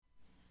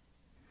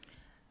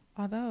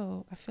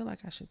Although I feel like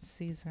I should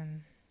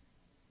season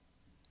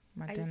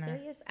my dinner. Are you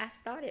serious? I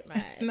started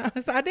mine. No,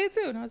 so I did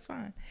too. No, it's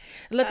fine.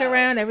 Look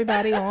around,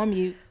 everybody on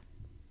mute.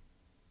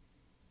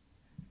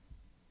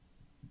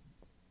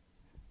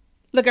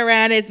 Look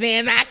around, it's me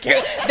and my crew,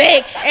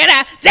 Big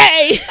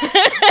N-I-J.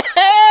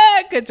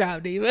 Good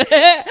job, Diva.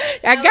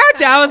 I got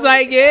you. I was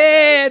like,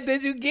 yeah,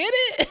 did you get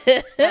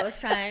it? I was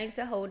trying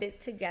to hold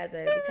it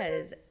together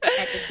because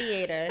at the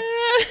theater,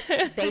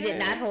 they did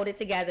not hold it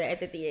together at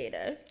the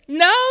theater.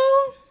 No?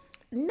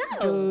 No.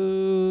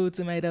 Ooh,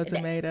 tomato.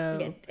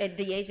 Yeah, and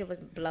Deasia was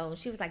blown.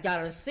 She was like, y'all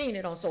done seen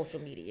it on social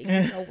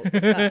media. You know what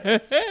was coming.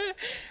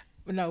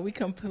 No, we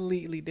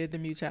completely did the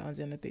mute challenge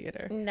in the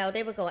theater. No,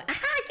 they were going,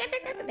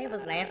 they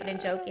was laughing and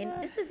joking.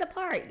 This is the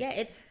part. Yeah,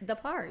 it's the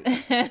part.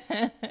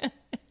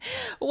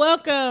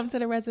 Welcome to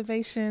the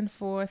Reservation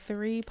for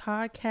 3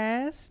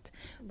 podcast.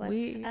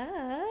 What's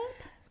up?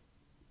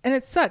 And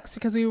it sucks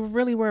because we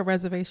really were a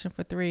Reservation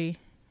for 3.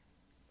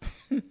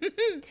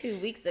 2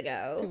 weeks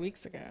ago. 2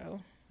 weeks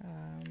ago.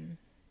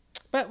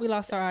 But we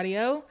lost our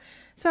audio.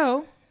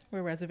 So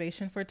we're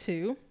Reservation for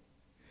 2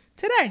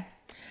 today.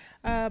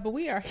 But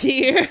we are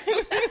here.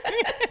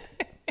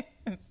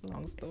 It's a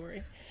long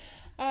story.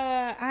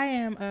 I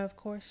am, of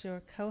course,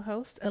 your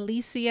co-host,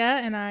 Alicia,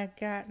 and I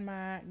got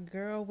my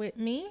girl with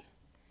me.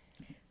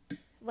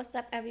 What's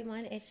up,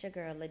 everyone? It's your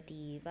girl,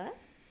 Ladiva.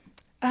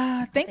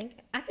 I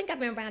think I've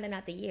been rounding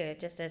out the year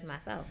just as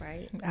myself,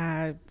 right?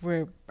 I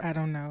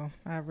don't know.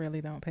 I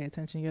really don't pay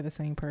attention. You're the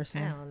same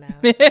person. I don't know.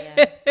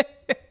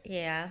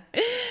 Yeah.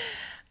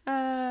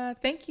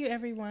 Thank you,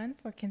 everyone,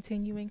 for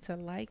continuing to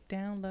like,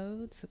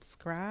 download,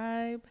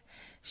 subscribe,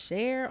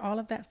 share, all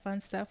of that fun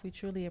stuff. We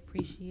truly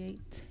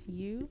appreciate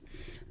you.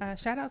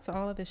 Shout out to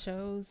all of the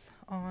shows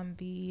on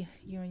the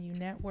UNU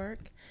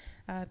network.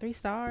 3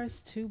 stars,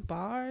 2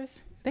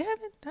 bars. They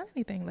haven't done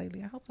anything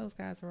lately. I hope those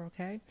guys are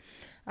okay.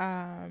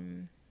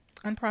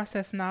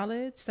 Unprocessed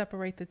Knowledge,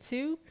 Separate the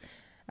Two,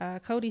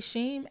 Cody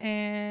Sheem,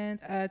 and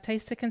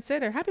Taste to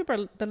Consider. Happy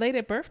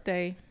belated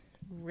birthday,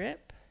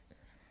 Rip.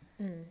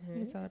 Mm-hmm.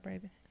 You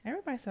celebrated.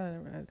 Everybody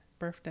celebrated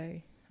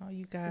birthday. All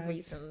you guys.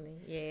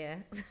 Recently, yeah.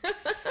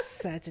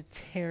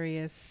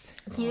 Sagittarius.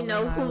 You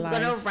know who's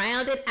going to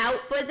round it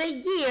out for the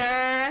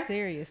year.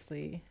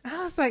 Seriously.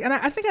 I was like, and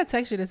I think I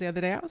texted you this the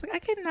other day. I was like, I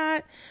could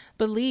not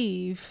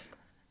believe.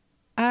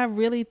 I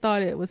really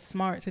thought it was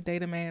smart to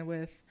date a man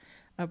with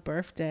a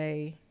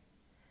birthday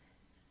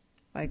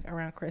like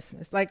around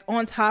Christmas, like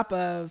on top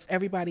of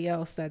everybody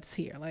else that's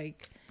here.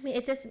 Like, I mean,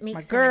 it just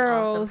makes him an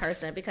awesome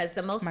person because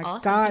the most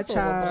awesome people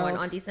were born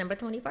on December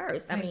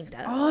 21st. I mean,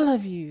 duh. All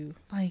of you,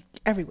 like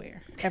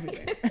everywhere.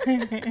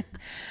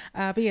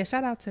 But yeah,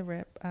 shout out to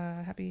Rip.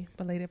 Happy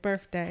belated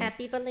birthday.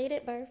 Happy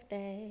belated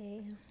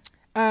birthday.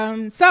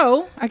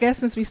 So I guess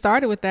since we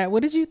started with that,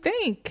 what did you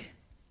think?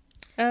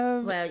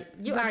 Well,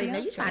 you already know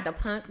you tried to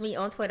punk me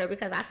on Twitter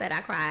because I said I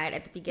cried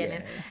at the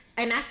beginning,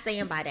 and I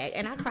stand by that.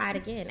 And I cried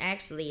again.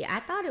 Actually, I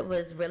thought it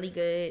was really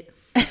good.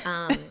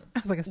 I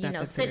was like, it's not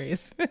that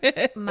serious.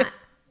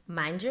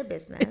 Mind your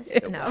business.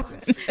 No,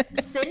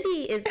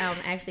 Cindy is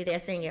actually there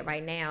singing it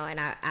right now, and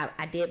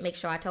I did make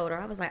sure I told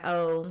her. I was like,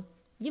 oh,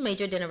 you made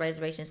your dinner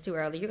reservations too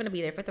early. You're going to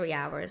be there for 3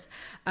 hours.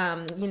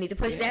 You need to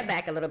push that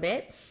back a little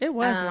bit. It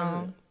was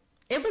long.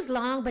 It was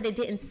long, but it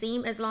didn't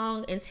seem as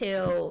long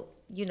until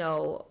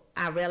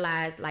I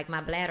realized, like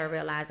my bladder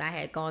realized I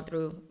had gone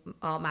through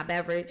all my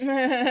beverage. And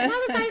I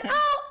was like,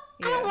 oh,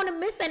 I don't want to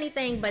miss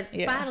anything. But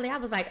finally I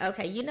was like,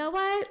 okay, you know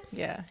what?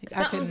 Yeah.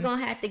 Something's going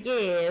to have to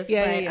give.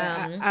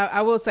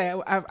 I will say,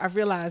 I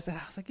realized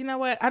that I was like, you know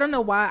what? I don't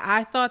know why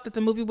I thought that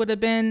the movie would have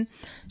been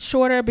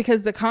shorter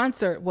because the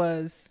concert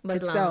was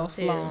itself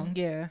long.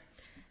 Yeah.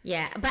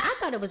 Yeah, but I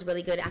thought it was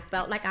really good. I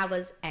felt like I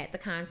was at the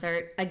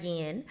concert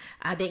again.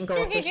 I didn't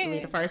go officially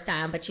the first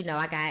time, but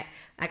I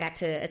got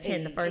to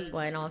attend the first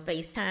one on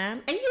FaceTime.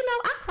 And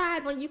I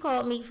cried when you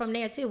called me from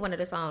there too, one of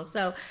the songs.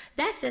 So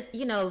that's just,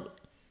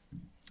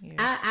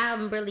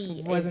 I'm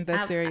really wasn't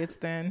that serious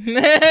then.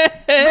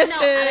 But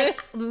no,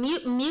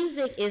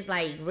 music is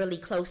like really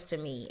close to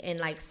me, and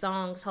like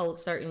songs hold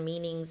certain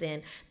meanings,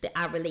 and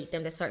I relate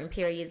them to certain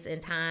periods in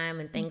time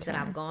and things that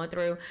I've gone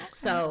through.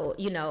 So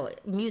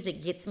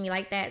music gets me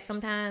like that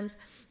sometimes.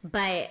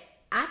 But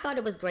I thought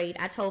it was great.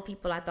 I told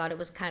people I thought it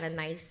was kind of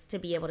nice to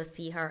be able to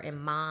see her in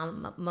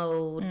mom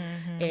mode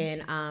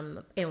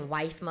and in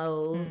wife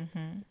mode.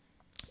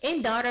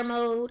 In daughter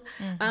mode,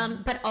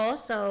 but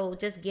also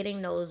just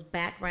getting those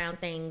background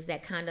things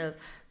that kind of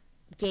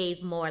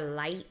gave more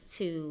light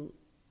to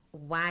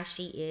why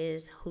she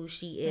is who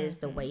she is,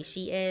 the way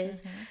she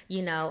is.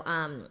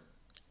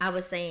 I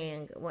was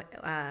saying when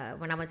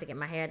I went to get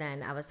my hair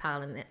done, I was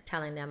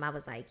telling them, I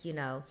was like,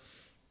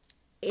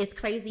 it's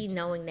crazy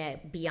knowing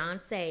that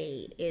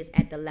Beyonce is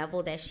at the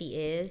level that she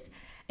is,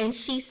 and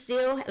she's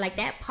still like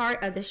that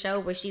part of the show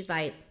where she's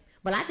like,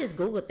 well, I just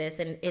Googled this,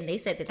 and they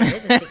said that there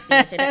is a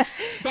 16-inch.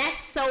 That's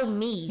so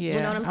me. Yeah, you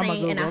know what I'm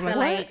saying? And I feel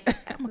like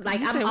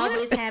I'm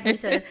always having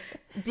to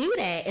do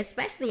that,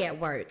 especially at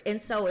work.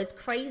 And so it's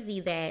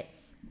crazy that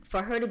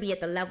for her to be at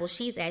the level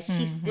she's at,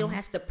 she still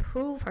has to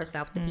prove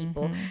herself to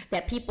people,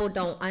 that people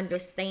don't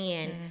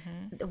understand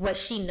what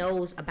she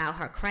knows about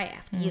her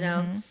craft, you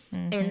know?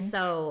 And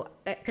so,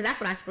 because that's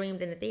what I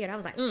screamed in the theater. I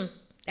was like,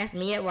 that's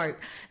me at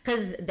work,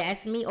 because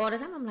that's me all the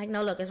time. I'm like,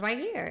 no, look, it's right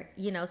here,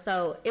 you know?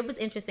 So it was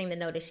interesting to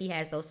know that she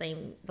has those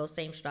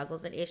same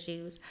struggles and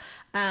issues.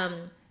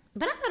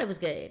 But I thought it was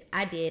good.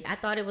 I did. I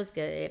thought it was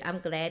good. I'm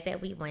glad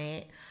that we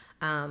went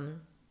and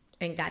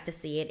got to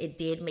see it. It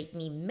did make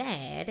me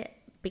mad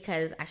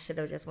because I should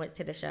have just went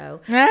to the show.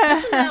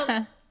 But, you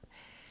know,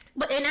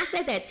 and I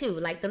said that too.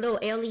 Like the little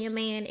alien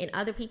man and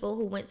other people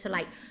who went to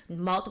like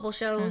multiple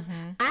shows.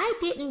 I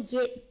didn't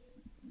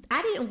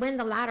win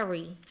the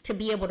lottery to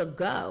be able to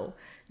go.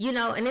 You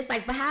know, and it's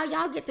like, but how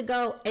y'all get to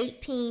go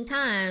 18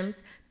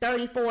 times,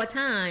 34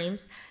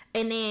 times,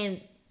 and then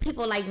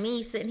people like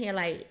me sitting here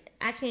like,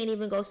 I can't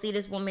even go see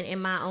this woman in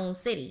my own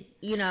city,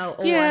 you know?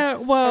 Or, you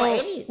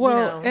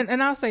know.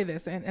 And I'll say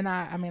this, and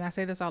I mean, I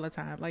say this all the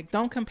time. Like,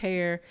 don't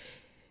compare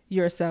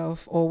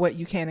yourself or what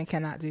you can and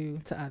cannot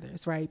do to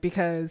others, right?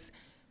 Because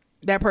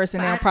that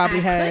person now probably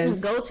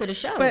has. Couldn't go to the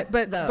show,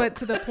 but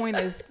to the point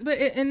is,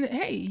 and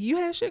hey, you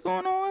had shit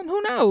going on.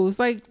 Who knows?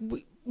 Like,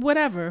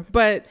 whatever.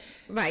 But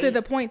to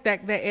the point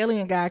that that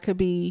alien guy could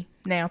be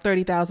now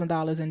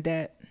 $30,000 in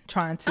debt.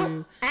 Trying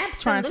to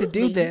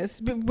do this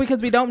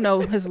because we don't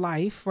know his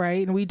life,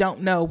 right? And we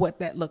don't know what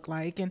that looked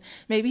like, and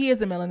maybe he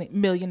is a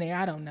millionaire,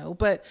 I don't know,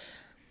 but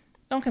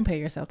don't compare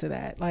yourself to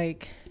that.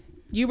 Like,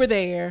 you were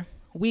there,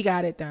 we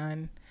got it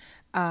done.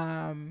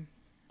 But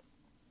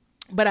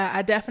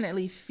I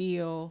definitely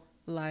feel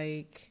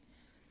like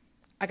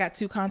I got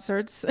 2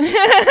 concerts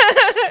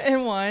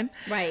in one,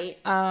 right?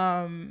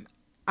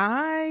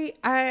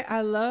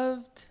 I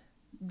loved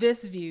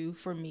this view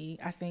for me,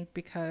 I think,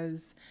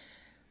 because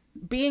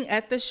being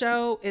at the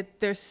show,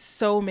 there's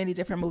so many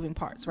different moving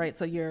parts, right?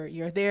 So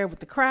you're there with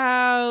the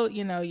crowd,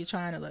 you know, you're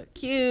trying to look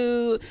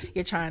cute,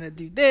 you're trying to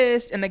do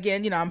this, and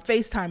again, you know, I'm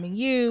FaceTiming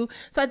you.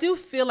 So I do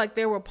feel like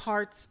there were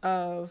parts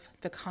of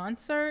the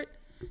concert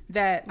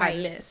that I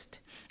missed.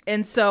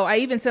 And so I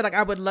even said, like,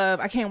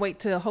 I can't wait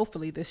till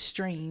hopefully this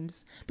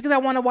streams because I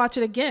want to watch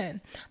it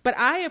again. But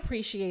I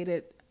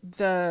appreciated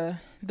the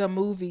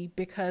movie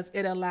because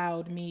it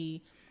allowed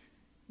me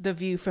the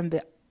view from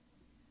the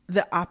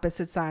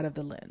opposite side of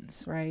the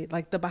lens, right?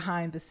 Like the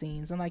behind the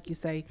scenes. And like you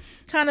say,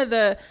 kind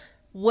of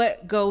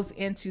what goes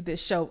into this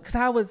show. Cause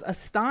I was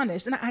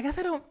astonished, and I guess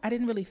I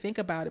didn't really think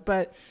about it,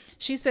 but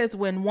she says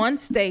when one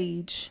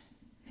stage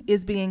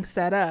is being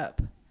set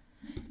up,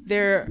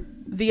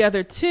 the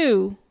other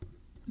 2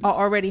 are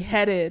already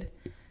headed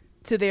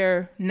to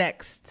their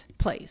next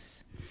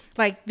place.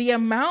 Like the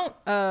amount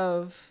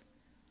of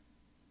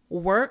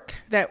work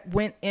that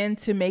went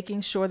into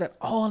making sure that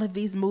all of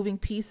these moving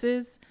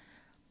pieces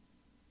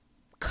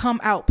come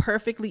out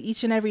perfectly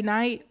each and every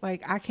night,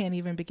 like I can't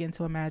even begin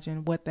to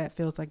imagine what that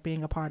feels like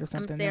being a part of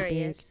something that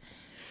big.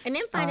 And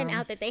then finding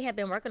out that they have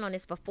been working on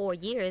this for 4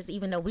 years,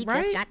 even though we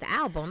just got the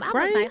album. I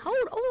was like,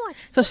 hold on.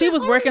 So she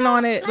was working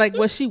on it, like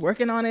was she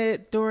working on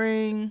it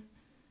during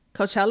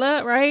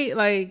Coachella, right?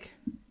 Like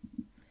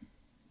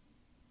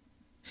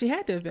she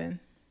had to have been.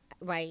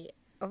 Right.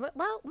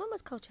 Well, when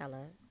was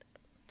Coachella?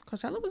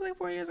 Coachella was like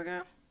 4 years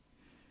ago.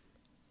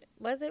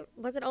 Was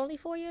it only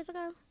 4 years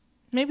ago?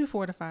 Maybe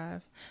 4 to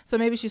 5. So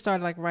maybe she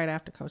started like right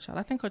after Coachella.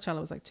 I think Coachella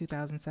was like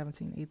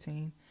 2017,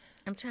 18.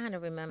 I'm trying to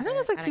remember. I think it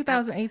was like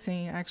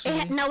 2018, actually.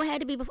 It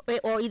had to be before,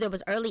 or either it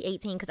was early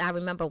 18 because I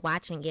remember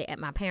watching it at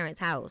my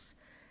parents' house.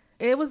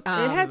 It had to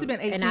have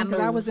been 18 because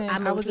I was in the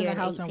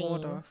house 18. in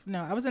Waldorf.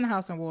 No, I was in the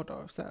house in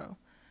Waldorf. So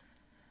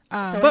it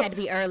had to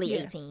be early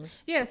 18.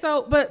 Yeah.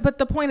 So, but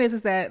the point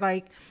is that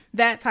like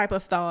that type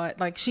of thought,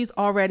 like she's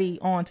already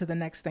on to the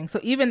next thing.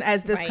 So even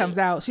as this comes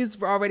out,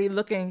 she's already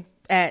looking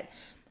at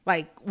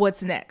like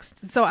what's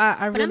next. So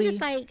I really. But I'm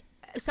just like,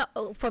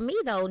 so for me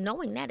though,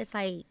 knowing that, it's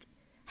like,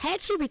 had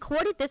she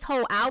recorded this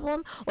whole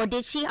album, or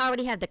did she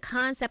already have the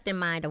concept in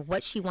mind of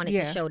what she wanted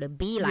the show to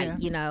be like,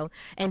 you know?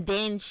 And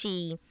then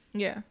she.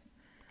 Yeah.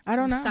 I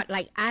don't know.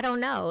 I don't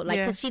know. Like,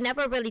 because she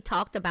never really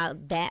talked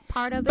about that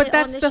part of it. But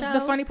that's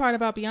the funny part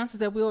about Beyonce is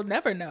that we'll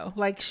never know.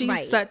 Like,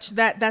 she's such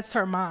that's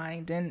her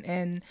mind,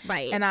 and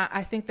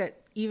I think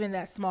that even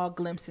that small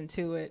glimpse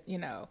into it, you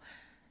know,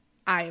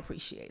 I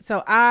appreciate.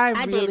 So I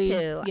really did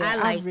too. Yeah, I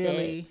liked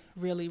really,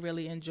 really,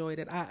 really enjoyed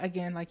it.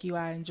 Again, like you,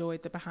 I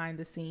enjoyed the behind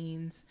the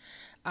scenes.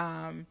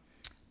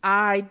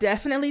 I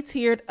definitely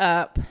teared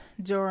up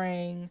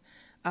during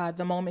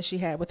the moment she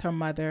had with her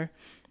mother.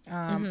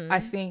 I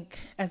think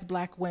as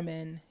Black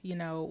women, you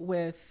know,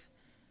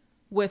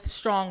 with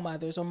strong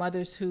mothers or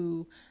mothers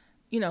who,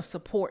 you know,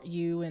 support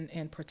you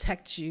and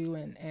protect you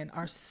and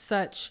are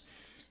such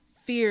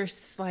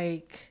fierce,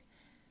 like,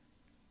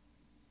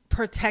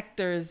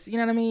 protectors, you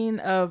know what I mean,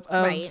 of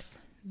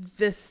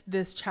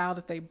this child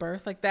that they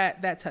birth, like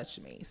that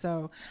touched me.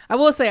 So I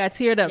will say I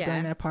teared up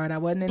during that part. I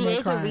wasn't in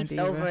there crying. Reached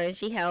over and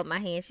she held my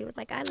hand. She was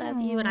like, I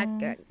love you. And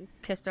I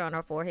kissed her on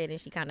her forehead,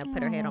 and she kind of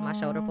put her head on my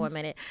shoulder for a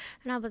minute.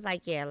 And I was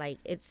like, yeah, like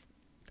it's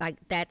like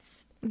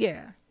that's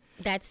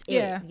That's it.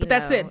 Yeah, but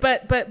that's it.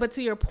 But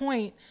to your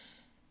point,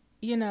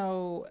 you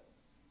know,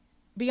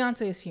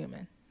 Beyonce is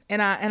human,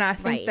 and I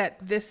think that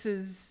this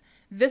is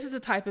the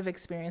type of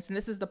experience, and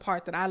this is the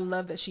part that I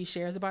love that she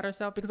shares about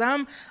herself, because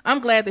I'm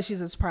glad that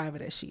she's as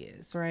private as she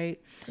is,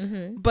 right?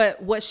 Mm-hmm.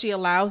 But what she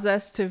allows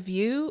us to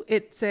view,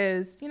 it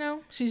says, you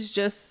know, she's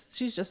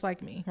just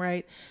like me,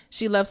 right?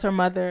 She loves her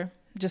mother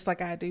just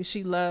like I do.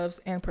 She loves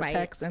and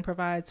protects and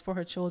provides for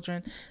her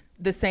children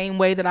the same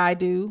way that I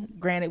do.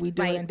 Granted, we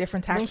do it in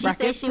different tax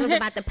brackets. When she said she was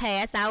about to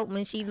pass out,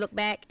 when she looked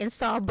back and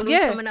saw Blue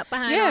coming up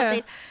behind her on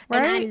stage,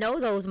 and I know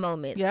those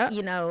moments,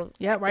 you know.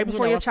 Yeah, right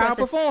before your child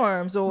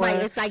performs. Or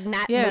it's like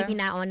not maybe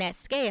not on that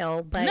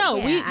scale, but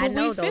no, I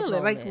know we feel it.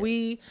 Moments.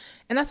 Like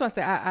and that's why I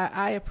say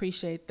I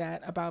appreciate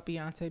that about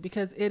Beyonce,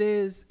 because it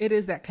is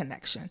that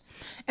connection.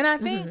 And I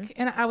think,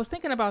 and I was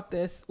thinking about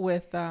this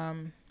with,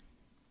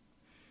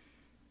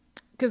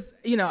 because,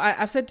 you know,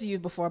 I've said to you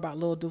before about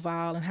Lil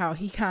Duval and how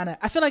he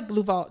I feel like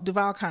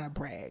Duval kind of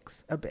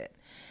brags a bit,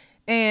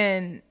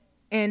 and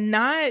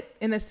not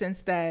in a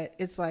sense that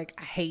it's like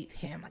I hate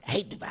him, like I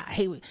hate Duval, I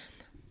hate,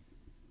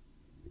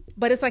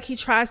 but it's like he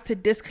tries to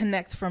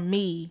disconnect from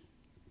me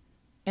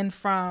and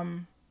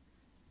from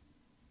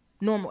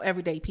normal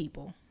everyday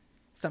people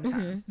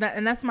sometimes.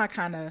 And that's my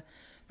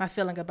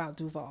feeling about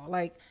Duval.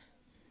 Like,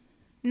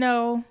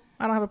 no,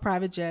 I don't have a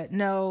private jet.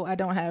 No, I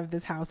don't have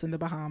this house in the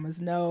Bahamas.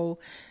 No,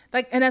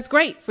 like, and that's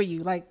great for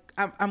you. Like,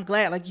 I'm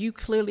glad. Like, you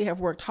clearly have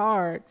worked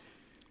hard,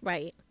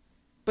 right?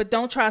 But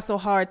don't try so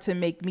hard to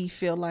make me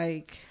feel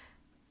like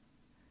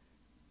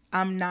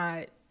I'm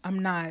not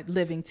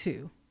living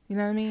too. You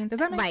know what I mean? Does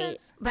that make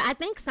sense? But I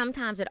think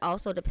sometimes it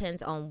also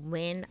depends on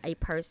when a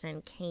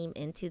person came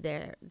into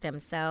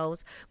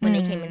themselves, when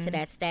they came into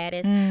that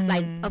status.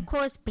 Like, of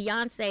course,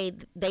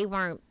 Beyonce, they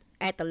weren't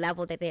at the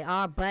level that they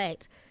are,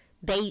 but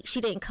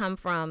she didn't come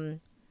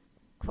from,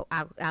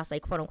 I'll say,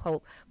 quote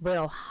unquote,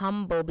 real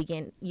humble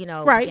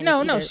right.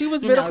 No, she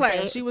was middle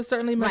class. She was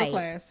certainly middle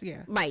class.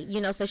 Yeah. Right. You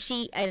know, so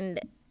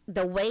and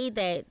the way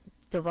that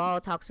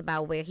Duval talks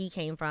about where he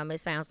came from, it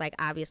sounds like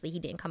obviously he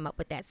didn't come up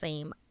with that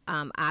same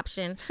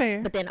option.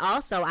 Fair. But then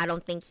also, I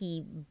don't think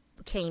he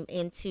came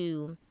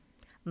into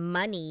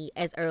money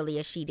as early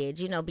as she did.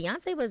 You know,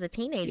 Beyonce was a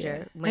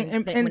teenager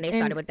when they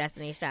started with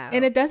Destiny's Child.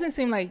 And it doesn't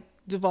seem like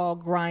Duval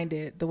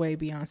grinded the way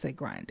Beyonce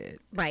grinded.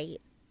 Right.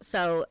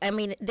 So, I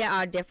mean, there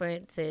are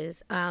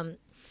differences.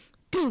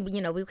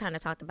 You know, we kind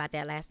of talked about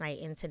that last night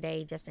and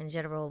today, just in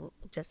general,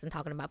 just in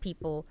talking about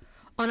people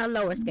on a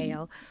lower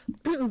scale,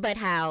 but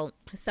how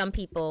some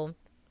people,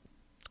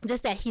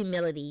 just that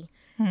humility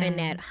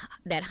and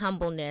that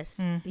humbleness,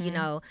 you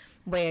know,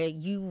 where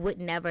you would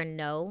never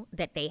know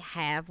that they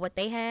have what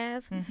they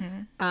have,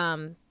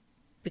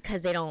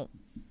 because they don't,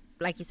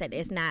 like you said,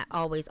 it's not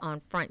always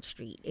on Front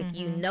Street. If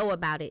you know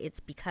about it, it's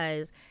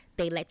because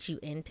they let you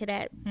into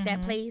that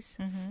place,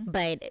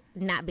 but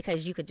not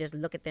because you could just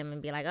look at them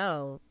and be like,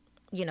 oh,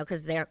 you know,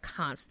 because they're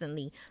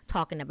constantly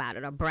talking about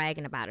it or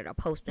bragging about it or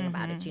posting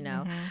about it, you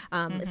know.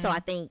 So I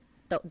think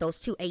those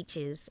two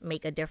H's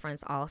make a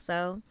difference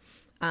also.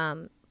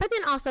 But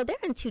then also they're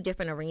in two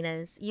different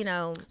arenas, you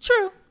know.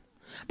 True.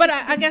 But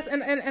I guess,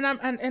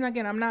 and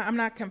again, I'm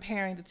not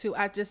comparing the two.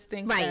 I just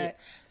think that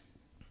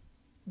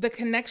the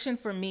connection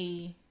for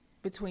me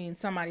between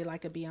somebody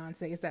like a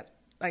Beyonce is that,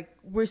 like,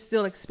 we're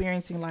still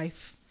experiencing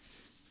life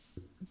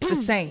the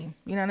same.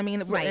 You know what I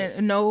mean? Right.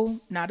 No,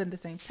 not in the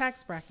same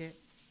tax bracket.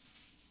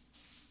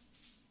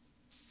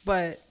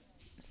 But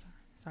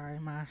sorry,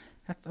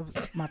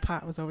 my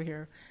pot was over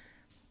here.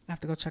 I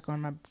have to go check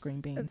on my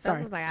green beans. Sorry.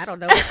 I was like, I don't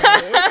know what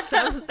that is.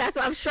 So that's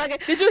why I'm shrugging.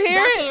 Did you hear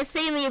it? I can't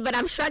see me, but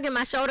I'm shrugging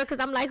my shoulder because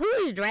I'm like, who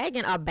is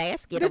dragging a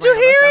basket? Did you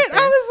hear it?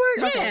 I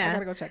was like, okay, I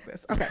gotta go check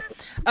this. Okay.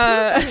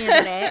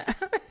 Handle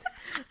that.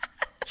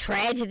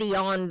 Tragedy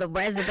on the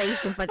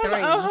reservation for 3.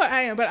 Oh,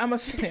 I am, but I'm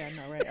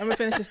gonna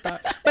finish this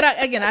thought. But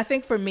I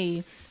think for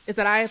me is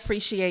that I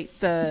appreciate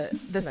the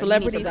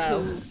celebrities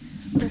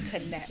who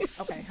connect.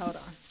 Okay, hold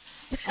on.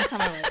 I'm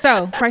coming with it.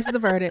 So, crisis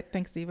averted.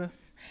 Thanks, Diva.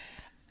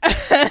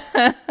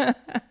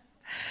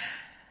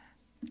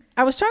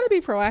 I was trying to be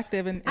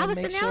proactive and I was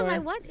make sitting sure. I was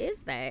like, what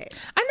is that?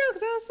 I know,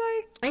 because I was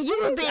like, and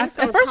you were being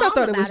so at first I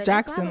thought it was about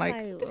Jackson. Like,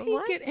 what did he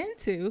get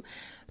into?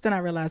 But then I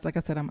realized, like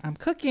I said, I'm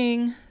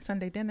cooking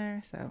Sunday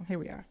dinner, so here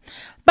we are.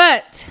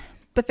 But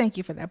thank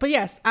you for that. But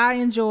yes, I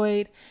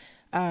enjoyed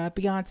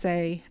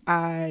Beyonce.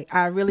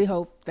 I really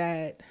hope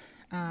that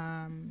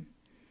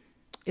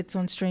it's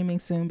on streaming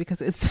soon,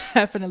 because it's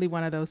definitely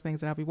one of those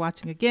things that I'll be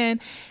watching again,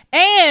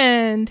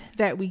 and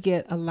that we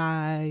get a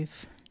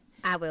live.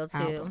 I will too.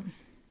 Album.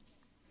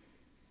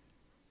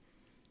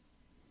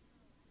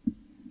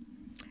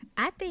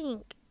 I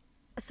think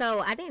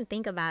so. I didn't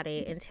think about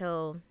it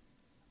until,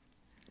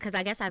 because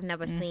I guess I've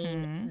never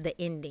seen the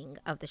ending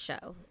of the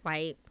show,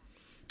 right?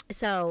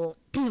 So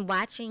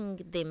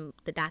watching the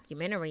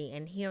documentary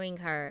and hearing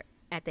her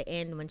at the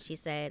end when she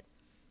said,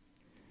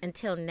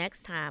 "Until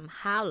next time,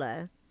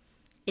 holla,"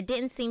 it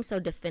didn't seem so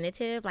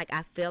definitive. Like,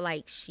 I feel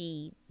like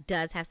she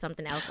does have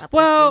something else up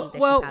her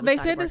sleeve. Well, they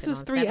said this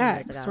was 3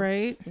 acts,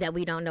 right? That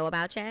we don't know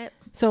about yet.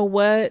 So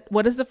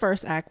what is the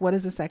first act? What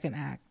is the second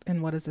act?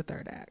 And what is the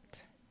third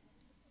act?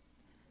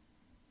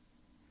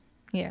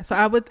 Yeah. So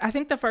I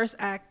think the first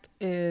act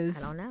is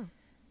I don't know.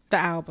 the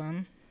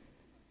album.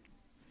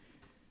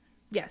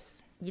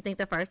 Yes. You think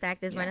the first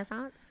act is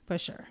Renaissance? For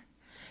sure.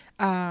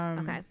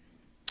 Okay.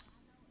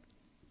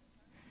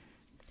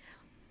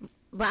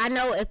 But I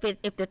know if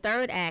the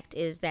third act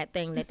is that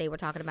thing that they were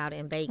talking about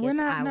in Vegas, We're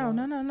not. I No.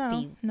 won't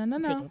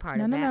be taking part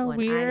No. of that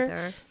one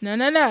either.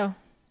 No.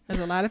 There's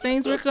a lot of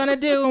things we're gonna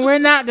do and we're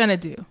not gonna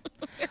do.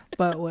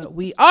 But what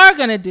we are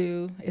gonna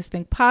do is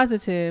think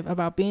positive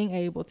about being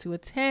able to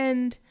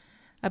attend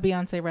a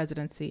Beyonce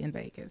residency in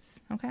Vegas.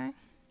 Okay.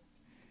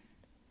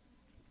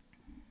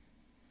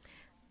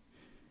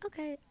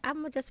 Okay, I'm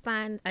gonna just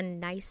find a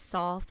nice,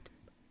 soft,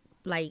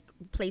 like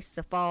place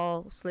to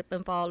fall, slip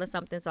and fall or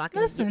something, so I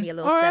can get me a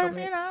little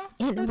settlement.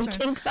 And then we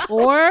can go.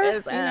 Or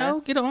get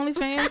an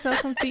OnlyFans, sell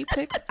some feet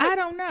pics. I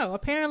don't know.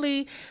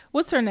 Apparently,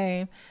 what's her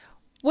name?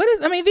 These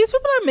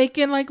people are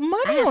making like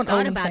money on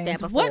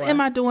OnlyFans. What am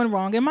I doing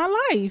wrong in my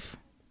life?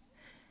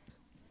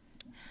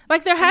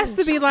 Like there has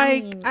to be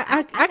like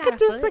I could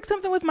do like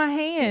something with my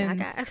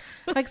hands,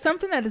 like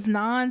something that is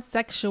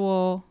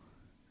non-sexual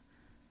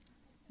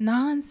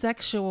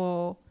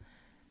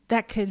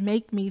that could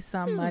make me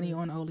some money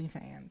on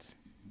OnlyFans.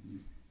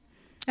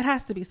 It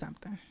has to be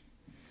something.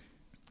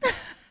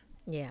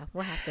 Yeah,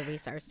 we'll have to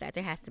research that.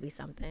 There has to be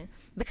something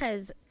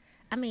because,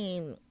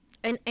 and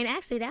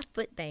actually that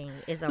foot thing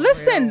is a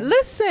listen.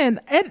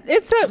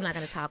 It's a. I'm not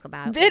going to talk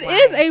about. It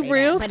is a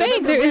real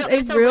thing. There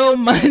is a real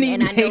money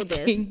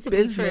making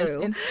business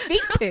in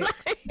feet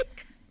pics.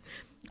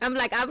 I'm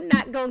not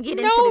going to get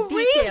into no the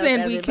details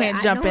reason of we it,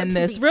 can't jump in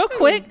this real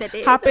quick.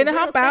 Hop in and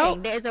hop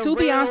out. 2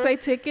 Beyonce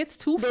tickets,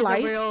 2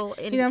 flights. You know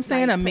what I'm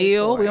saying? A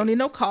meal. We don't need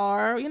no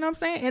car. You know what I'm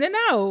saying? In and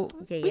out.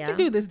 Yeah, we can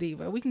do this,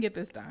 Diva. We can get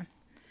this done.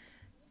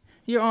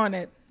 You're on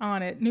it.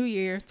 New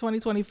year,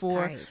 2024.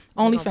 Right.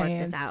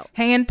 OnlyFans.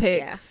 Hand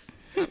pics.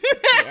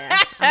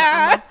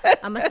 Yeah.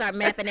 I'm going to start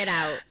mapping it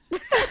out.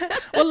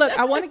 Well, look,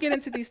 I want to get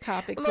into these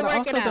topics, but I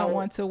also don't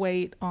want to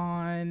wait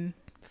on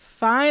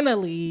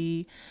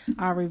finally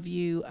our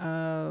review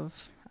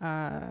of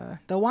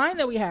the wine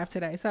that we have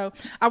today. So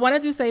I want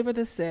to do Savor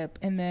the Sip,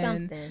 and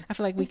then I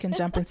feel like we can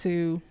jump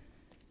into.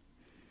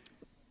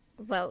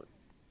 Well,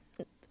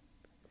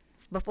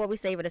 before we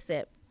Savor the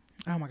Sip.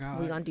 Oh my God.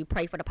 We're going to do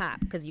Pray for the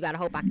Pop because you got to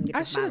hope I can get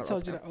this bottle open. I should have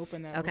told you to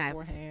open that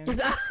beforehand.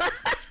 Okay.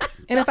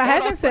 And if I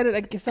haven't said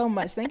it so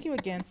much, thank you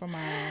again for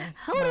my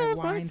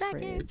wine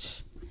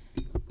fridge.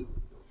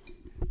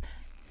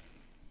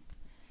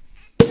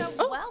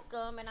 So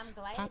welcome, and I'm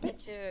glad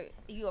that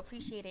you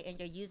appreciate it and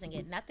you're using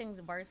it.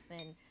 Nothing's worse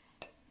than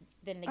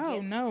the gift.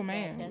 Oh no,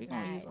 man, we're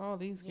gonna use all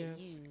these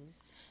gifts.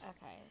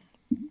 Okay.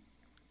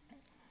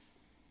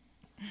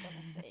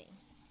 Let's see.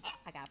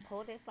 I gotta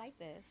pull this like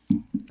this.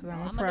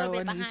 I'm a little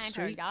bit behind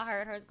her. Y'all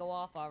heard hers go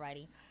off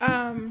already.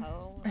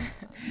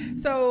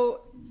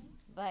 So.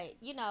 But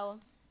I know.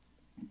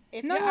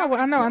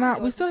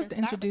 We still have to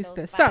introduce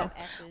this. So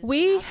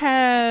we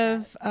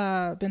have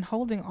been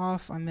holding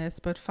off on this,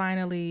 but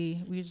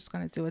finally we're just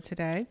going to do it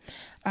today.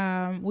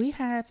 We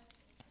have.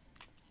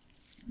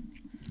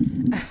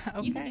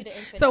 Okay.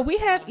 So we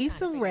have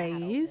Issa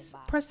Rae's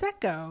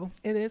Prosecco.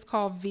 It is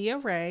called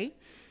Viarae.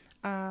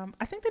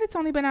 I think that it's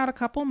only been out a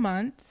couple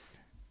months.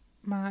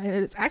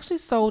 It's actually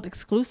sold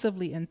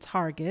exclusively in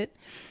Target,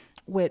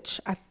 which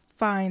I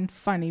find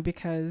funny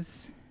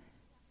because.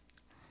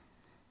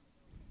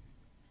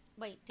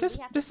 Wait, just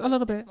a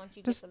little bit.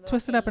 Just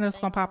twist it up and it's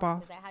going to pop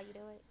off. Is that how you do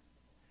it?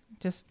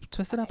 Just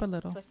twist it up a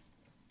little.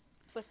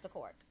 Twist the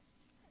cord.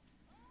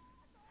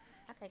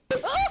 Okay.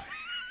 Oh,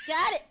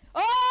 got it.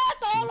 Oh,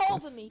 it's all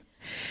over me.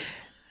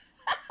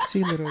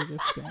 She literally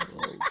just spilled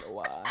the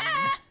wine.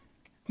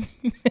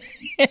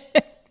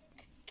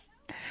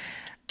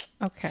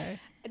 Okay.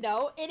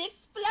 No, it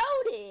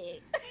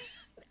exploded.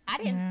 I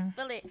didn't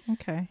spill it.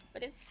 Okay.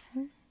 But it's...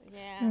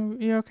 Yeah. So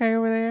you okay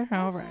over there? Okay.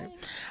 All right.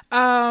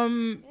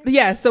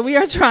 Yeah, so we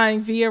are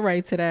trying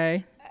Viarae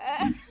today.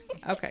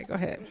 Okay, go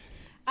ahead.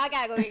 I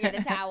gotta go get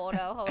a towel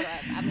though. Hold up.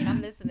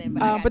 I'm listening.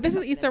 But this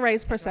is Issa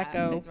Rae's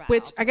Prosecco,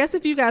 which I guess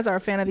if you guys are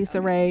a fan of Issa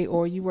Rae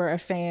or you were a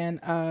fan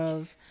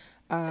of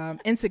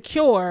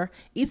Insecure,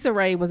 Issa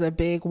Rae was a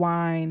big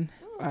wine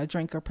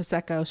drinker,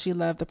 Prosecco. She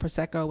loved the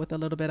Prosecco with a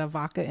little bit of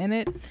vodka in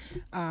it.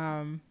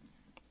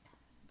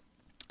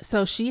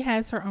 So she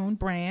has her own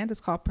brand. It's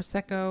called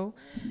Prosecco.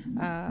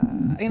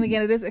 And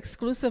again, it is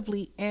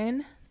exclusively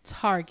in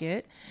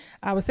Target.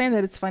 I was saying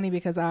that it's funny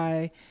because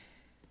I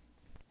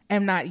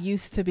am not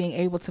used to being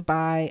able to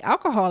buy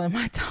alcohol in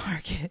my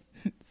Target.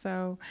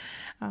 So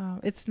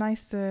it's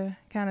nice to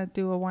kind of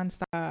do a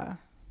one-stop.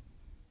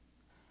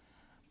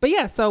 But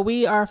yeah, so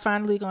we are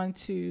finally going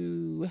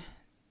to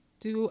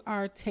do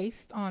our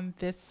taste on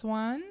this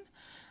one.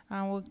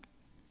 I will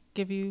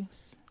give you...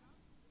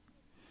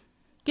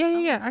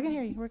 Yeah. I can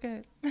hear you. We're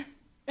good.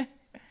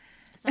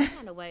 Some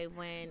kind of way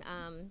when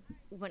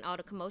all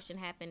the commotion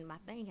happened, my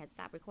thing had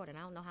stopped recording. I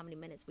don't know how many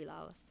minutes we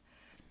lost,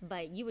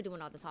 but you were doing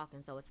all the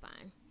talking, so it's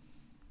fine.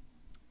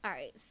 All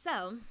right,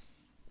 so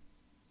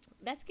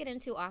let's get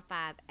into our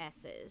 5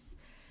 S's.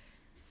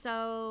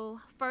 So,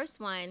 first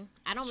one,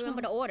 I don't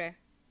remember the order.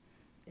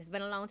 It's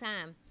been a long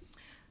time.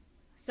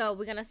 So,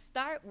 we're going to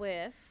start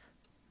with,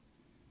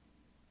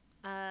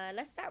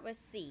 let's start with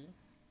C.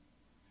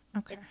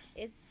 Okay.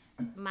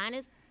 Mine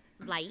is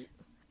light.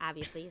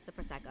 Obviously, it's a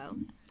Prosecco.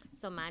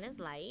 So, mine is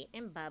light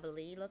and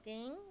bubbly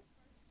looking.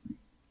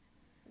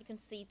 You can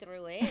see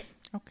through it.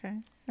 Okay.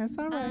 That's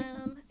all right.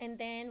 And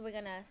then we're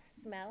going to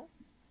smell.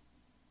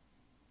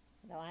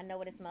 No, I know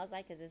what it smells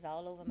like because it's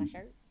all over my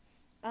shirt.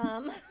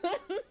 Yeah,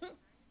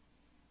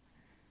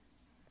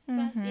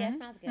 it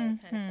smells good. Kind of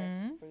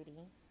crisp, fruity.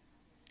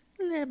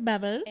 Little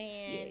bubbles.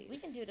 And we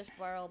can do the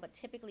swirl, but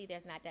typically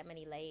there's not that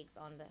many legs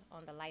on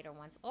the lighter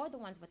ones, or the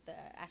ones with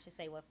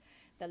with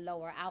the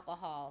lower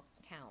alcohol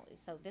count.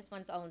 So this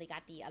one's only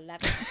got the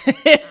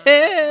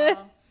 11%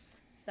 alcohol.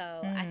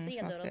 So I see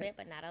a little bit,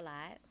 but not a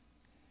lot.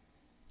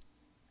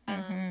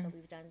 So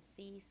we've done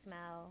see,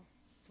 smell,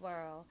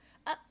 swirl.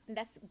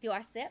 Let's do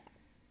our sip.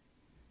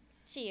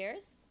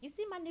 Cheers. You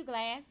see my new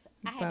glass?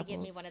 I had to get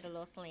me one of the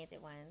little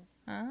slanted ones.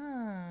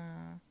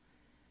 Ah.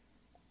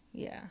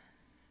 Yeah.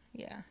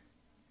 Yeah.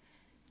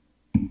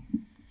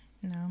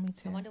 No, me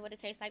too. I wonder what it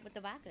tastes like with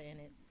the vodka in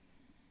it.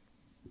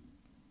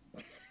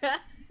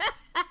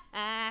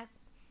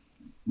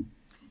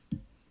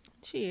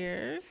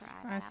 Cheers.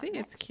 I see.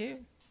 It's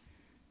cute.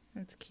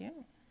 It's cute.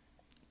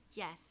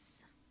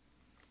 Yes.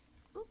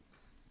 Oop.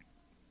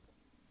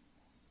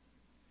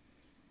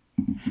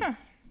 Huh.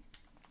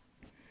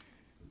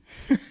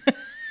 All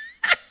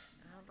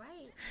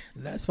right.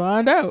 Let's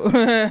find out.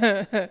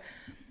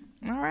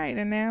 All right,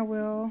 and now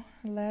we'll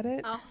let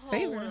it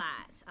savor.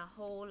 A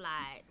whole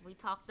lot. We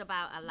talked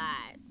about a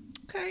lot.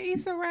 Okay,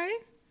 Issa Rae.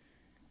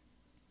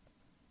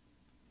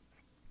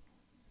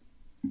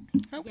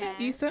 Okay,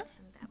 yes, Issa.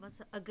 That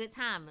was a good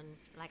time, and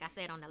like I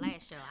said on the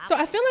last show. So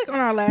I feel like on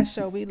our last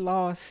show we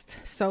lost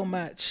so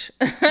much.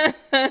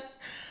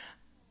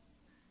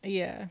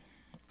 Yeah,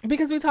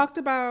 because we talked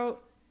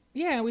about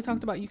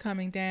you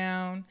coming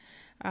down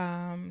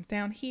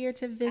here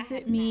to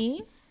visit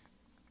me.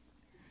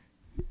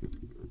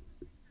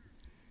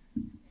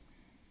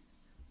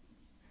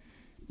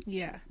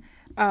 Yeah.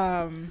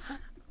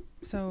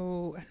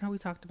 So I know we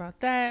talked about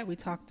that. We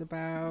talked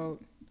about.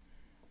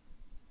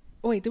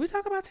 Wait, did we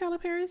talk about Tyler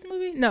Perry's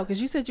movie? No,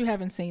 because you said you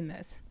haven't seen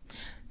this.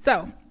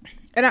 So,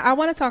 and I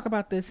want to talk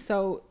about this.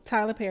 So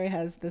Tyler Perry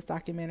has this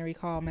documentary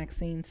called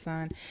Maxine's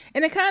Son,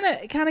 and it kind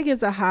of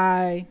gives a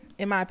high,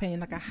 in my opinion,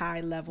 like a high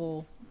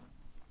level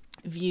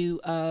view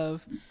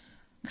of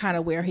kind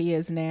of where he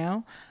is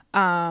now.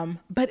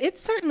 But it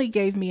certainly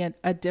gave me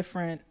a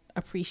different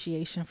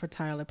appreciation for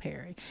Tyler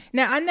Perry.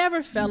 Now, I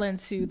never fell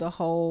into the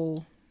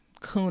whole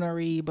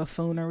coonery,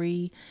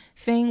 buffoonery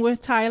thing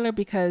with Tyler,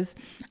 because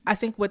I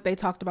think what they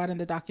talked about in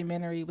the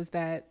documentary was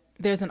that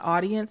there's an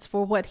audience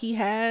for what he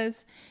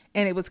has,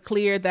 and it was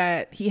clear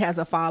that he has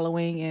a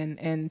following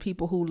and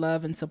people who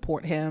love and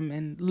support him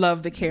and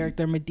love the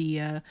character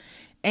Medea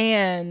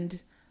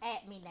and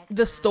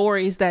the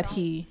stories that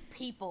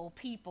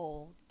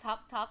people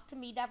talk to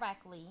me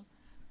directly.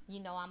 You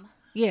know,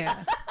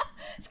 yeah.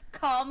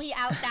 Call me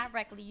out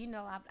directly. You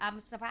know, I'm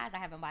surprised I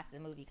haven't watched the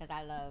movie because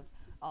I love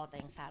all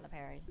things Tyler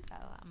Perry. So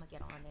I'm gonna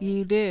get on there.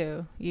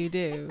 You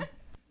do.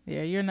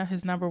 Yeah, you're not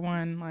his number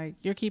one. Like,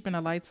 you're keeping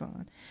the lights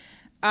on.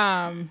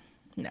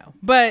 No,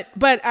 but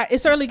it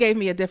certainly gave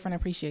me a different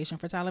appreciation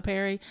for Tyler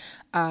Perry,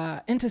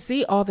 and to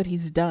see all that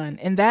he's done.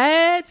 And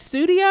that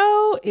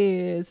studio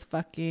is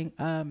fucking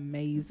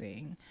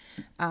amazing.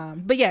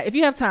 But yeah, if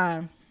you have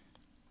time,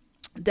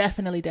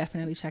 definitely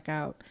check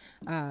out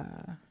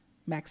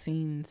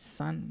Maxine's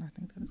Son, I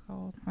think that's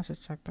called. I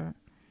should check that.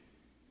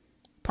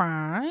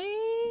 Prime,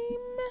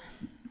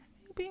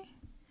 maybe.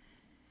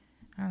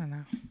 I don't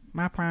know.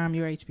 My Prime,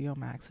 your HBO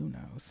Max. Who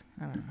knows?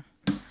 I don't know.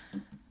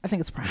 I think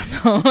it's Prime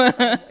though.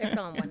 It's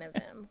on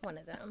one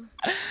of them.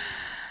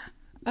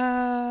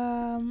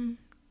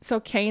 So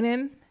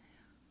Kanan.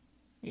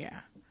 Yeah.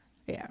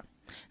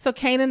 So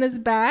Kanan is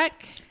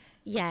back.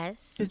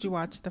 Yes. Did you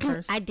watch the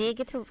first? I did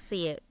get to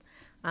see it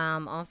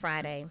on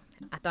Friday.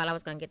 I thought I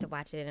was going to get to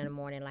watch it in the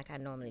morning like I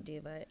normally do,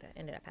 but I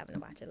ended up having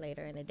to watch it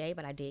later in the day,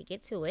 but I did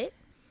get to it.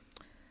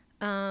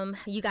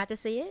 You got to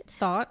see it?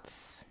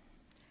 Thoughts?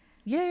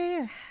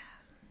 Yeah.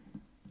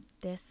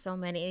 There's so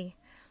many.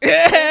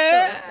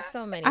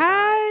 So many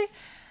thoughts.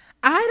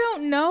 I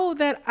don't know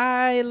that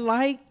I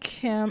like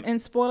him.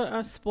 And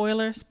spoiler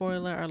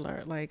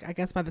alert. Like, I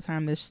guess by the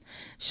time this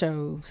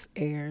show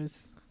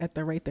airs at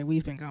the rate that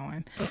we've been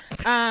going,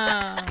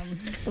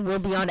 we'll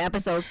be on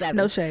episode 7.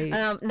 No shade.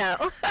 No.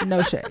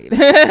 No shade.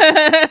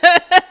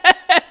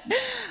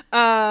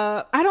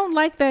 I don't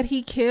like that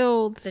he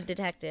killed the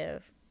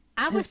detective.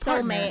 I was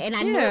so mad, and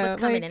I knew it was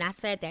coming, and I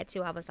said that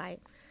too. I was like,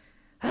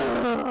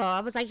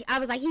 I was like,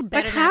 he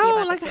better not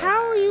be about to kill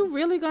how her. are you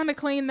really going to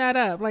clean that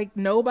up? Like,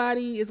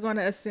 nobody is going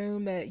to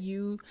assume that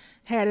you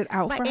had it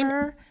out for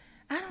her.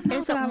 I don't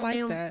know that I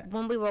like that.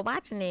 When we were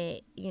watching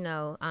it, you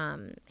know,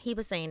 he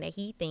was saying that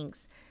he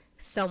thinks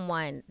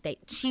someone that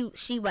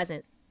she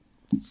wasn't,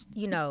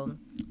 you know,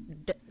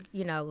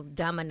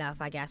 dumb enough,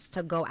 I guess,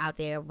 to go out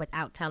there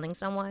without telling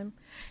someone.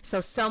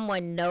 So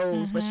someone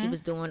knows what she was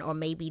doing, or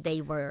maybe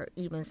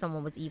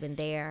someone was even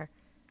there,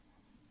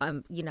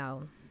 and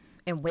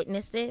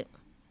witnessed it.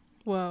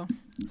 Well,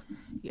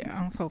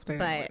 yeah, I hope they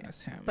don't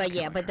witness him.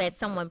 But that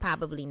someone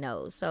probably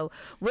knows. So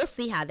we'll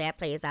see how that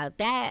plays out.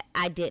 That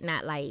I did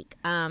not like.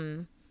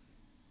 I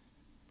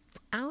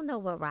don't know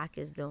what Rock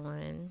is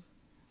doing.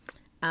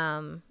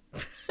 And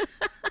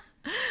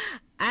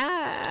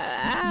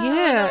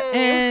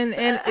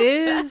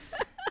is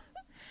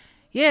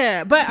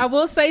but I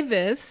will say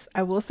this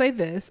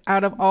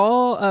out of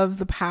all of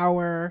the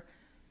Power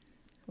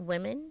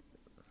women,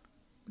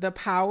 the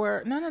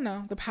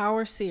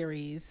Power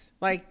series,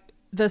 like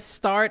the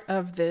start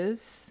of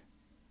this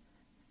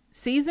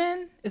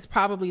season is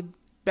probably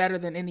better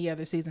than any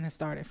other season has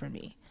started for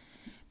me,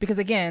 because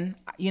again,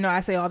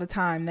 I say all the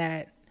time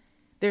that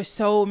there's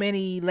so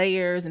many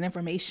layers and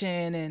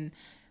information and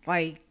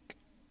like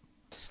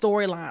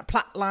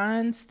plot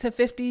lines to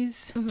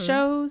 50s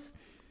shows,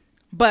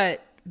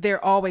 but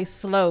they're always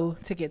slow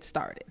to get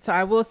started. So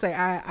I will say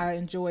I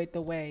enjoyed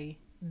the way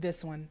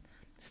this one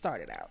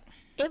started out.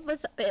 There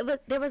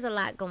was a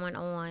lot going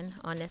on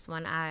this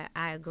one. I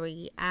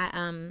agree.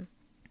 I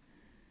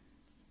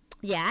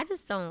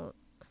just don't.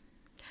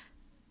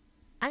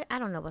 I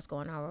don't know what's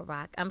going on with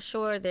Rock. I'm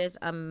sure there's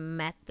a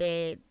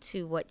method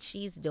to what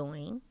she's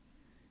doing.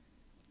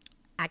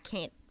 I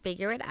can't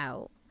figure it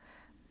out,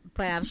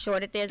 but I'm sure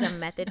that there's a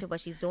method to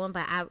what she's doing.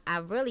 But I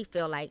really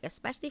feel like,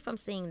 especially from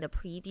seeing the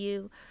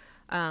preview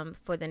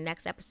for the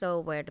next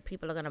episode where the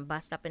people are going to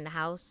bust up in the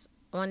house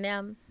on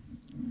them,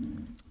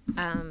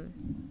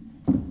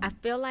 I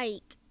feel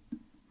like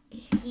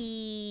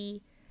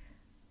he,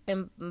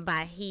 and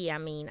by he I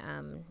mean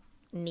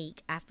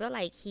Neek, I feel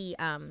like he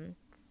may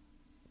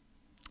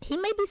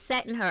be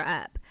setting her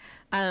up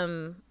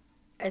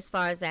as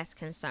far as that's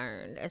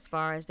concerned, as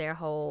far as their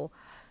whole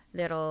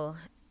little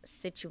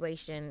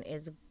situation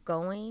is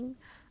going,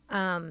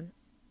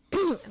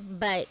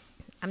 but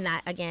I'm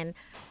not, again,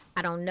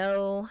 I don't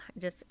know,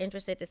 just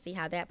interested to see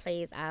how that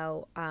plays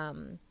out.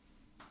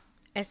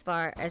 As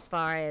far as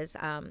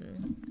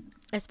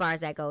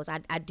that goes,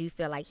 I do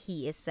feel like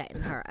he is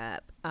setting her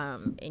up,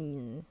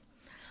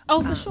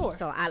 for sure.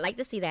 So I like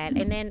to see that.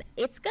 And then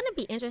it's going to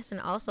be interesting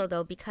also,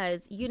 though,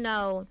 because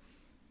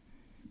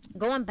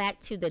going back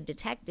to the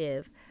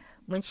detective,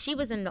 when she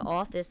was in the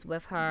office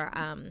with her,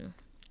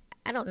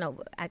 I don't know,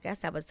 I guess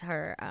that was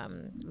her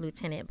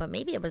lieutenant, but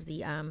maybe it was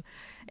the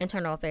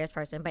internal affairs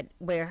person, but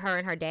where her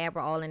and her dad were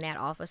all in that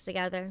office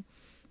together.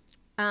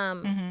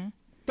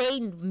 They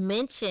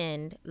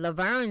mentioned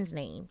Laverne's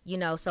name,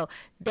 so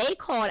they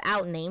called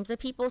out names of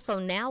people. So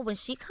now when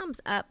she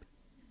comes up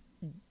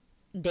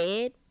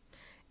dead,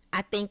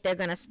 I think they're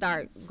going to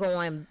start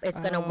going, it's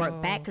going to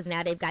work back, because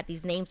now they've got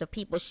these names of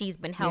people she's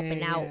been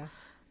helping out,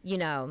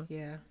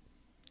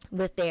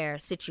 with their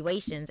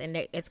situations, and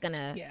it's going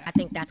to, I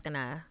think that's going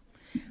to.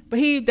 But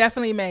he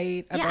definitely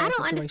made a I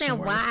don't understand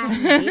why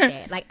he did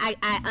that. Like,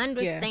 I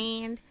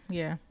understand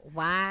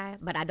why,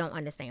 but I don't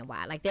understand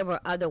why. Like, there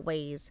were other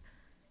ways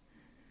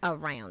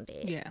around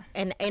it. Yeah.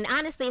 And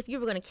honestly, if you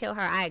were going to kill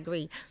her, I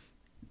agree.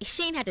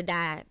 She ain't had to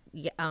die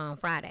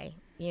Friday.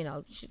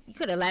 You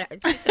could have let her.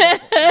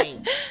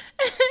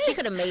 She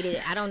could have made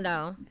it. I don't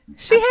know.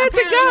 She had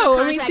to go.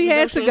 I mean, she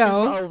had to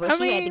go.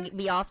 She had to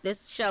be off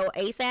this show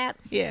ASAP.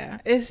 Yeah,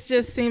 it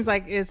just seems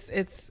like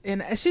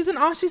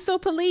she's still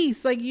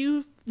police. Like,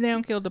 you've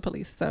now killed the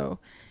police. So,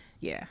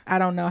 yeah, I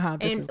don't know how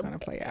this is going to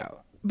play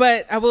out.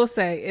 But I will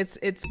say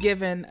it's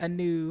given a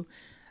new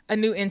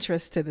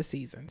interest to the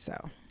season.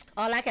 So.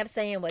 All I kept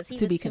saying was he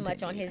was too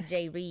much on his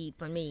Jay Reed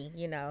for me.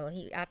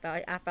 I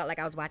felt like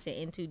I was watching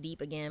In Too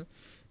Deep again.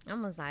 I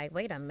was like,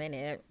 wait a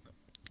minute.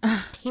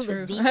 He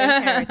was deep in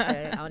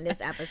character on this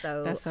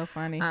episode. That's so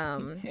funny.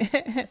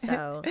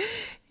 So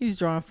he's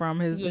drawn from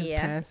his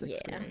past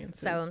experiences.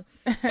 So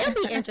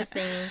it'll be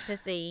interesting to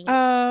see.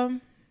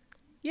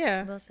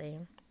 Yeah, we'll see.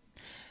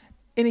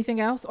 Anything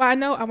else? Well, I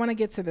know I want to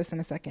get to this in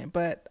a second,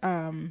 but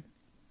I feel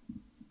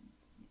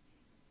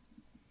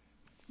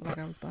like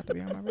I was about to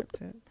be on my rip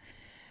tip.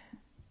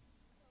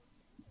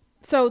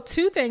 So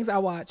 2 things I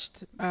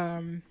watched.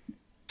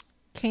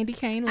 Candy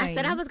Cane Lane. I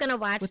said I was going to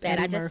watch that.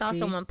 I just saw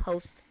someone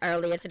post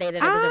earlier today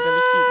that it was a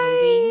really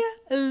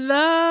cute movie.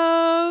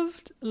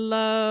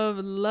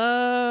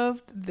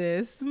 Loved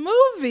this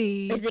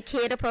movie. Is it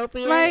kid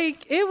appropriate?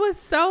 Like, it was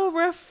so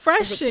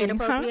refreshing. Is it kid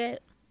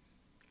appropriate?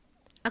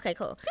 Huh? Okay,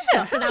 cool.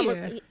 Yeah,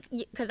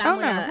 because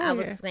I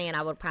was saying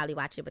I would probably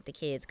watch it with the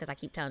kids, because I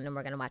keep telling them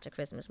we're going to watch a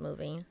Christmas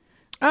movie.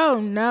 Oh,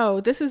 no.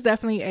 This is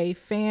definitely a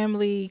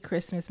family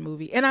Christmas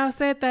movie. And I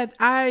said that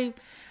I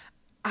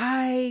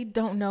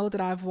don't know that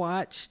I've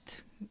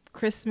watched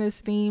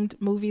Christmas themed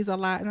movies a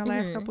lot in the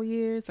last couple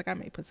years. Like, I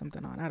may put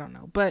something on. I don't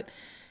know. But,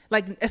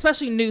 like,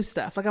 especially new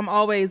stuff. Like, I'm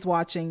always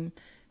watching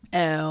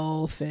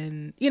Elf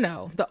and,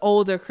 the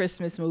older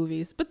Christmas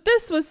movies. But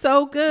this was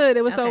so good.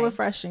 It was so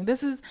refreshing.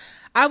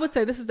 I would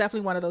say this is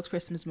definitely one of those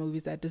Christmas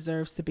movies that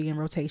deserves to be in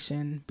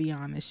rotation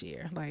beyond this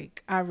year.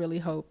 Like, I really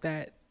hope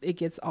that it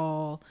gets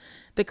all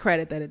the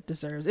credit that it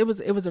deserves. It was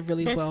a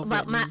really well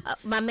written.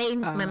 But my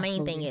main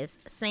movie. thing is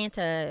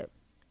Santa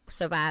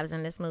survives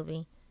in this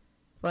movie,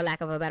 for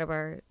lack of a better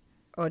word.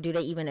 Or do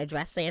they even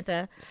address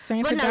Santa?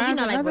 Santa Well, no, you know,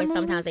 dies in like other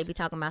sometimes movies? they be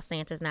talking about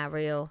Santa's not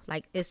real.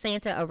 Like, is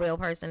Santa a real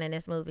person in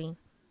this movie?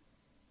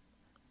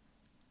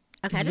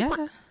 Okay,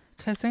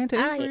 because Santa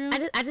is real.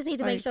 I just need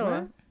to make Like,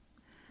 sure. what?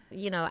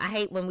 You know, I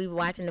hate when we were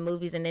watching the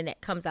movies and then it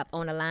comes up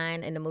on the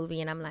line in the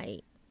movie and I'm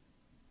like,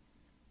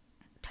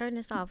 turn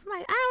this off. I'm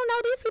like, I don't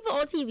know, these people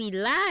on TV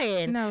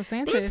lying. No,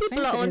 Santa. These people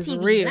Santa are on is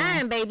TV real.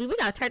 lying, baby. We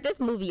gotta turn this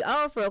movie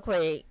off real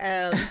quick.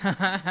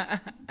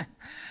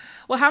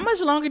 Well, how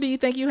much longer do you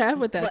think you have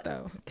with that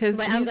though?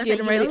 Because he's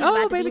getting ready.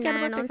 Oh, baby, got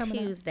a nine birthday on coming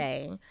up.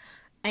 Tuesday,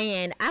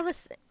 and I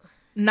was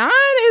 9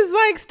 is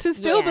like to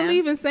still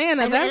believe in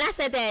Santa. And I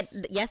said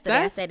that yesterday.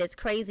 I said it's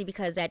crazy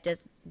because that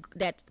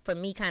for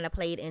me kind of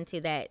played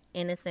into that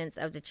innocence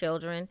of the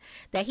children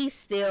that he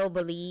still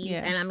believes,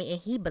 and I mean,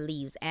 and he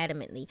believes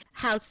adamantly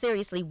how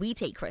seriously we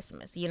take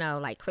Christmas. You know,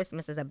 like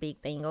Christmas is a big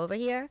thing over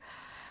here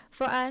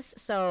for us.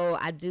 So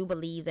I do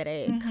believe that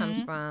it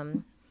comes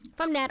from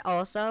that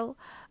also.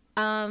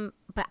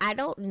 But I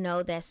don't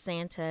know that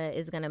Santa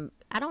is gonna.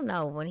 I don't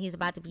know when he's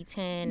about to be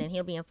 10 and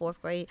he'll be in 4th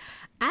grade.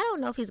 I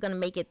don't know if he's gonna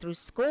make it through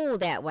school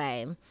that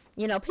way.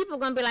 You know, people are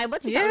gonna be like,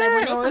 "What you talking about?"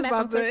 When they come back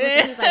from Christmas,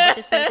 and he's like, "What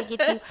did Santa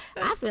get you?"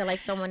 I feel like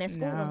someone at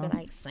school gonna be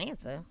like,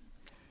 "Santa."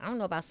 I don't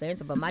know about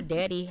Santa, but my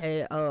daddy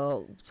had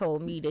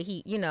told me that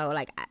he, you know,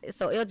 like,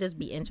 so it'll just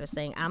be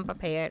interesting. I'm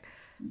prepared.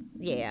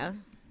 Yeah.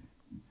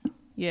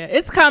 Yeah,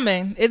 it's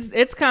coming.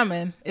 It's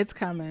coming. It's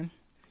coming.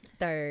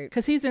 3rd.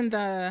 Because he's in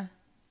the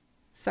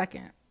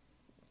 2nd.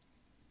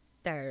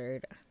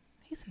 3rd.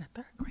 He's in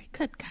the 3rd grade.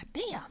 Good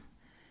goddamn.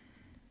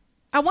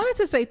 I wanted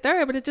to say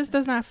 3rd, but it just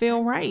does not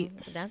feel right.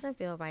 It doesn't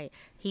feel right.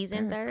 He's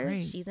in 3rd.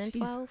 Grade. She's in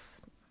 12th.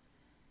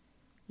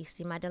 You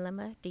see my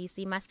dilemma? Do you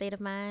see my state of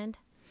mind?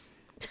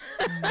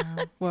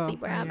 Well, see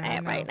where I'm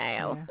at right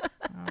now.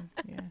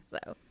 Yeah.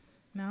 So.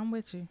 No, I'm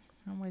with you.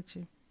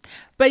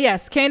 But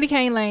yes, Candy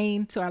Cane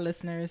Lane, to our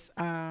listeners,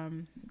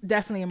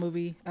 definitely a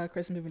movie, a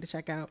Christmas movie to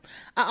check out.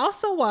 I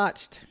also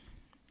watched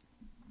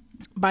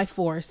By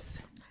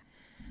Force,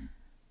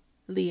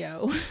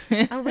 Leo.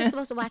 Oh, we're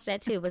supposed to watch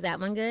that too. Was that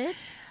one good?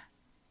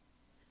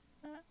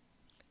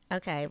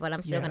 Okay, well,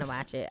 I'm still going to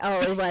watch it.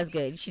 Oh, it was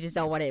good. She just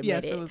don't want to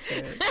admit it. Yes, it was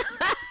good.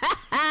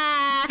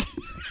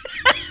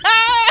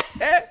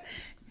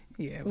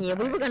 Yeah, we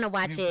were going to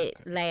watch it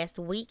last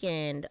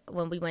weekend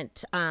when we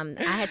went. I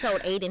had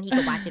told Aiden he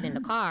could watch it in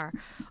the car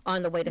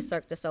on the way to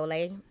Cirque du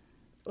Soleil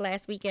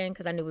last weekend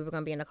because I knew we were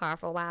going to be in the car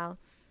for a while.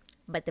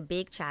 But the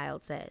big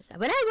child says,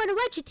 "But I want to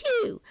watch it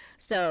too."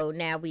 So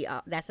now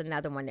that's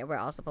another one that we're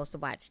all supposed to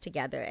watch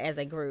together as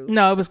a group.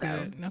 No, it was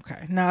good.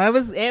 Okay. No, it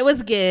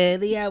was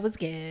good. Yeah, it was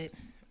good.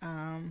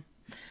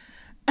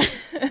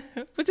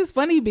 Which is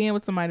funny being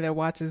with somebody that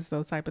watches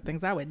those type of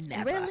things. I would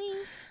never.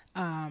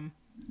 Really?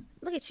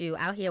 Look at you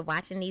out here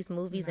watching these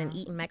movies and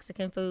eating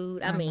Mexican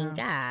food. I mean,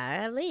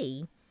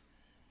 golly.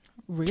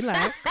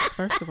 Relax,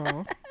 first of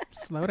all.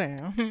 Slow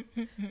down.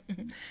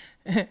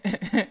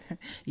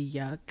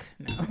 Yuck.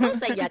 No. Don't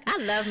say yuck. I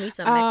love me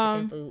some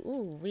Mexican food.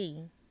 Ooh,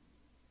 wee.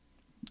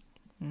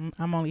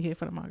 I'm only here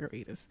for the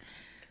margaritas.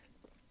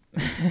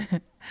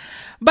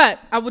 But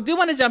I do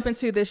want to jump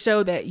into this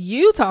show that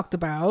you talked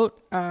about.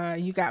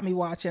 You got me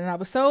watching, and it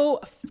was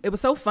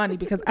so funny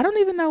because I don't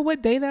even know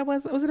what day that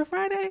was. Was it a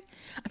Friday?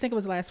 I think it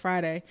was last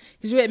Friday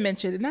because you had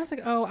mentioned it, and I was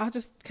like, "Oh, I'll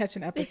just catch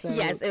an episode."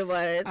 Yes, it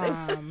was. It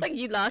was like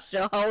you lost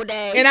your whole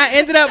day, and I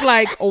ended up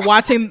like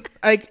watching.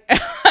 Like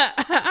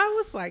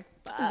I was like,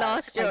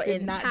 lost your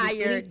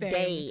entire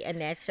day in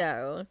that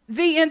show.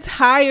 The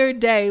entire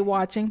day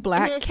watching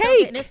Black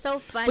Cake. And it's so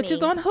funny. Which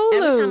is on Hulu.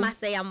 Every time I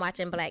say I'm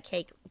watching Black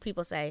Cake,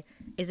 people say,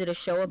 "Is it a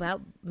show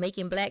about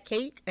making black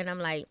cake?" And I'm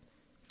like,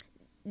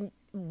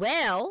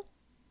 well,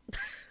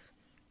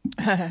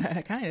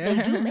 kind of.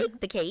 they do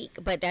make the cake,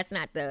 but that's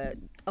not the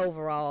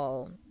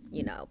overall,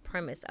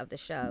 premise of the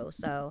show.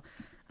 So,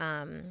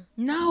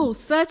 no,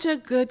 such a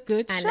good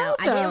show.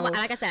 I know.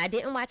 Like I said, I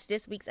didn't watch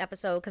this week's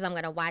episode because I'm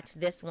gonna watch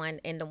this one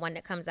and the one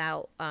that comes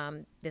out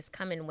this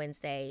coming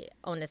Wednesday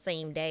on the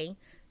same day,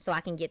 so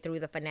I can get through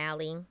the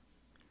finale.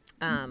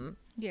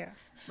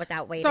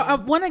 Without waiting. So I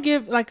want to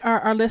give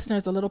our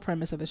listeners a little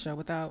premise of the show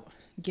without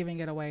giving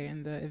it away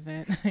in the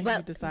event.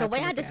 Well, the way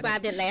I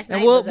described it last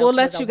night, we'll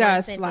let you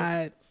guys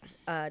slide.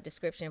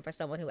 Description for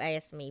someone who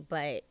asked me,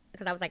 but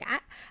because I was like, I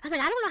don't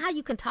know how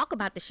you can talk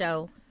about the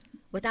show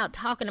without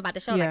talking about the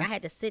show. Yeah. Like I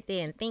had to sit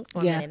there and think for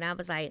a minute, and I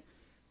was like,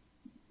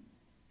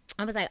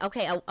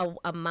 okay,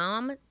 a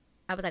mom.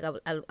 I was like,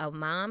 a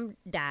mom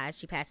dies.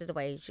 She passes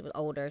away. She was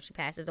older. She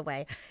passes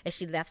away, and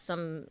she left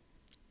some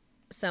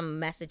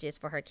messages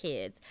for her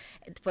kids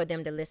for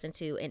them to listen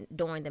to, and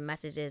during the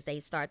messages they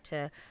start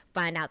to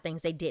find out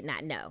things they did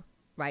not know,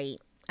 right?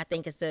 I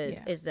think is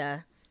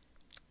the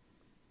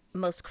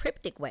most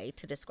cryptic way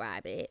to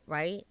describe it,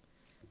 right?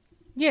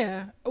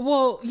 Yeah.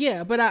 Well,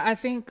 yeah, but I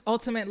think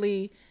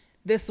ultimately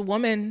this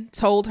woman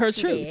told her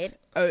truth.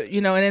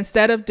 Did. And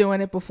instead of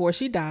doing it before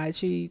she died,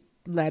 she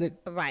let it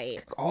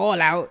Right.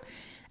 all out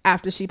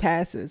after she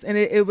passes. And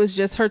it was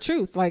just her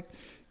truth, like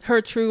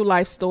her true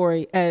life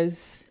story,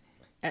 as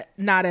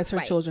not as her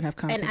Right. children have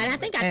come And to know I it.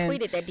 think I And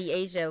tweeted that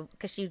Deasia,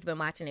 because she's been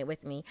watching it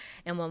with me,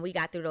 and when we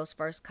got through those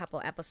first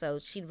couple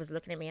episodes, she was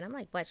looking at me, and I'm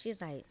like, "What?"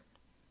 She's like,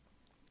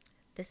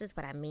 "This is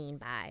what I mean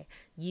by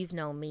you've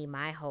known me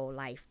my whole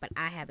life, but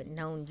I haven't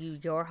known you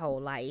your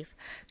whole life."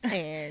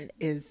 And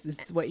is this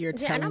what you're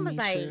yeah, and I telling was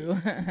me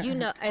like, true? you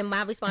know, and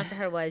my response to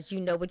her was,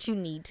 "You know what you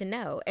need to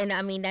know," and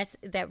I mean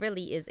that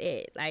really is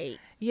it. Like,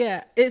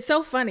 Yeah, it's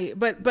so funny,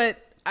 but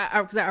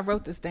I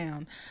wrote this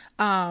down.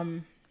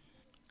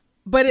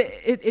 But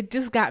it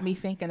just got me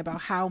thinking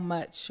about how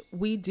much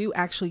we do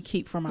actually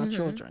keep from our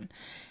children,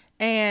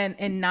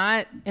 and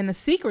not in a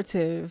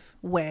secretive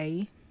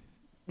way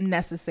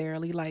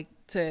necessarily, like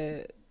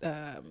to,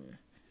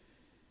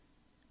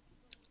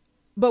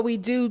 but we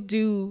do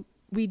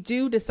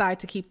decide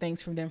to keep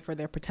things from them for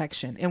their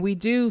protection, and we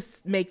do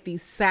make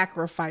these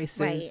sacrifices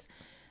right.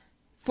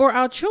 for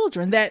our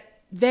children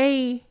that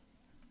they,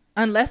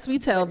 unless we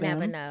tell them,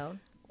 Never know.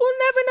 will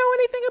never know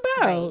anything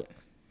about.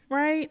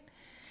 Right.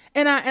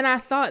 And I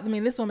thought, I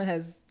mean, this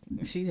woman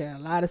she had a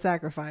lot of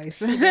sacrifice.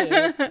 She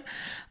did.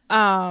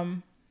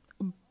 But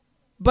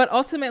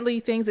ultimately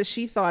things that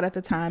she thought at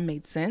the time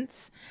made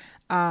sense.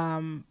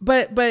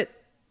 But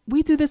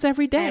we do this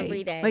every day.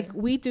 Every day. Like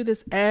we do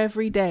this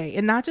every day,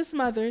 and not just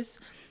mothers,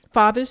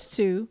 fathers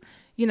too.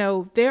 You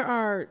know, there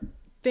are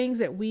things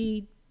that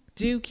we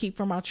do keep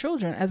from our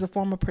children as a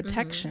form of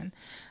protection.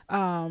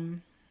 Because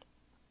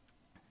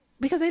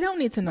they don't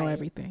need to know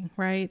everything,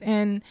 right?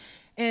 And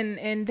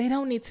they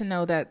don't need to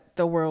know that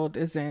the world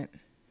isn't,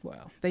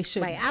 well, they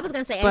should. Right. I was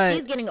going to say, as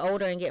she's getting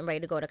older and getting ready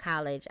to go to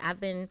college,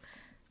 I've been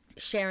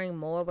sharing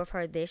more with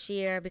her this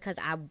year because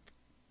I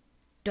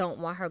don't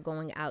want her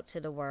going out to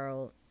the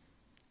world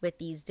with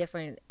these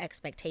different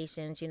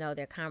expectations. You know,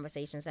 there are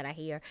conversations that I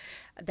hear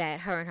that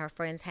her and her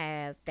friends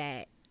have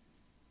that,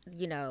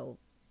 you know,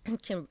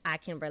 I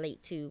can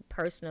relate to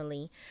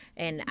personally.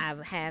 And I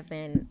have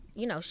been,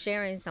 you know,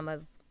 sharing some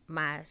of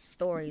my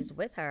stories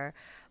with her,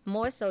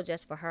 more so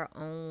just for her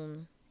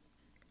own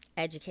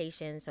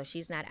education, so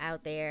she's not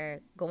out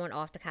there going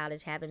off to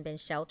college, having been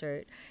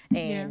sheltered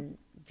and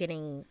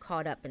getting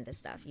caught up into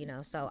stuff, you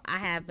know. So I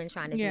have been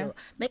trying to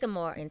make a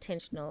more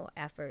intentional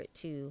effort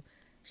to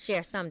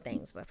share some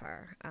things with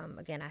her.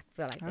 Again, I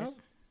feel like there's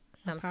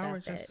some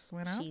stuff that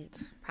she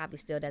probably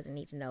still doesn't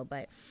need to know,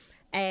 but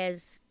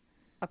as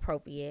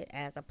appropriate,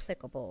 as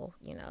applicable,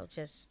 you know,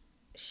 just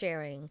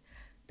sharing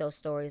those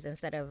stories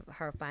instead of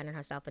her finding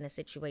herself in a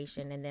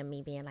situation and then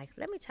me being like,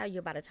 let me tell you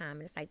about a time.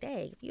 And it's like,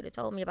 dang, if you'd have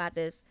told me about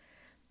this,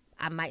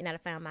 I might not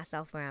have found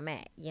myself where I'm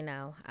at, you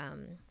know.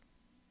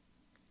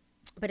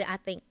 But I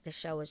think the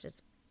show is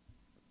just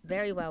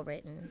very well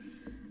written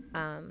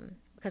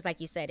because, like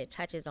you said, it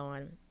touches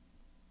on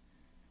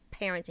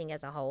parenting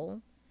as a whole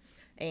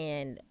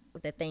and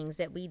the things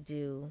that we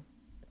do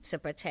to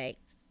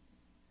protect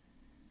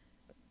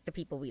the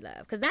people we love.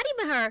 Because not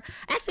even her,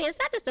 actually, it's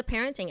not just the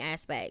parenting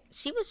aspect.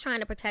 She was trying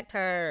to protect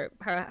her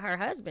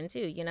husband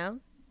too, you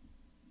know.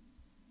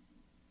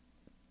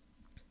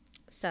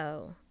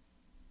 So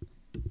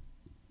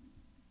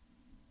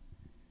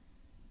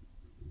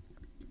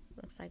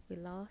looks like we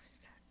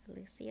lost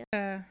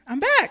Alicia. I'm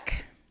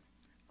back.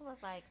 I was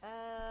like,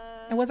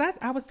 And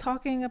I was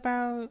talking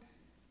about,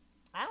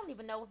 I don't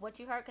even know what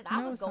you heard because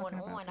I was going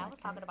on. I was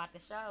talking about the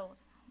show.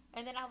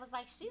 And then I was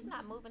like, she's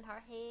not moving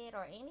her head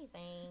or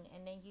anything.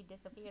 And then you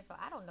disappeared. So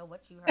I don't know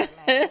what you heard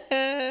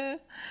last.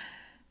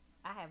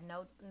 I have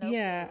no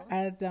yeah, clue.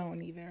 I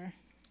don't either.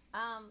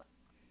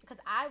 Because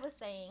I was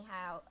saying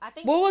how, I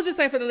think. Well, we'll just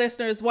say for the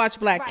listeners, watch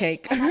Black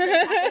Cake. And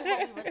I think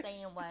what we were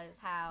saying was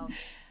how,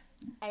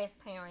 as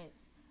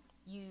parents,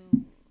 you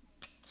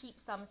keep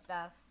some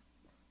stuff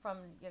from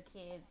your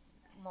kids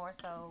more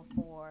so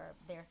for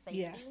their safety.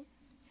 Yeah.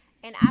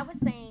 And I was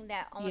saying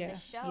that on the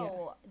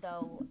show,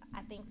 though,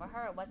 I think for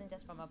her, it wasn't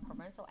just from a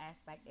parental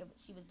aspect.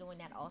 She was doing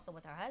that also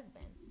with her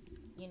husband.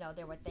 You know,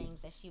 there were things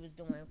that she was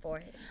doing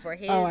for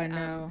his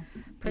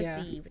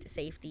perceived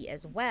safety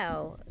as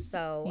well.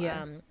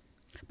 So,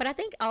 but I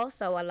think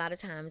also a lot of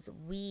times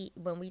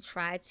when we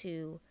try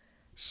to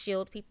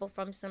shield people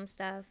from some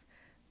stuff,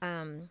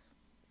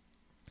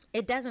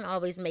 it doesn't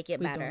always make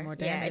it better.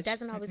 Yeah, it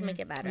doesn't always make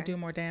it better. We do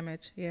more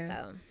damage. Yeah.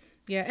 So.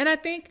 Yeah, and I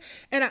think,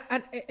 and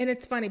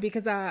it's funny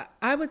because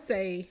I would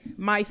say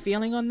my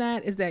feeling on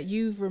that is that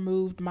you've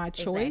removed my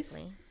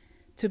choice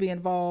to be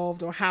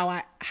involved, or how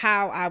I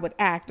would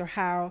act, or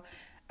how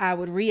I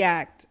would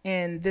react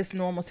in this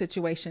normal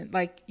situation.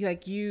 Like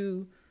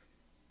you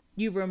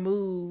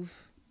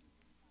remove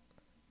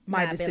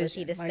my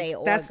decision ability to stay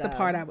or that's go. The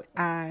part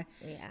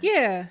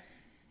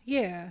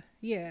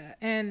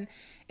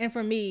and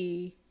for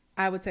me,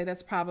 I would say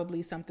that's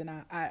probably something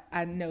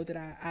I know that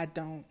I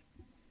don't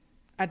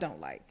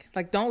like.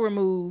 Like, don't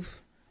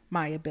remove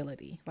my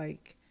ability.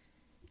 Like,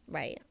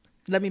 right.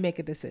 Let me make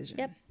a decision.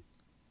 Yep.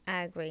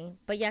 I agree.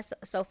 But yes,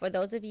 so for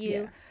those of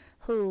you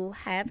who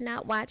have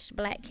not watched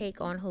Black Cake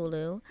on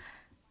Hulu,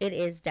 it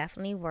is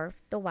definitely worth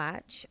the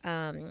watch.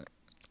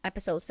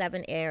 Episode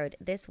 7 aired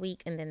this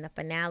week, and then the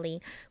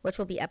finale, which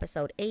will be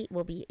episode 8,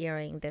 will be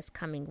airing this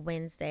coming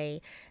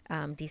Wednesday,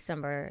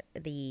 December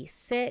the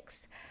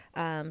 6th.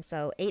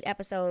 So 8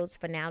 episodes,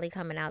 finale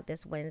coming out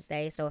this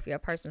Wednesday. So if you're a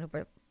person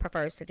who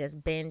prefers to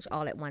just binge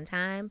all at one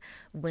time,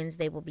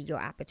 Wednesday will be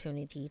your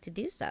opportunity to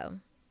do so.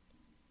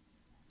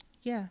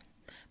 Yeah,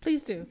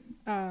 please do.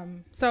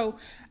 So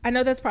I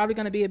know that's probably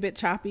going to be a bit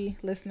choppy,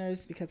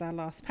 listeners, because I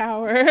lost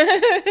power,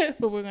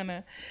 but we're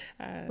gonna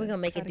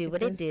make it do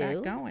what it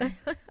do. Going.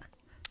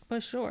 For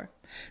sure.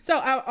 So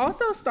I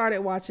also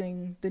started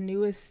watching the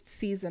newest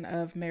season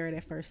of Married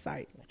at First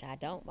Sight, which I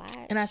don't watch.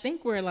 And I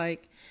think we're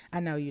like, I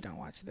know you don't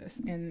watch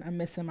this, and I'm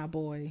missing my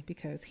boy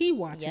because he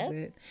watches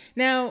it.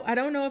 Now, I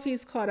don't know if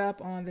he's caught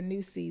up on the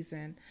new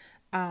season.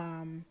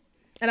 And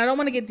I don't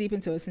want to get deep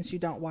into it since you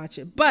don't watch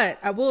it, but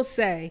I will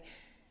say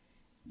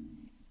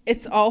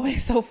it's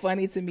always so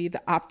funny to me,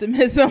 the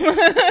optimism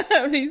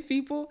of these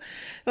people.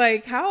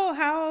 Like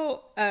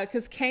how,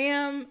 cause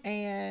Cam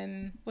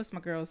and what's my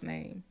girl's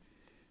name?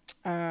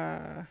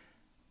 Dang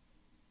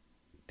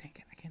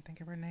it, I can't think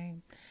of her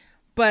name,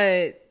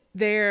 but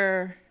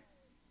they've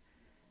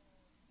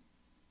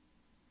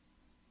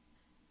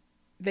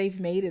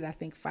made it, I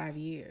think, 5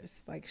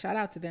 years. Like, shout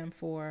out to them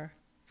for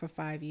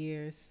 5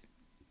 years.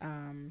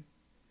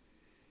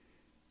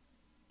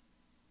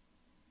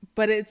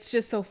 But it's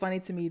just so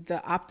funny to me,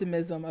 the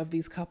optimism of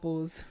these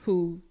couples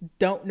who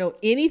don't know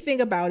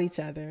anything about each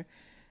other,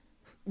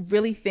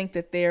 really think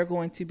that they're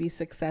going to be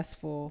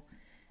successful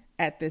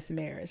at this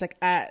marriage. Like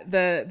am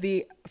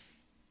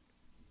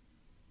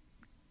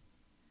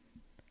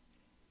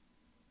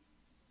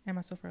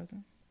I still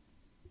frozen?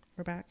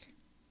 We're back.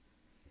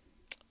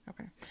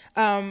 Okay.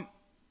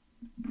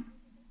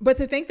 But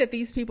to think that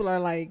these people are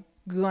like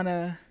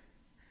gonna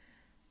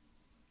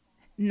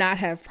not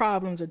have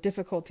problems or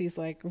difficulties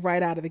like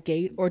right out of the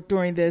gate or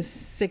during this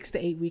 6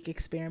 to 8 week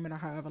experiment or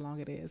however long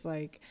it is,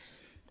 like,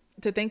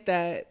 to think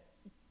that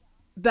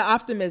the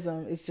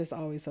optimism is just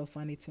always so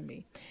funny to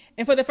me.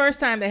 And for the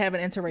first time, they have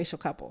an interracial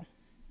couple.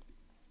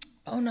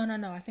 Oh, no.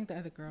 I think the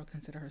other girl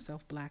considered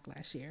herself black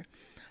last year.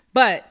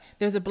 But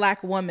there's a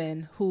black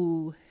woman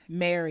who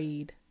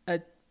married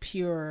a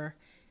pure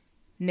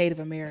Native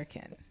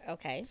American.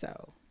 Okay.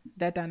 So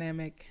that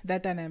dynamic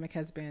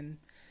has been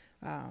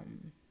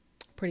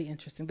pretty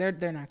interesting. They're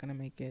not going to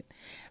make it.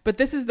 But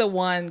this is the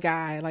one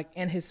guy, like,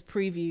 in his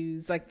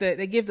previews, like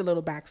they give the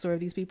little backstory of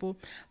these people.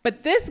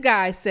 But this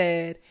guy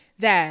said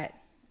that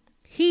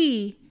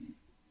he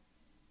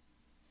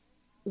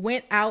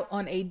went out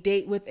on a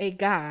date with a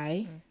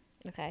guy.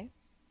 Okay.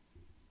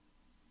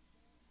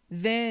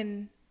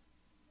 Then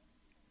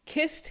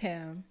kissed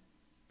him.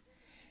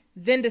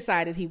 Then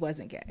decided he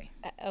wasn't gay.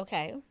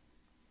 Okay.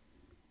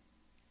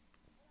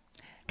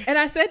 And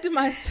I said to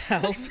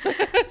myself,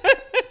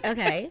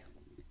 okay.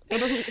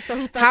 And he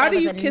felt how that do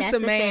was you kiss a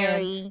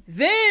man,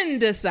 then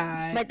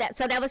decide? But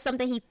that was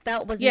something he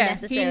felt was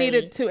necessary. He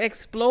needed to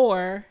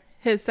explore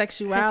his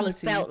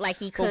sexuality. He felt like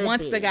he could. But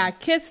once the guy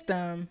kissed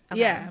him,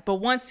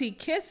 but once he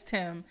kissed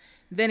him,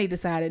 then he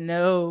decided,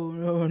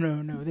 no,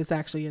 this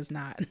actually is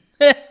not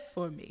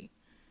for me.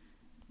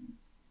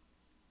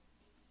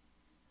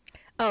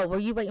 Oh, were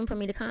you waiting for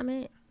me to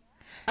comment?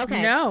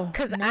 Okay. No,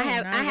 because I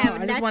have.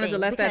 I just wanted to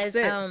let that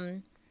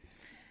sit.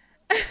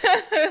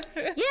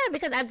 Yeah,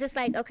 because I'm just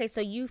like, okay,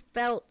 so you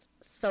felt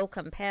so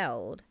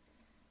compelled,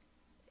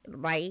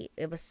 right?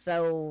 It was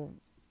so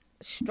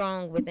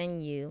strong within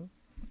you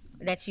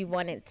that you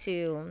wanted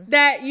to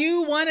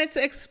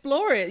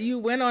explore it. You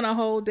went on a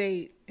whole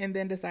date and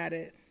then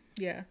decided,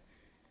 I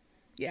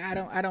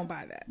don't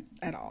buy that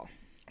at all.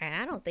 And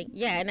I don't think,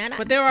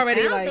 but they're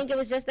already. I don't think it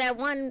was just that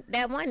one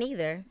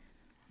either.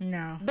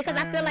 No, because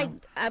I feel like,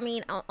 I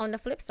mean, on the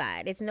flip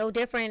side, it's no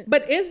different.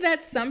 But is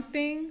that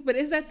something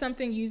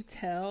you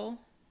tell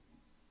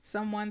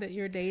someone that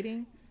you're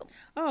dating?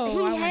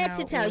 Oh, he had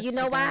to tell. You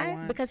know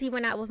why? Because he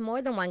went out with more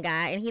than one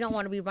guy, and he don't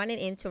want to be running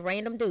into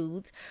random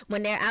dudes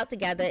when they're out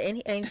together.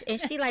 And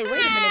she like,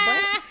 wait a minute,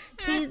 what?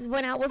 He's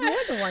went out with more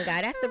than one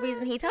guy. That's the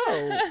reason he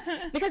told.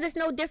 Because it's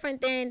no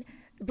different than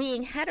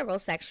being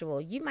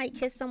heterosexual. You might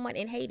kiss someone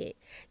and hate it.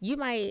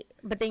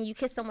 But then you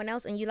kiss someone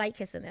else and you like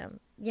kissing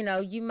them. You know,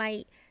 you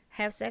might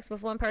have sex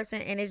with one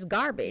person and it's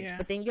garbage,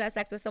 but then you have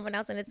sex with someone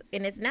else and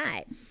it's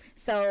not.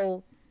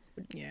 So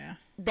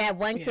that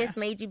one kiss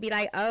made you be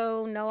like,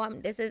 oh no,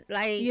 this is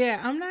like,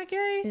 I'm not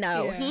gay.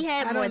 No, he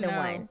had more than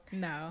one.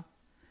 No,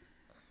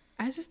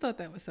 I just thought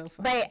that was so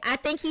funny. But I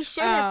think he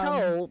should have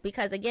told,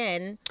 because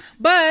again,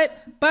 but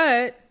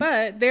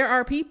there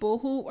are people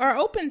who are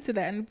open to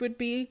that and would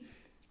be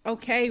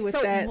okay with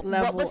that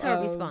level. What was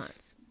her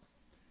response?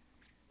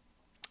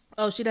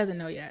 Oh, she doesn't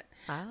know yet.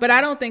 But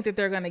I don't think that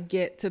they're going to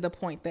get to the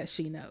point that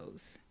she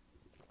knows.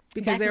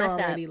 Because they're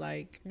already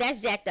like...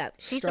 That's jacked up.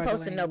 She's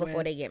supposed to know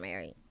before they get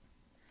married.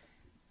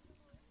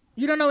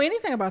 You don't know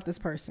anything about this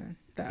person,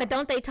 though. But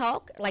don't they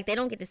talk? Like, they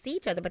don't get to see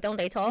each other, but don't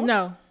they talk?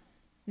 No.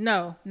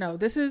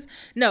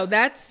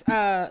 That's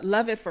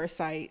love at first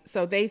sight.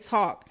 So they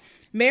talk.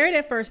 Married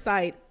at first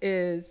sight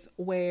is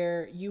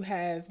where you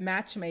have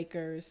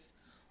matchmakers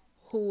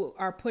who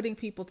are putting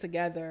people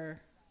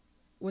together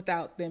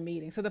without them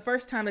meeting. So the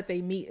first time that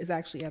they meet is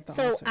actually at the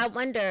altar. So I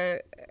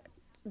wonder,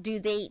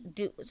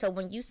 so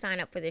when you sign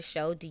up for this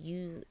show, do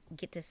you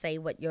get to say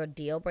what your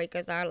deal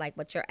breakers are, like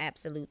what your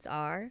absolutes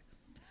are?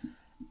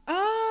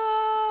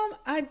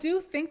 I do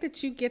think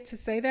that you get to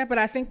say that, but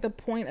I think the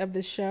point of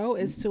the show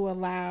is to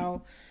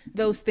allow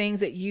those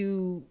things that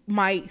you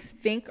might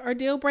think are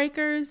deal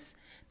breakers.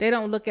 They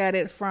don't look at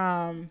it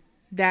from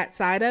that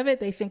side of it.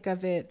 They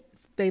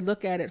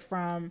look at it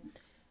from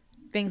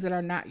things that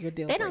are not your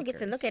deal breakers. They don't get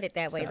to look at it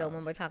that way, though,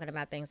 when we're talking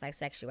about things like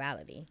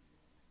sexuality.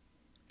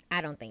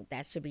 I don't think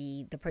that should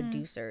be the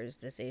producer's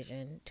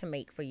decision to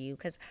make for you,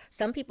 because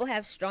some people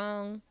have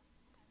strong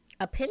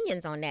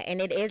opinions on that,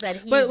 and it is a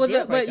huge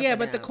deal breaker.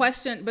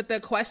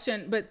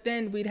 But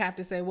then we'd have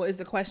to say, well, is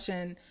the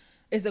question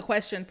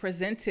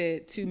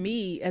presented to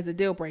me as a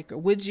deal breaker?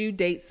 Would you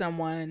date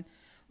someone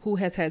who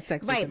has had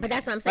sex with a man? Right, but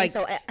that's what I'm saying.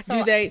 Like, so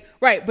do they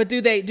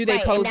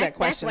pose that question?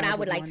 That's what I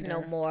would like to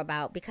know more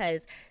about,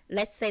 because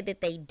let's say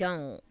that they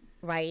don't,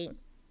 right?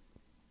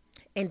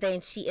 And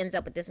then she ends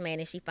up with this man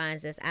and she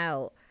finds this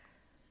out.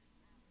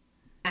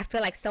 I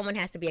feel like someone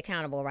has to be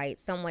accountable, right?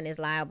 Someone is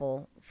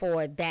liable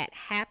for that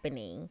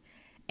happening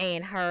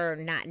and her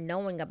not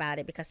knowing about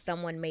it because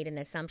someone made an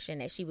assumption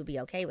that she would be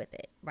okay with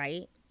it,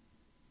 right?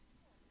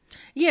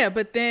 Yeah,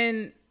 but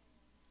then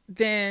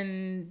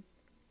it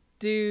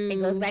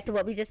goes back to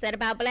what we just said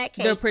about Black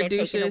Kate. They're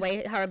taking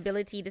away her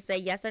ability to say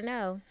yes or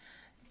no.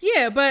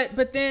 Yeah,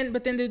 but then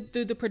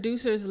do the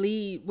producers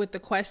lead with the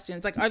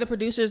questions? Like, are the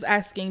producers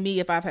asking me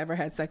if I've ever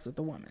had sex with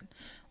a woman?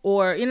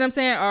 Or, you know what I'm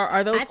saying?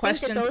 Are those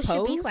questions posed? I think that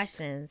those should be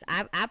questions.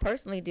 I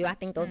personally do. I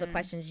think those are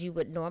questions you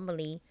would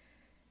normally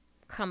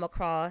come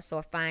across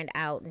or find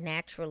out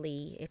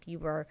naturally if you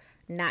were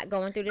not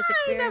going through this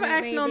experiment. I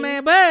never asked no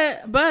man,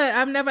 but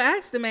I've never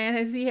asked the man,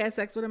 has he had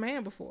sex with a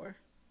man before?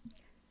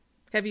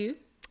 Have you?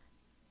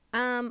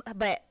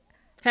 But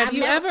have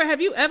you ever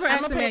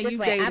asked the man you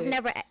dated? I've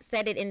never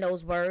said it in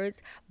those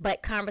words,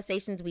 but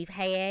conversations we've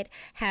had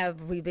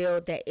have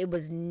revealed that it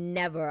was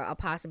never a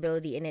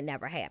possibility and it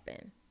never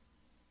happened.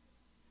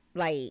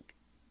 Like,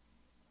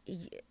 I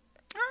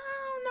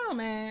don't know,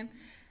 man.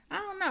 I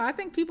don't know. I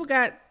think people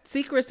got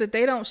secrets that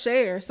they don't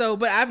share. So,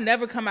 but I've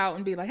never come out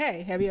and be like,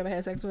 hey, have you ever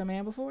had sex with a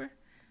man before?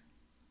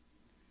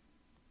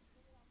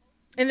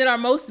 And then are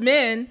most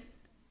men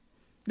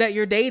that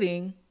you're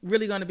dating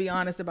really going to be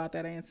honest about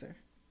that answer?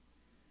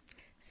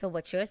 So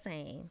what you're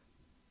saying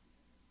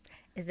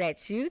is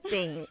that you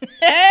think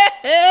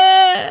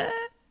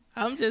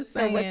I'm just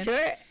saying, so what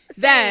you're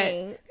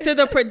saying, that to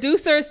the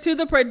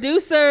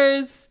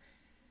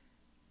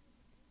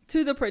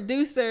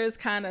producers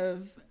kind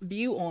of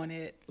view on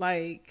it,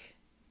 like,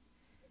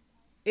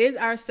 is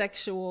our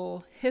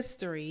sexual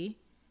history,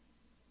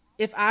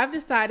 if I've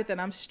decided that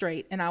I'm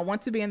straight and I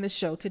want to be in the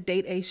show to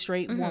date a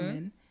straight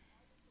woman,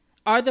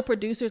 are the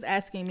producers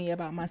asking me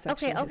about my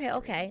sexual history?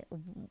 Okay.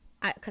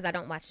 Because I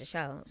don't watch the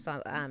show.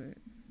 So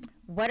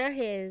what are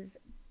his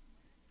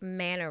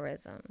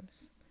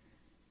mannerisms?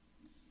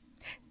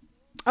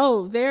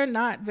 Oh, they're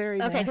not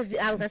very okay, because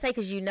I was going to say,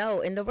 because in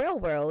the real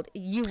world,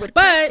 you would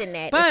question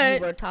that if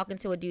you were talking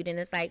to a dude and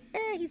it's like,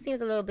 he seems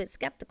a little bit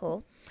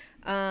skeptical.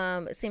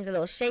 It seems a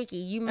little shaky.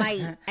 You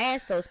might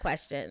ask those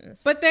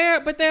questions. But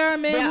there are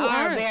men who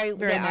aren't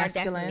very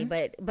masculine.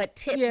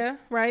 But yeah,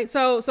 right.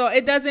 So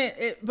it doesn't.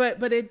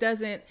 But it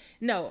doesn't.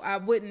 No, I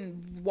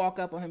wouldn't walk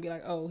up on him and be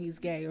like, oh, he's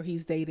gay or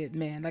he's dated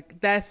men. Like,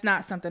 that's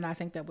not something I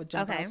think that would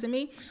jump out to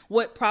me.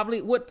 What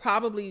probably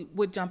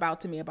would jump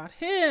out to me about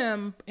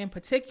him in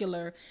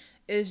particular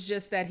is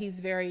just that he's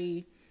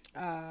very.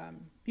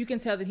 You can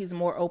tell that he's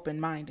more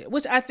open-minded,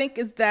 which I think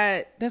is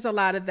that there's a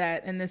lot of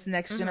that in this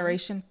next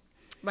generation.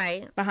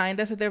 Right. Behind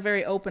us, that they're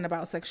very open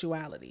about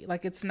sexuality.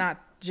 Like, it's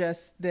not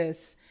just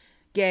this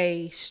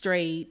gay,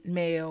 straight,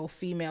 male,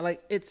 female.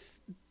 Like,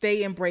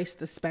 they embrace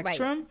the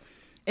spectrum,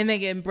 and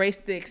they embrace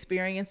the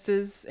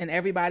experiences and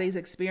everybody's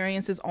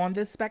experiences on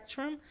this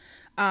spectrum.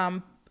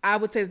 I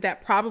would say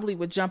that probably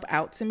would jump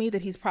out to me,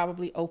 that he's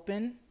probably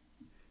open.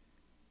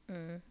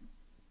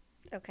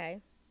 Okay.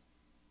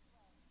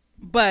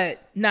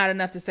 But not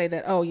enough to say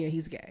that, oh yeah,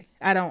 he's gay.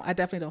 I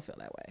definitely don't feel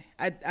that way.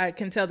 I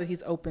can tell that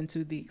he's open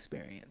to the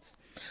experience.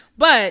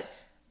 But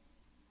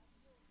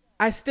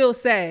I still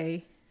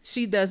say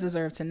she does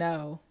deserve to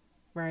know,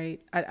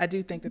 right? I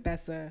do think that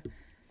that's a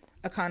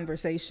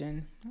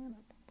conversation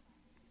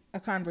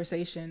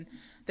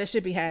that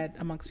should be had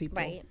amongst people.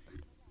 Right.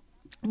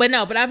 But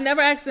I've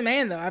never asked the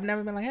man, though. I've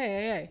never been like,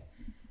 hey.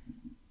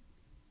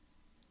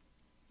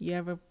 You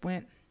ever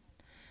went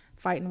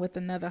fighting with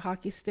another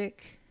hockey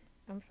stick?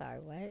 I'm sorry,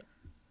 what?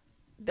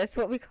 That's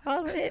what we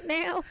call it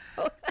now?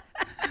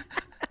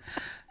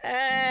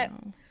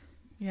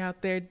 You're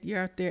out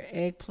there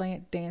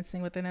eggplant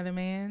dancing with another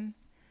man?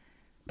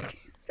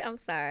 I'm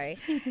sorry.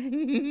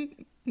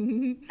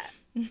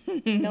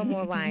 No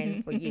more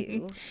wine for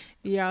you.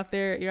 You're out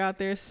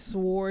there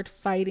sword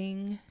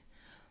fighting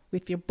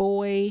with your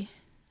boy.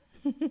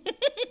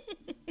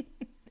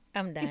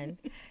 I'm done.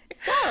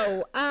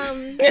 So,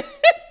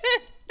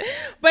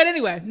 But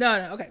anyway,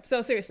 no. Okay.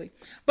 So seriously,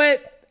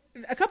 but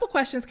a couple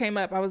questions came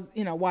up. I was,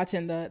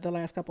 watching the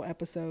last couple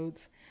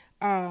episodes.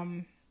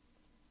 But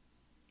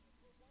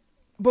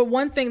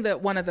one thing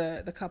that one of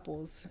the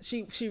couples,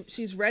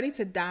 she's ready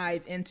to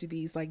dive into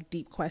these like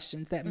deep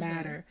questions that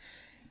matter,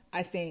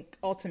 I think,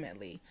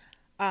 ultimately.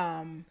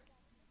 But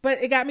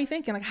it got me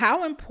thinking, like,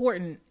 how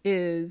important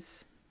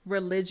is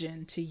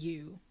religion to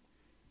you?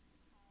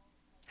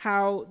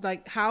 How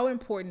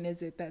important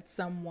is it that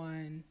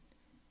someone,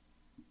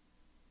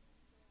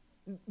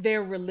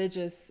 their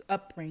religious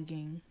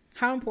upbringing,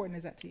 how important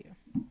is that to you?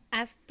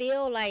 I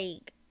feel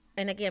like,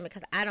 and again,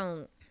 because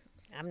I'm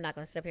not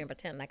going to sit up here and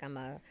pretend like I'm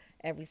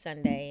every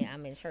Sunday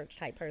I'm in church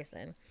type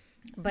person.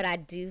 But I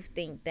do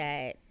think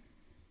that,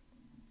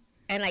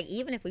 and like,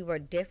 even if we were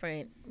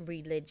different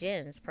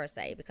religions per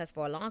se, because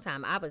for a long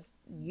time I was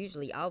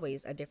usually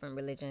always a different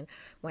religion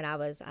when I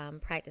was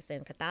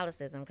practicing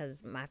Catholicism,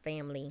 because my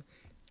family,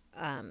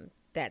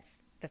 that's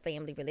the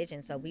family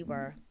religion. So we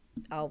were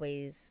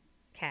always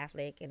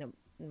Catholic, and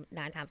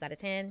 9 times out of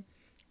 10,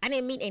 I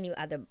didn't meet any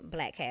other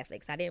black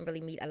Catholics. I didn't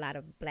really meet a lot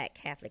of black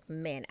Catholic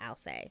men, I'll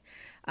say.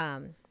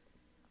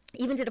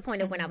 Even to the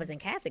point of when I was in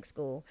Catholic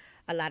school,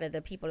 a lot of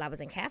the people I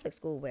was in Catholic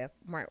school with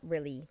weren't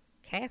really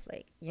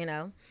Catholic,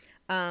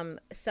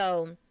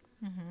 So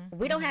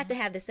we don't have to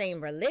have the same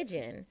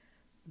religion,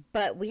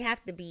 but we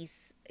have to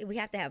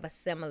have a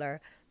similar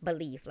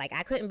belief. Like,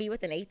 I couldn't be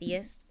with an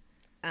atheist.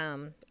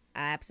 I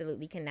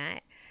absolutely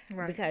cannot,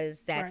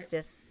 because that's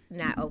just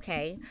not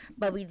okay.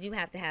 But we do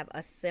have to have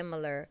a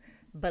similar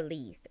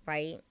belief,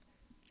 right?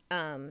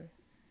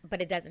 But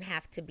it doesn't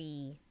have to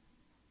be,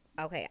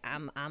 okay,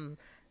 I'm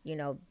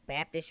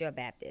Baptist, you're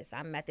Baptist.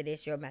 I'm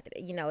Methodist, you're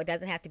Methodist. It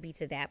doesn't have to be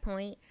to that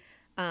point.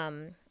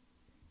 And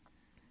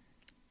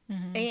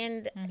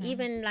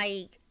even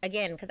like,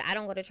 again, because I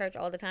don't go to church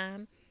all the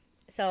time,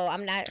 so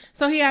I'm not.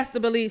 So he has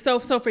to believe. So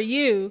for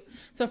you,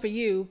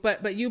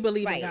 but you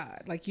believe in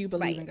God, like you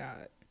believe in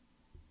God.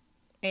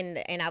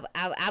 And I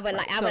would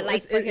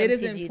like for him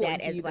to do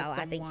that as well.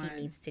 I think he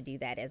needs to do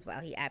that as well.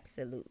 He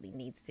absolutely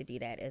needs to do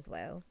that as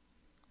well.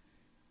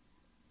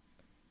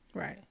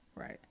 Right.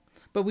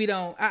 But we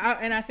don't,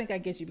 and I think I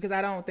get you, because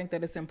I don't think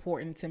that it's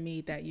important to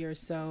me that you're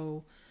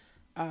so,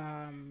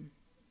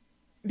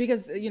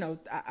 because,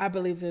 I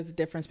believe there's a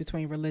difference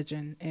between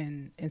religion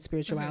and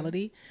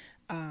spirituality.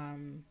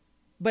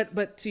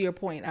 But to your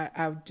point,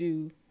 I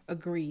do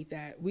agree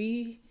that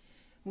we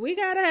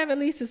gotta have at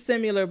least a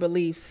similar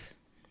beliefs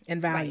and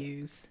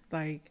values.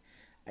 Right.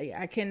 Like,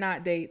 I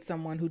cannot date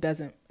someone who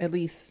doesn't at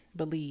least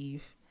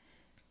believe.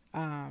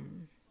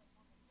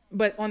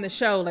 But on the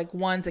show, like,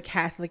 one's a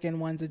Catholic and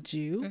one's a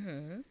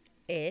Jew.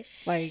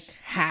 Ish. Like,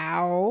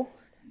 how?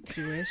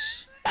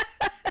 Jewish.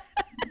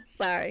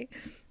 Sorry.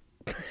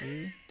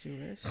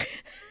 Jewish.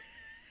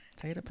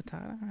 Potato.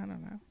 I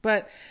don't know.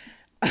 But,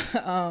 so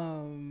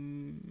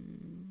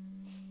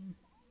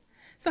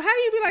how do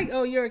you be like,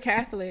 oh, you're a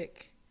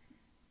Catholic?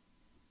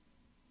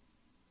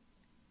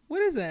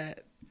 What is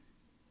that?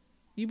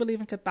 You believe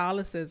in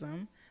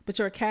Catholicism, but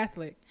you're a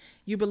Catholic.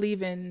 You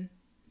believe in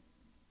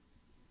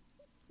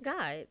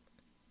God.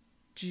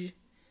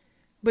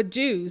 But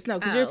Jews, no,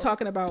 because you're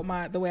talking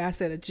about the way I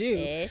said a Jew.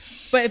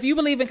 Ish. But if you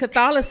believe in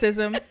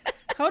Catholicism,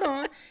 hold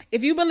on.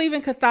 If you believe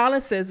in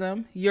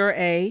Catholicism, you're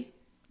a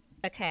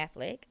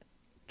Catholic.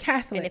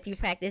 And if you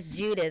practice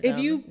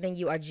Judaism, then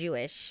you are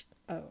Jewish.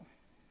 Oh.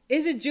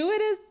 Is it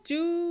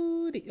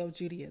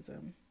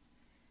Judaism?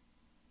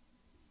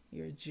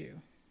 You're a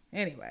Jew.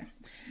 Anyway.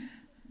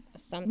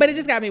 But it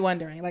just got me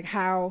wondering, like,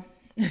 how...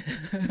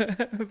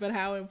 but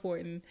how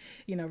important,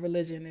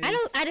 religion is.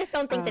 I just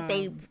don't think that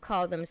they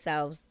call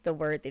themselves the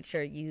word that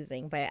you're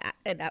using,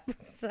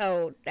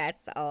 so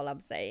that's all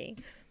I'm saying.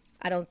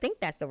 I don't think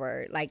that's the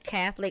word. Like,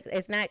 Catholic,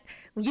 it's not.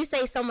 When you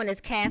say someone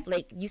is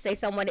Catholic, you say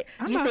someone is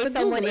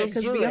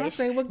Jewish.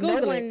 Beyonce would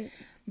Google it.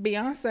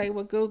 Beyonce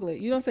would Google it.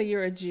 You don't say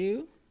you're a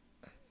Jew.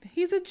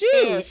 He's a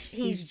Jew.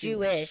 He's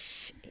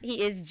Jewish.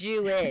 He is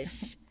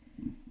Jewish.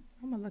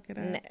 I'm gonna look it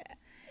up.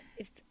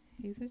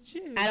 He's a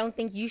Jew. I don't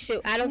think you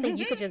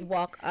could just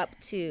walk up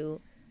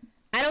to.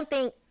 I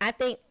think.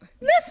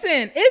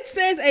 Listen, it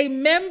says a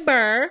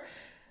member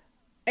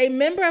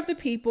of the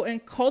people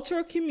and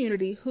cultural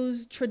community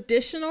whose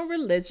traditional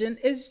religion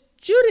is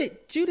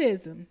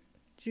Judaism,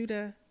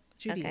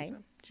 okay.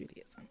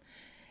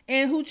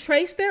 and who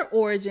trace their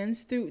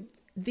origins through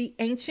the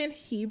ancient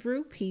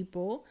Hebrew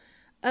people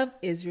of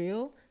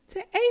Israel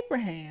to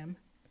Abraham.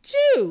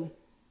 Jew.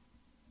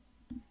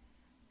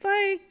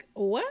 Like,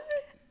 what?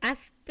 I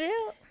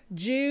feel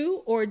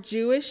Jew or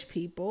Jewish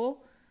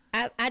people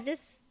I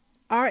just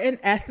are an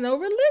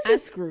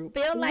ethno-religious group.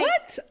 Feel like,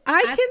 what?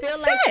 I feel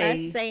like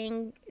us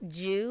saying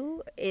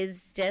Jew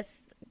is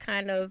just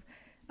kind of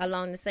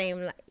along the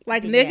same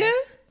like nigga.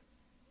 Yes.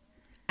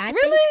 I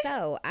really? think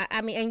so.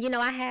 I mean, and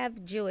I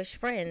have Jewish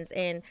friends,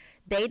 and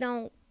they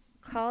don't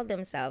call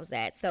themselves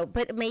that. So,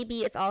 but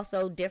maybe it's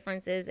also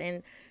differences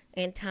in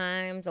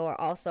times, or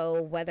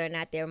also whether or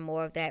not they're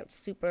more of that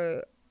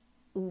super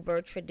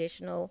uber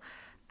traditional.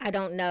 I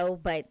don't know,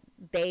 but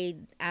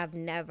I've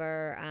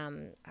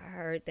never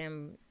heard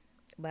them.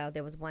 Well,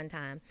 there was one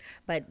time,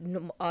 but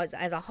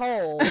as a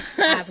whole,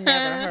 I've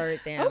never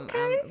heard them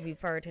Okay.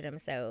 refer to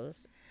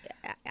themselves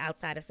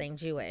outside of saying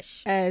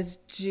Jewish. As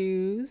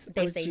Jews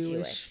They or say Jewish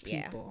Jewish,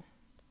 yeah. people.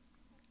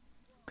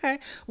 Okay.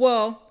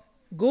 Well,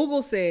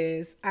 Google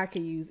says I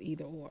could use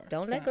either or.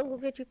 Don't let Google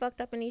get you fucked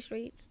up in these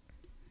streets.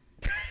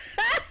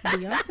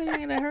 Beyonce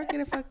ain't let her get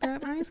it fucked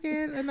up. I ain't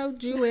scared of no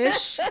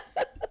Jewish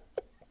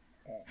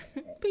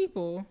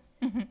people.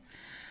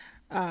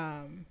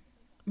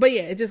 But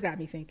yeah, it just got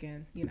me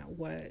thinking, you know,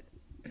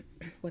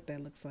 what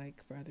that looks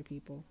like for other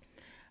people.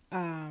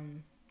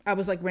 I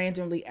was like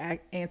randomly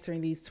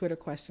answering these Twitter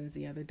questions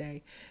the other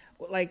day.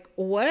 Like,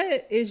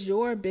 what is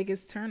your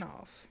biggest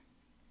turnoff?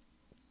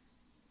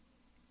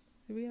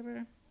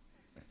 Did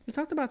we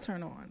talked about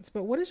turn-ons,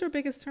 but what is your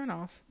biggest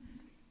turnoff?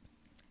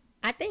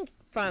 I think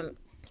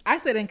I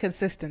said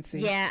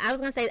inconsistency. Yeah, I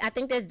was gonna say I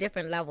think there's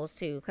different levels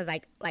too, because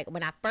like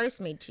when I first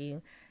meet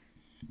you,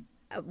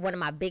 one of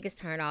my biggest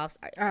turnoffs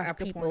are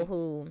people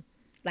who,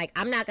 like,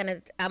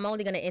 I'm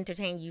only gonna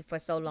entertain you for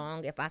so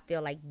long if I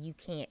feel like you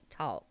can't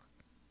talk.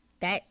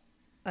 That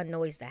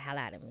annoys the hell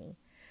out of me,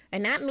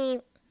 and not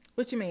mean.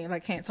 What you mean,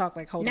 like can't talk,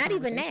 like hold? Not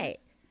even that.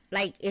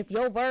 Like, if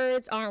your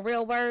words aren't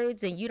real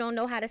words and you don't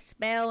know how to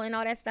spell and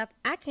all that stuff,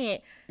 I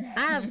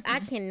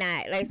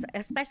cannot. Like,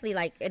 especially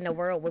like in the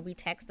world where we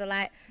text a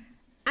lot.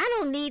 I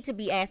don't need to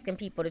be asking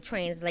people to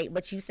translate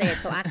what you said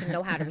so I can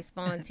know how to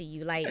respond to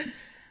you. Like,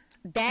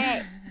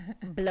 that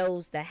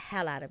blows the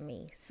hell out of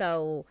me.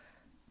 So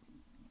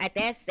at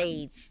that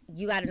stage,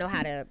 you got to know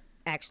how to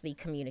actually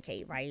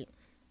communicate, right?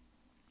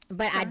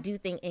 But I do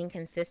think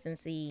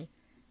inconsistency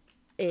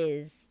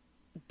is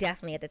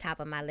definitely at the top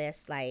of my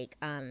list. Like,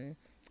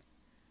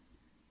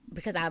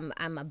 because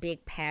I'm a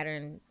big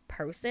pattern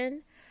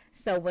person.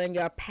 So when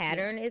your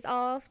pattern is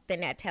off,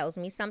 then that tells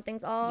me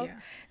something's off. Yeah.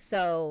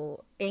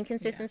 So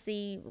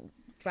inconsistency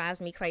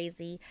drives me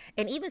crazy.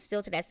 And even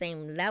still to that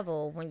same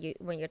level, when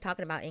you're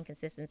talking about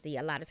inconsistency,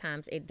 a lot of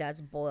times it does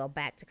boil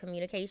back to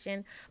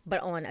communication,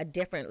 but on a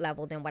different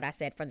level than what I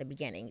said from the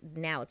beginning.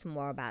 Now it's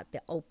more about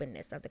the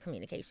openness of the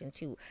communication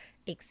to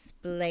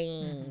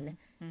explain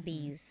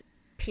these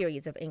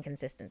periods of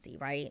inconsistency,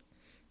 right?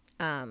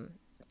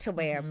 To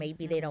where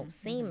maybe they don't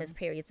seem as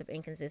periods of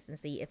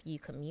inconsistency if you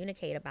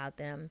communicate about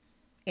them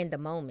in the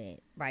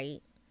moment,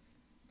 right?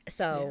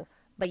 So,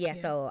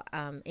 so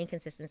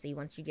inconsistency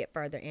once you get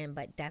further in,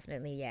 but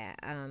definitely,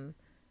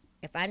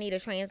 if I need a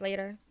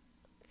translator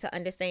to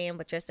understand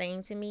what you're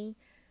saying to me,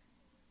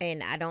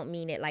 and I don't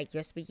mean it like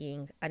you're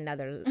speaking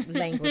another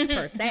language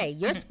per se,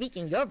 you're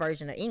speaking your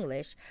version of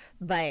English,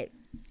 but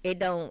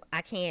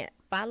I can't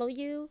follow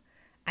you,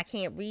 I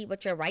can't read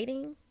what you're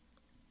writing,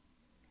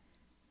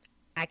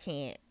 I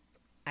can't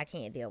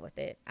deal with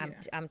it.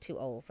 I'm too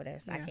old for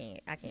this. Yeah.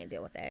 I can't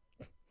deal with that.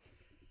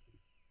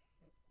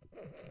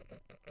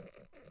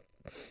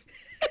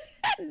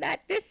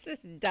 This is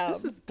dumb.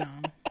 This is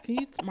dumb. Can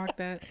you mark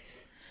that?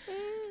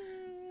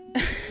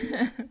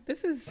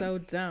 This is so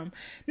dumb.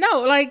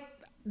 No, like,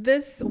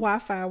 this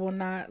Wi-Fi will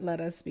not let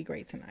us be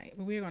great tonight.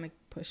 We're going to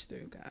push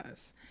through,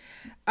 guys.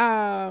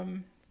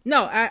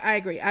 No, I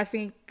agree. I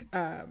think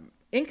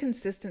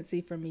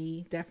inconsistency for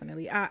me,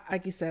 definitely.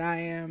 Like you said,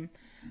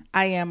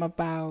 I am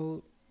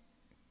about,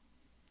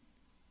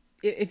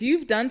 if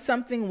you've done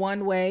something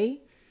one way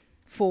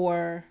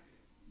for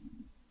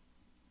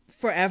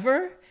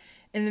forever,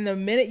 and then the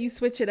minute you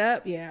switch it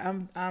up,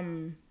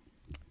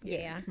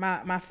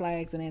 my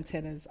flags and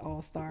antennas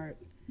all start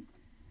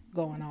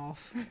going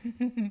off.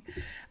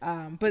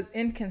 But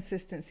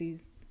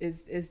inconsistency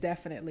is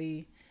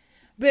definitely,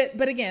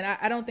 but again,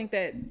 I don't think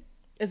that,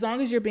 as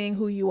long as you're being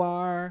who you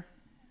are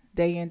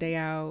day in, day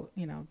out,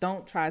 you know,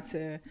 don't try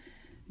to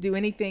do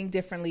anything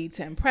differently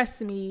to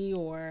impress me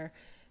or,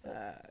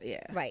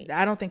 right.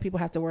 I don't think people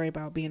have to worry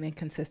about being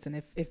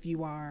inconsistent if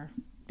you are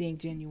being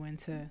genuine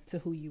to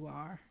who you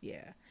are.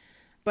 Yeah.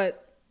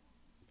 But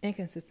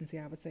inconsistency,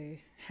 I would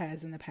say,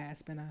 has in the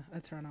past been a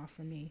turnoff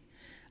for me.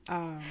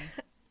 And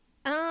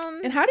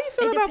how do you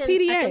feel about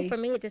PDA? I think for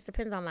me, it just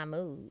depends on my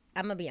mood.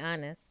 I'm gonna be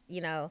honest,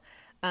 you know.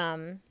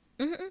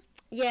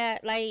 Yeah,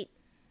 like,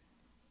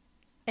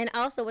 and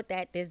also with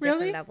that, there's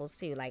different levels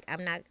too. Like,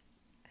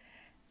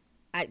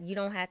 you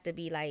don't have to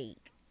be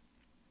like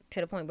to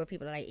the point where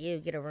people are like, ew,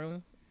 get a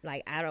room.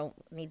 Like, I don't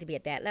need to be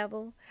at that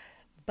level.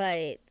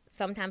 But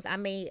sometimes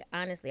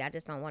honestly, I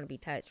just don't want to be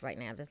touched right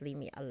now. Just leave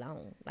me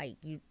alone. Like,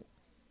 you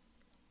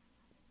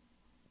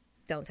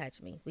don't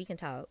touch me. We can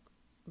talk,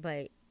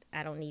 but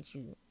I don't need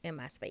you in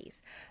my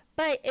space.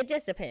 But it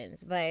just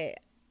depends. But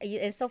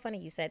it's so funny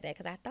you said that,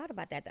 because I thought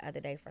about that the other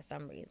day for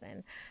some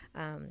reason.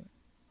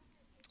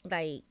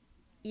 Like,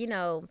 you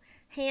know,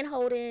 hand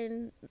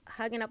holding,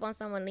 hugging up on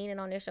someone, leaning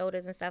on their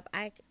shoulders and stuff.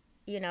 And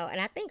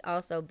I think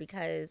also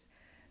because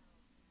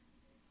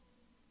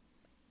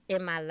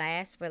in my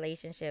last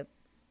relationship,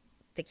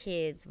 the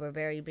kids were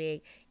very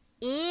big.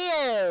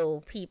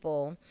 Ew,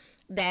 people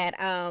that,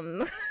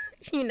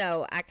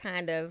 I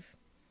kind of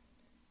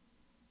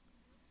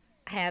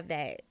have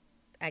that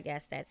I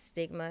guess that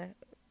stigma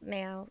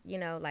now, you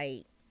know,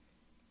 like,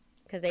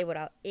 because they would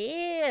all,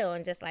 ew,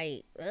 and just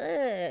like,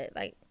 ugh,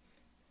 like,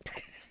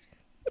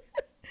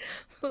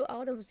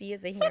 all those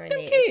years of Fuck hearing them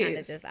it kind of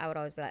kids. just, I would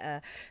always be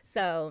like,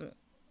 so,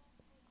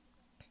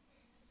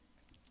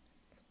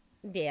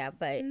 yeah,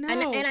 but, No,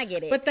 and I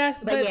get it. but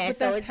that's But yeah, but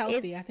so that's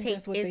healthy. I think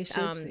that's what they it's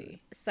should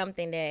see.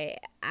 something that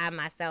I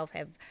myself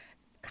have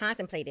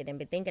contemplated and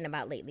been thinking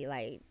about lately.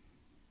 Like,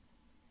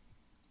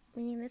 I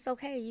mean, it's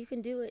okay. You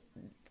can do it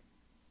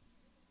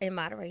in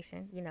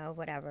moderation, you know,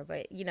 whatever.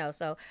 But, you know,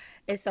 so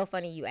it's so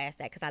funny you asked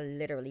that because I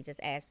literally just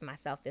asked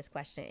myself this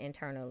question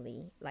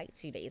internally like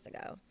 2 days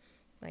ago.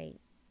 Like,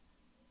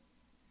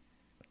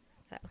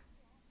 so.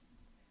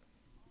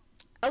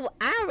 Oh,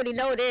 I already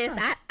know this.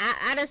 Huh.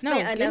 I done No,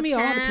 spent give enough me all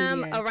the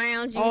time PDA,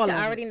 around you all to of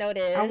already it. know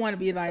this. I want to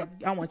be like,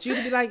 I want you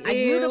to be like, Are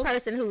you the ew.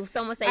 person who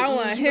someone say, I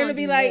want you him gonna to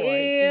be do like, more?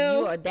 See, you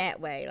ew. are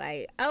that way.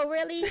 Like, oh,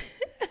 really?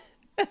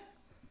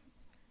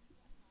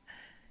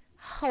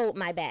 Hold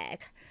my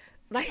bag.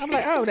 Like, I'm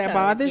like, oh, that so,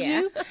 bothers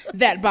yeah. you?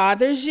 That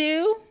bothers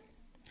you?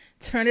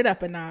 Turn it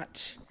up a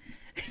notch.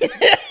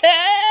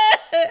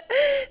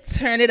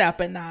 Turn it up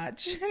a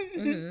notch.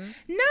 Mm-hmm.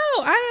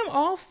 No, I am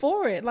all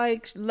for it.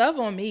 Like, love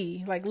on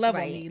me. Like, love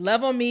on Right. me.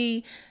 Love on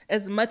me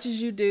as much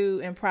as you do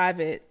in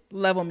private.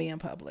 Love on me in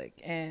public.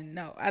 And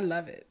no, I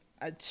love it.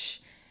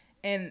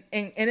 And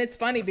it's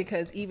funny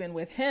because even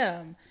with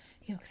him,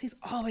 you know, because he's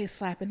always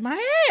slapping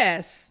my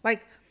ass.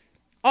 Like,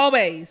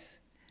 always.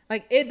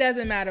 Like, it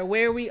doesn't matter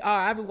where we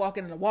are. I'll be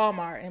walking into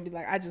Walmart and be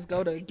like, I just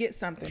go to get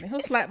something. And he'll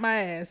slap my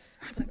ass.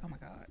 I'm like, oh my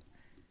God.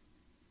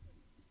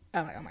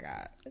 I'm like, oh my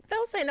God.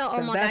 Don't say no. So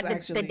Oh my that's God. The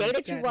actually day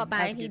that you gotten- walk by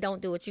I've and he get-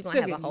 don't do it, you're going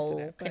still to have a getting used to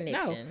whole that, but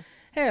connection. No,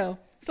 hell,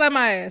 slap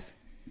my ass.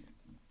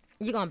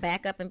 You're going to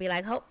back up and be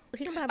like, oh,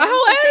 he don't A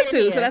whole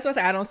attitude. So that's what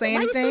I say. I don't say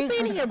why anything. you still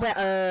standing here? But,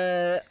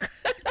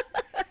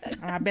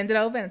 I bend it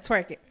over and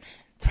twerk it.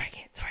 Twerk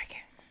it. Twerk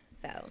it.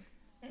 So.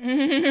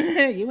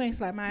 You ain't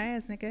slap my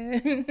ass,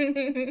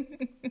 nigga.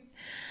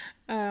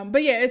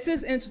 But yeah, it's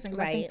just interesting. 'Cause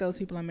I think Right. those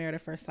people are married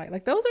at first sight.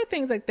 Like, those are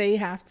things like they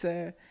have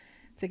to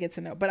get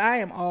to know. But I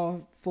am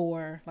all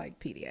for like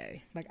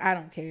PDA. Like, I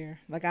don't care.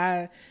 Like,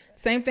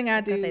 same thing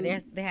I do Say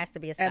there has to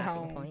be a at stopping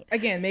home. point.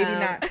 Again, maybe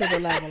not to the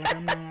level. Like,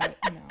 I'm not,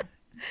 you know.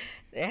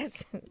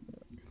 That's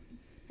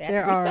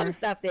There be are some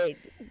stuff that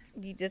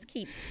you just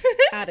keep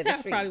out of the I'll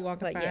street. probably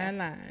walk a But fine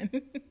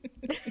line.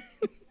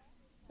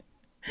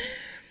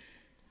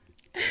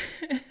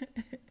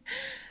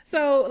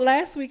 So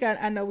last week,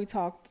 I know we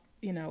talked,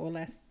 you know, or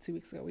last 2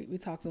 weeks ago, we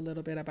talked a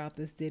little bit about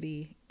this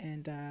Diddy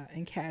and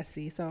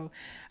Cassie. So,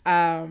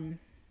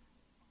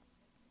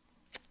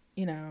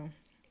 you know,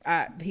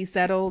 he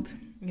settled.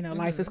 You know,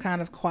 life has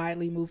kind of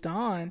quietly moved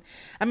on.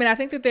 I mean, I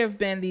think that there have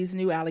been these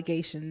new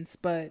allegations,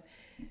 but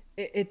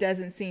it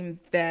doesn't seem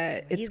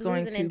that it's He's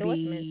going losing to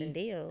endorsements be and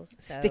deals,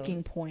 so.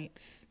 sticking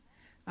points.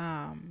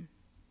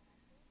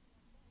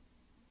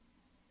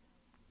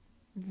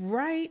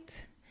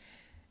 Right.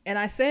 And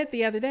I said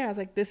the other day, I was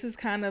like, this is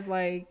kind of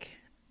like,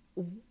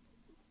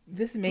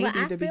 this may Well, be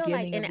I the feel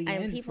beginning like, of the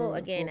and end people for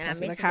again, and I Pastor.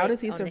 Like, mentioned how it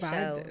does he on the survive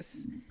show.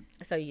 this?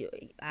 So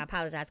I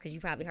apologize because you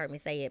probably heard me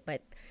say it,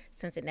 but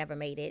since it never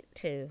made it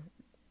to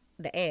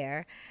the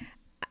air,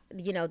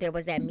 you know, there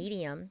was that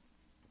medium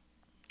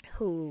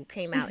who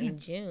came out in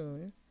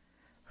June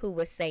who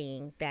was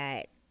saying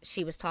that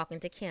she was talking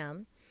to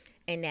Kim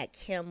and that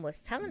Kim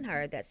was telling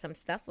her that some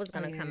stuff was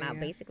going to come out.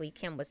 Yeah. Basically,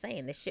 Kim was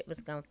saying the shit was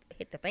going to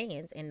hit the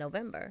fans in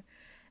November.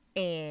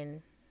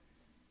 And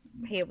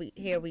here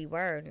we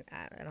were.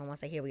 I don't want to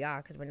say here we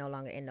are because we're no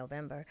longer in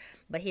November,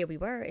 but here we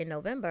were in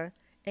November,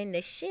 and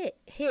the shit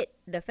hit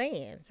the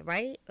fans,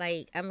 right?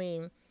 Like, I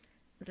mean,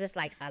 just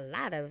like a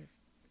lot of,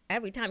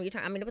 every time you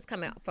turn, I mean, it was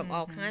coming out from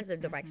all kinds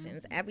of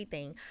directions.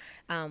 Everything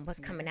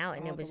was coming out,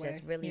 and all it was the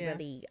just way. really, Yeah.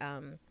 really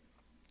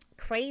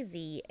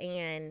crazy.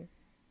 And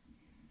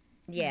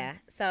yeah,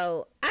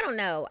 so I don't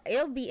know.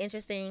 It'll be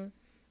interesting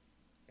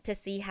to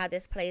see how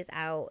this plays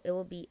out. It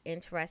will be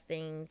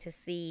interesting to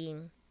see,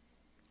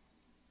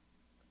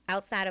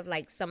 outside of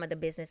like some of the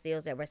business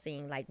deals that we're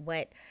seeing, like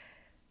what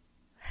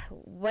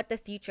the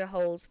future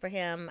holds for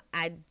him.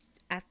 I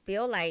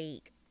feel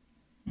like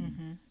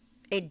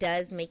it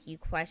does make you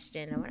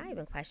question, or not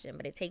even question,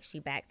 but it takes you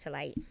back to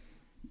like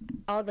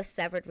all the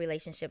severed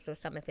relationships with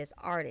some of his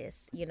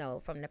artists, you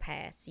know, from the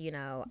past, you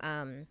know,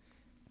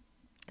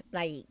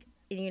 like,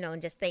 you know,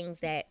 and just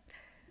things that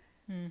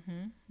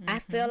I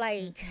feel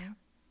like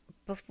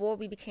before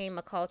we became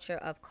a culture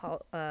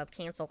of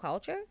cancel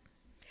culture,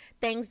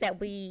 things that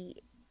we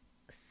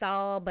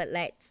saw but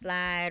let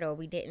slide or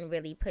we didn't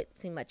really put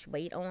too much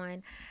weight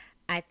on,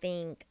 I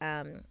think,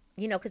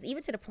 you know, because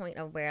even to the point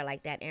of where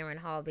like that Aaron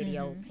Hall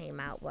video came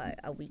out,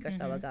 a week or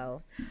so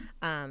ago,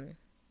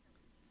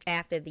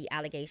 after the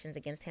allegations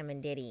against him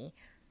and Diddy,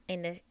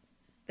 and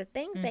the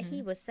things that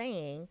he was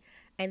saying,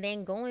 and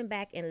then going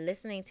back and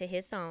listening to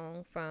his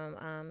song from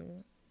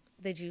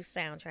the Juice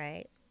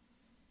soundtrack,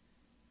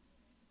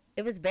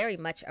 it was very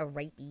much a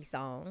rapey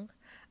song,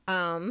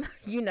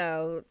 you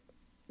know,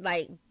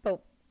 like,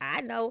 but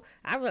I know.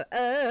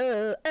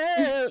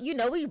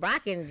 We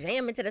rocking,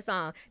 jamming to the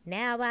song.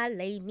 Now I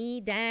lay me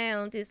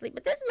down to sleep.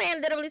 But this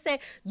man literally said,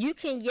 you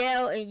can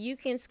yell and you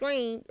can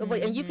scream,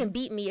 and you can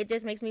beat me. It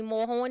just makes me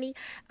more horny.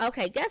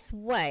 Okay, guess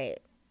what?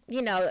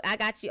 I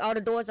got you. All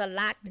the doors are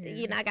locked.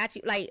 Yeah. I got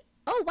you. Like,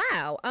 oh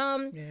wow.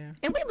 Yeah.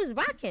 And we was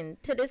rocking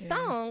to this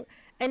song,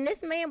 and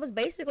this man was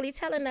basically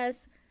telling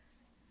us,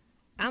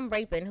 I'm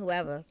raping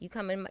whoever. You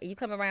come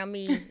around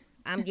me,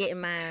 I'm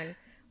getting mine.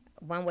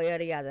 One way or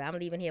the other, I'm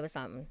leaving here with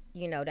something.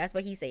 That's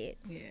what he said.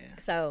 Yeah.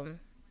 So,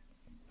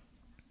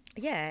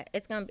 yeah,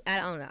 it's gonna. I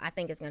don't know. I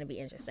think it's gonna be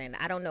interesting.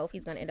 I don't know if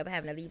he's gonna end up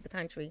having to leave the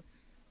country,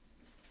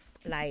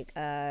 like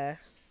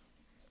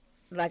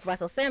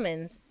Russell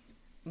Simmons,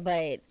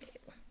 but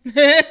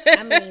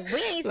I mean,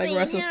 we ain't like seen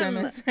Russell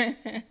him. Simmons. How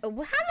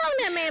long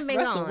that man been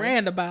Russell gone?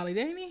 ran the Bali,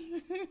 didn't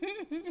he?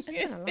 It's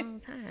been a long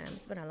time.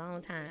 It's been a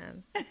long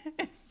time.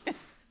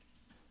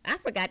 I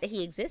forgot that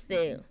he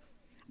existed.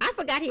 I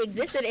forgot he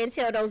existed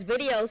until those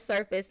videos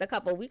surfaced a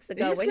couple of weeks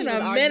ago where he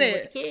was arguing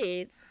with the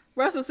kids.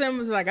 Russell Simmons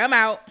was like, I'm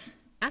out.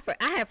 I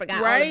had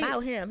forgot all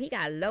about him. He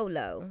got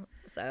low.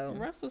 So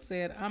Russell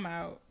said, I'm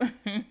out.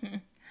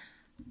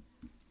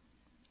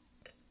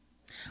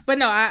 But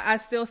no, I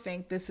still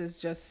think this is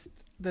just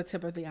the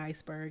tip of the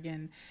iceberg,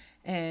 and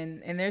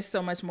there's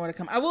so much more to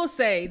come. I will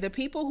say the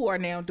people who are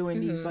now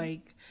doing these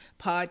like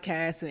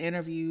podcasts and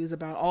interviews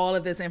about all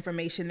of this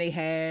information they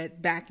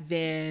had back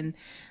then,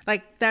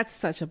 like that's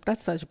such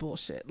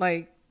bullshit.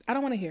 Like I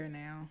don't want to hear it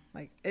now.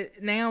 Like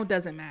it now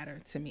doesn't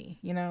matter to me,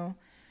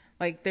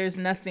 Like there's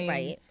nothing,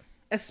 right.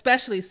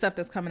 Especially stuff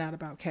that's coming out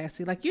about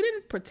Cassie. Like you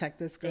didn't protect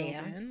this girl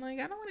then. Like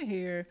I don't want to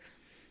hear.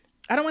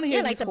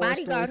 Like the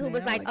bodyguard who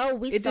was like, "Oh,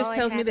 we saw it." It just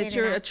tells me that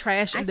you're a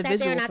trash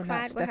individual for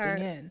not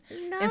stepping in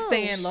and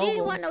staying low. She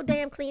didn't want no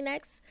damn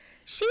Kleenex.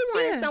 She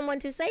wanted someone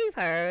to save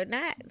her,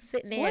 not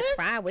sitting there and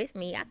cry with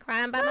me. I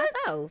crying by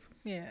myself.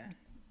 Yeah.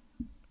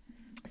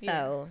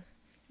 So,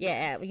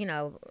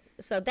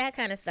 so that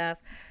kind of stuff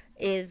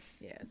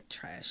is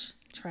trash.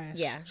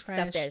 Yeah,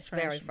 stuff that's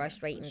very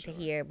frustrating to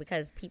hear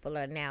because people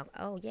are now,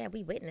 oh yeah,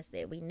 we witnessed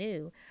it, we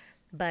knew,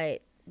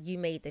 but you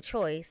made the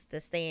choice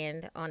to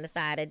stand on the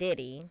side of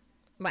Diddy.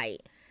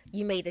 Right.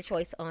 You made the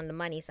choice on the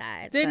money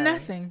side. Did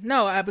nothing.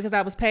 No, because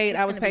I was paid.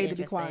 I was paid to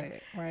be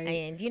quiet. Right.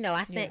 And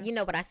I sent,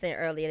 what I sent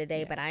earlier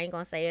today, but I ain't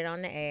gonna say it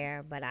on the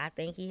air. But I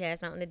think he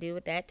has something to do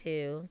with that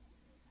too.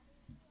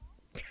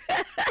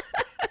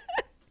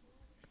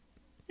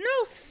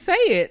 No, say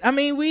it. I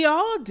mean, we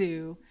all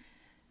do.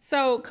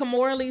 So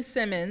Kimora Lee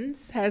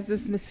Simmons has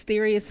this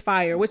mysterious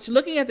fire, which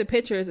looking at the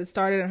pictures, it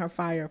started in her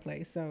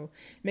fireplace. So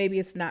maybe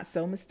it's not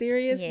so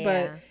mysterious,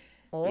 but.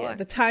 Or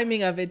the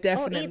timing of it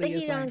definitely either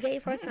is he done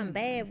gave her some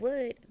bad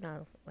wood.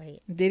 No,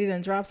 wait. Did he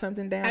done drop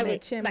something down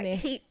that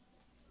chimney?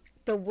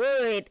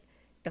 Like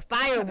the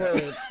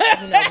firewood.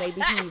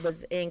 Maybe he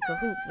was in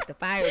cahoots with the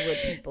firewood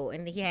people,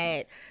 and he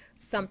had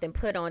something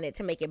put on it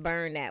to make it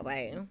burn that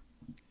way.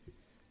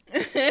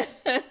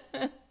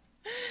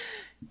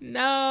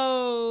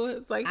 No,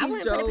 it's like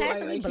he drove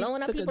like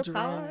blowing up people's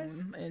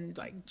cars and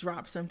like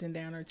dropped something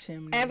down her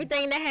chimney.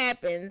 Everything that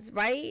happens,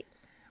 right?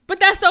 But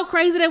that's so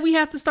crazy that we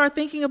have to start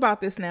thinking about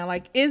this now.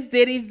 Like, is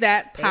Diddy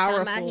that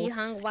powerful? He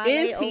hung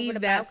is he over the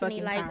that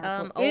balcony like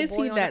powerful? Is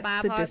he that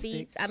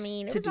sadistic? I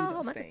mean, it was a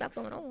whole bunch of stuff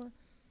going on.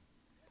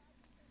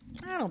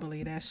 I don't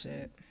believe that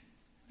shit.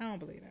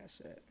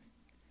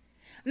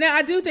 Now,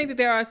 I do think that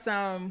there are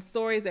some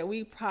stories that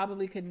we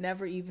probably could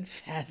never even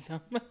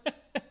fathom.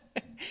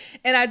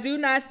 And I do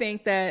not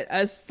think that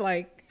us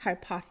like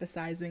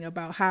hypothesizing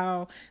about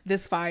how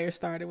this fire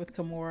started with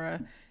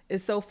Kimora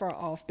is so far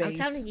off base. I'm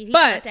telling you, he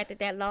contacted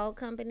that log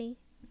company.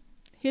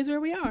 Here's where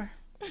we are.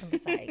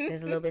 It's like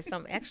there's a little bit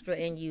something extra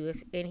in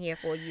here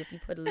for you if you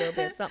put a little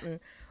bit of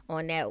something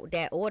on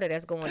that order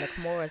that's going to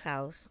Kimora's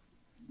house.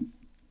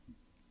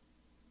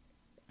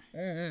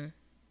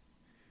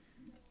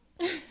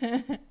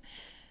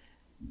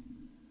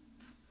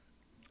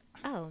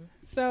 Oh.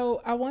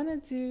 So I want to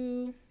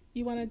do.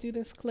 You want to do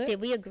this clip?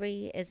 Did we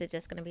agree? Is it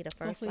just going to be the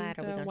first slide,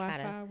 or are we going to try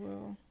to?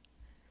 Will...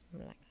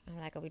 I'm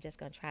like, are we just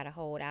going to try to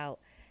hold out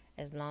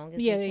as long as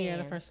we can? Yeah,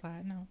 the first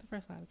slide. No, the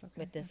first slide is okay.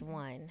 With this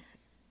one.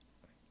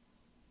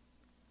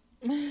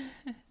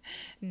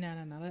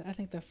 No. I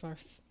think the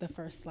first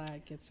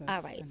slide gets us.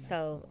 All right,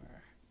 so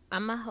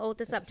I'm going to hold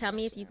this up. Tell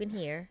me if you can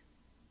hear.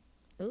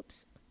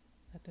 Oops.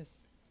 Let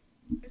this.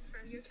 It's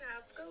from your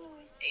child's school.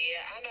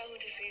 Yeah, I know who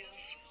this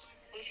is.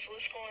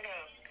 What's going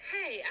on?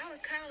 Hey, I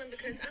was calling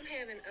because I'm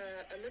having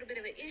a little bit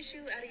of an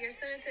issue out of your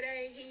son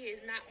today. He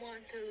is not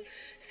wanting to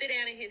sit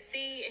down in his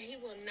seat, and he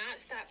will not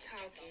stop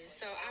talking.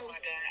 So oh my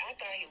God, I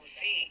thought he was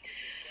sick.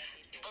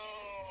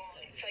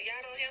 So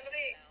y'all don't handle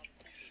that?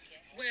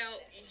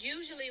 Well,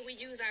 usually we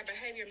use our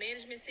behavior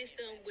management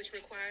system, which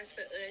requires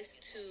for us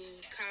to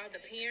call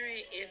the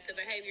parent if the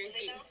behavior is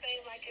getting... It don't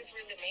seem like it's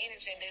really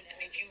managing it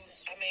if you...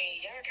 I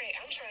mean, y'all can't...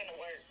 I'm trying to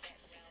work.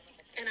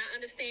 And I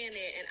understand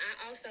that, and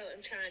I also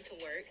am trying to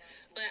work,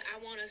 but I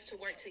want us to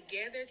work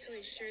together to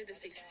ensure the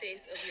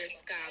success of your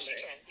scholar.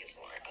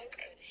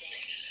 Okay.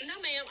 No,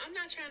 ma'am, I'm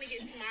not trying to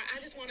get smart. I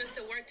just want us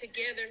to work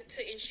together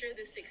to ensure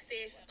the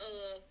success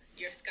of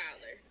your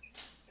scholar.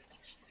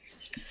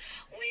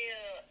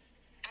 Well,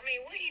 I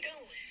mean, what he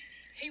doing?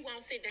 He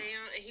won't sit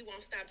down and he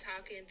won't stop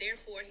talking.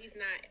 Therefore, he's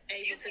not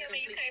You able to tell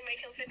me you complete. can't make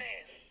him sit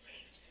down.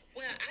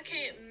 Well, I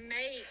can't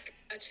make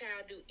a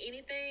child do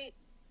anything.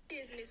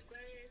 Is Miss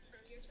Glass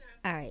from your child?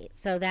 All right,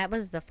 so that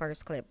was the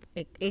first clip.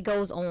 It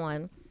goes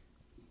on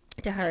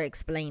to her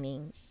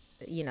explaining,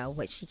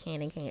 what she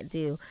can and can't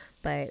do.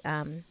 But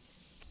all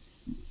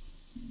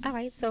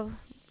right, so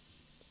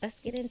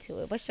let's get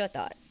into it. What's your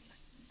thoughts?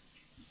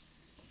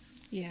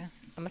 Yeah.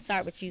 I'm gonna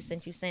start with you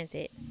since you sent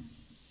it.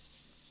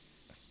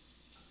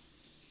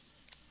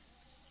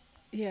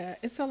 Yeah,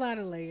 it's a lot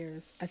of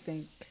layers, I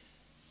think.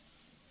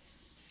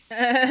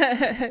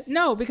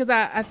 No, because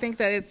I think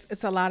that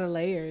it's a lot of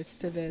layers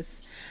to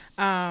this.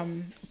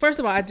 First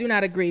of all, I do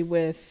not agree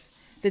with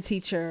the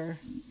teacher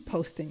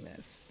posting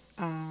this.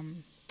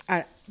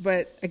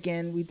 But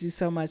again, we do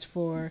so much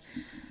for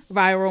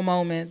viral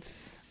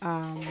moments.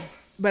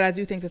 But I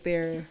do think that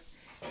there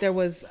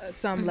was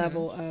some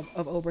level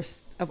of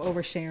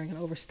oversharing and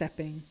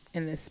overstepping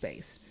in this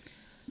space.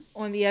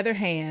 On the other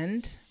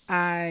hand,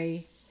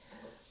 I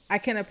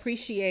can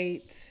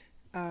appreciate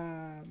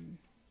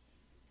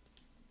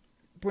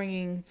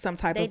bringing some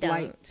type of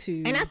light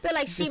to, and I feel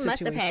like she must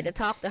have had to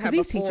talk to her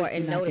before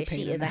and know that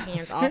she is a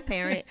hands-off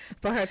parent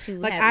for her to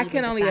like, have I even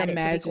can only decided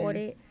imagine. to record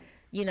it.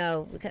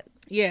 Because,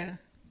 yeah,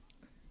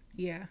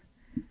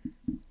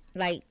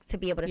 like to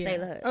be able to say,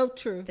 look, oh,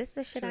 true, this is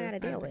the shit I gotta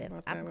deal with.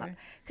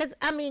 Because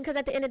Because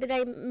at the end of the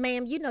day,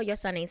 ma'am, your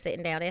son ain't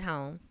sitting down at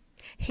home.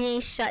 He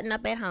ain't shutting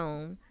up at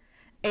home.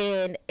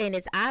 And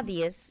it's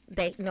obvious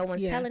that no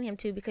one's telling him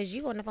to, because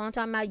you on the phone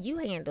talking about you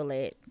handle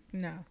it.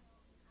 No.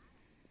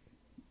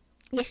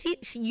 Yeah,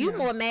 you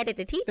more mad at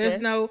the teacher. There's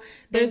no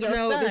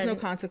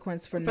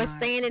consequence for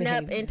standing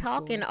up and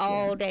talking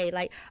all day.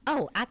 Like,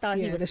 oh, I thought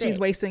he was sick. She's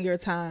wasting your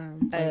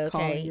time. Like,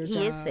 calling your he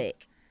job. is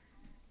sick.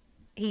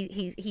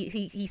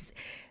 He's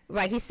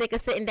right. He's sick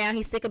of sitting down.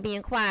 He's sick of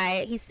being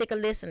quiet. He's sick of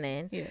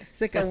listening. Yeah,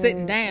 sick of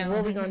sitting down. What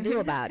are we gonna do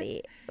about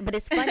it? But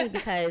it's funny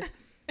because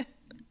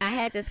I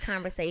had this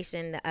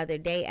conversation the other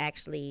day,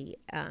 actually.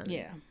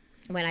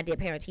 When I did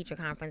parent-teacher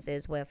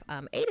conferences with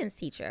Aiden's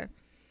teacher.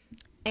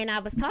 And I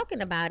was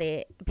talking about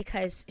it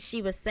because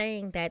she was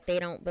saying that they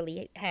don't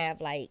really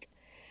have like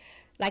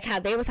how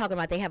they were talking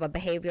about they have a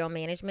behavioral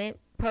management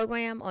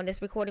program on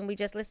this recording we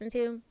just listened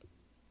to.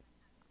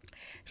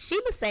 She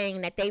was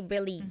saying that they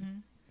really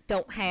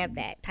don't have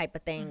that type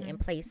of thing in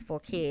place for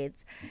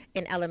kids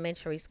in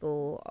elementary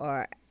school,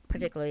 or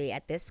particularly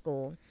at this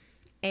school.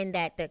 And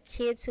that the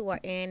kids who are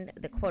in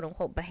the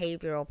quote-unquote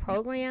behavioral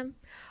program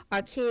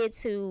are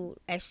kids who,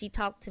 as she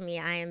talked to me,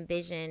 I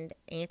envisioned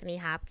Anthony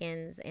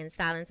Hopkins in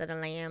Silence of the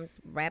Lambs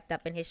wrapped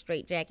up in his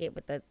straitjacket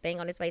with the thing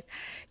on his face.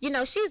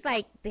 She's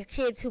like the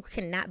kids who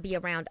cannot be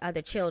around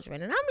other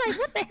children. And I'm like,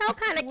 what the hell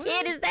kind of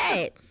kid is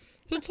that?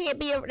 They can't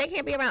be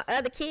around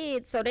other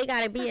kids, so they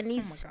got to be in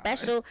these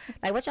special,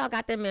 like, what y'all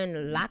got them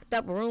in locked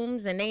up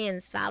rooms and they in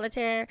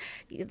solitary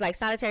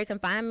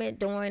confinement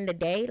during the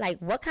day? Like,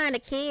 what kind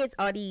of kids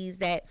are these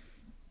that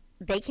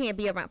they can't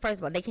be around?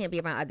 First of all, they can't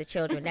be around other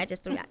children. That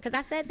just threw, because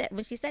I said that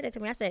when she said it to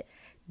me, I said,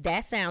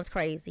 that sounds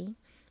crazy.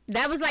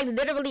 That was like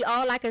literally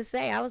all I could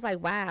say. I was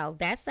like, wow,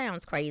 that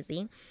sounds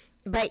crazy.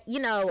 But,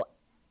 and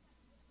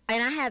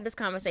I have this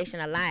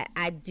conversation a lot.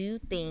 I do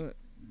think,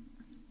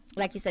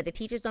 like you said, the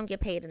teachers don't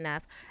get paid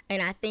enough.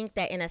 And I think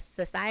that in a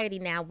society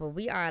now where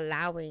we are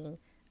allowing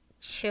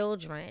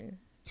children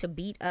to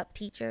beat up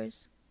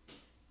teachers,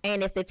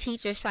 and if the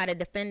teachers try to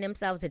defend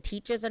themselves, the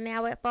teachers are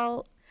now at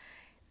fault.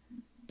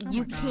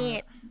 You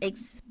can't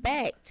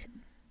expect,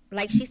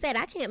 like she said,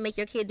 I can't make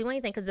your kid do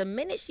anything, because the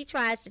minute she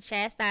tries to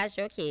chastise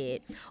your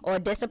kid or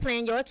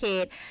discipline your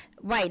kid,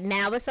 right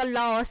now it's a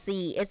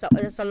lawsuit. It's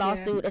a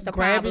lawsuit. It's a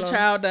grab problem. Your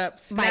child up,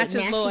 snatch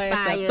his little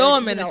ass up, throw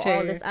him in the chair.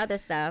 All this other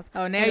stuff.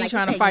 Oh, now you're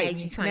trying to fight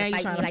me. Now you're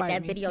trying to fight me. Like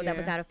that video that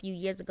was out a few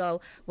years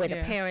ago where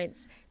the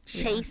parents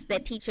chased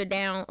that teacher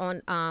down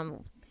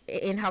on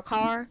in her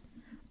car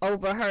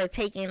over her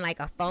taking like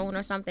a phone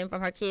or something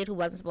from her kid who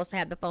wasn't supposed to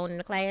have the phone in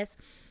the class.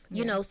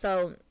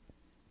 So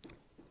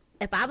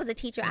if I was a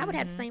teacher, I would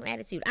have the same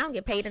attitude. I don't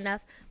get paid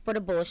enough for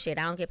the bullshit.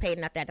 I don't get paid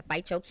enough to have to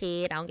fight your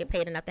kid. I don't get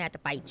paid enough to have to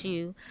fight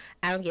you.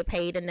 I don't get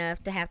paid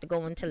enough to have to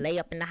go into lay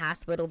up in the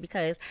hospital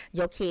because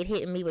your kid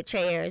hitting me with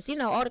chairs.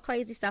 All the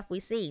crazy stuff we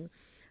see.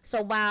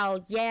 So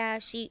while,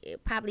 she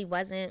probably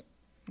wasn't.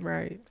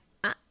 Right.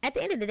 At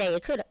the end of the day,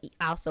 it could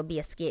also be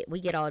a skit. We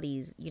get all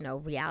these,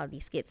 reality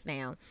skits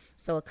now.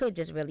 So it could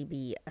just really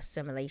be a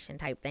simulation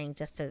type thing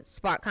just to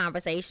spark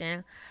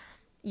conversation,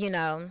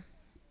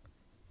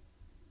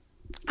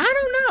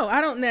 I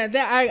don't know.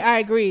 That I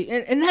agree.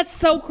 And that's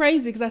so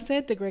crazy, because I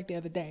said to Greg the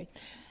other day,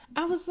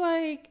 I was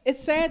like,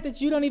 it's sad that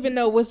you don't even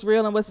know what's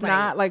real and what's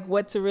not, like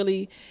what to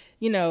really,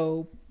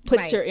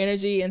 put your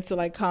energy into,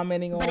 like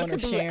commenting on or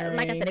sharing.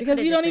 Like I said,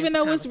 because you don't even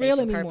know what's real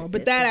anymore.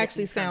 But that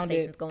actually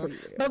sounded pretty real.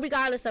 But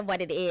regardless of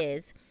what it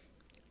is.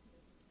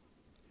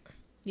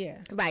 Yeah.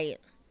 Right.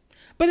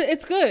 But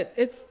it's good.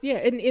 It's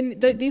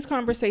these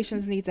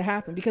conversations need to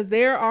happen because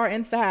there are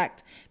in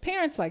fact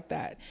parents like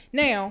that.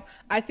 Now,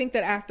 I think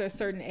that after a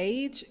certain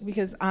age,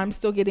 because I'm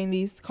still getting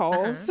these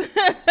calls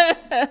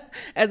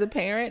as a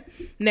parent,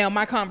 now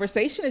my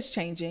conversation is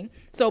changing.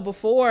 So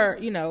before,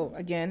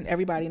 again,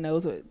 everybody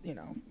knows what,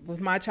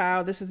 with my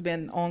child, this has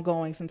been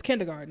ongoing since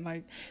kindergarten.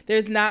 Like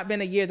there's not been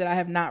a year that I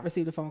have not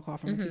received a phone call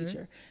from a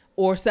teacher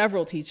or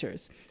several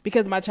teachers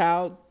because my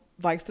child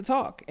likes to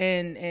talk,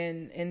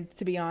 and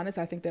to be honest,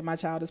 I think that my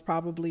child is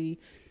probably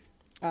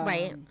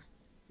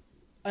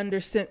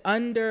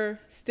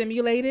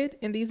understimulated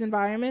in these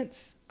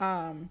environments.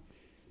 But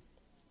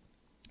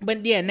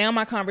yeah, now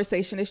my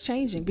conversation is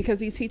changing because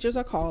these teachers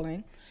are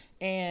calling,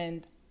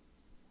 and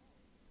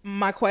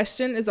my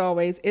question is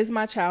always, is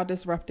my child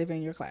disruptive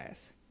in your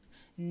class?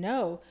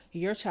 No,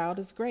 your child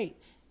is great.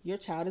 Your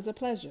child is a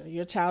pleasure.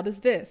 Your child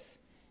is this,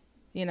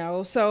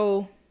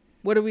 so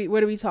what are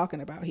we talking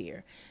about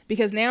here?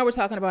 Because now we're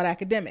talking about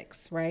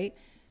academics, right?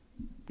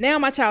 Now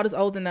my child is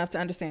old enough to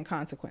understand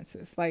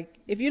consequences.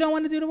 Like if you don't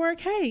want to do the work,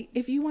 hey,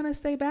 if you want to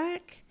stay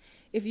back,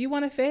 if you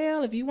want to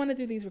fail, if you want to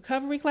do these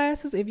recovery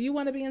classes, if you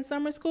want to be in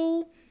summer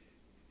school,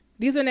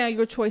 these are now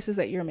your choices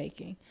that you're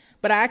making.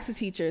 But I ask the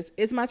teachers,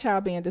 is my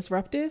child being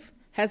disruptive?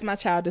 Has my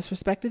child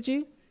disrespected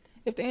you?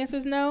 If the answer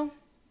is no,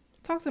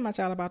 talk to my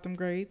child about them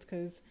grades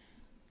because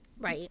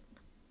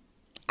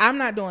I'm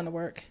not doing the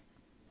work.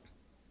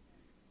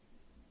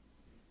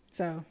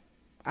 So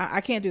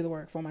I can't do the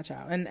work for my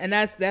child. And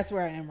that's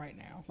where I am right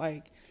now.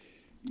 Like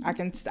I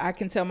can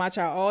tell my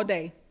child all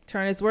day,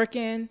 turn his work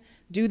in,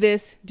 do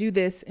this,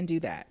 and do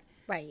that.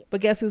 Right. But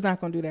guess who's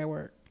not going to do that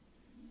work?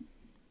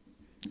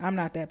 I'm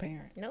not that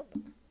parent. Nope.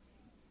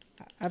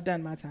 I've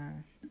done my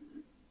time.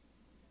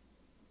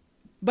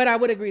 But I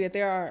would agree that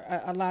there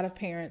are a lot of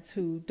parents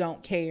who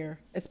don't care,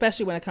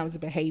 especially when it comes to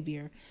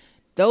behavior.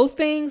 Those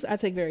things I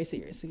take very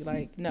seriously.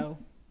 Like, no.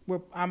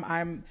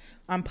 I'm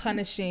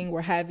punishing.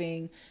 We're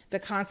having the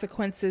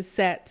consequences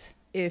set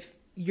if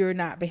you're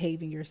not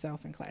behaving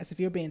yourself in class. If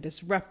you're being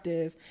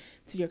disruptive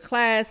to your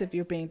class, if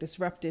you're being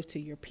disruptive to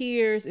your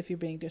peers, if you're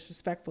being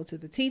disrespectful to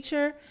the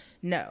teacher,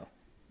 no,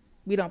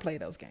 we don't play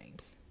those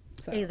games.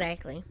 So.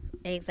 Exactly.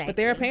 But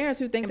there are parents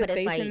who think that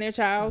they send their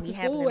child to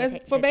school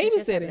for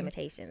babysitting.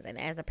 Limitations, and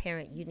as a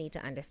parent, you need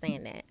to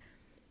understand that.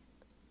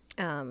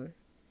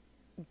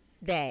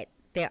 That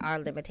there are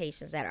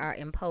limitations that are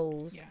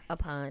imposed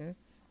upon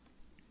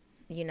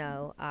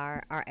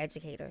our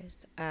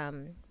educators.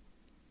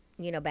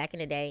 Back in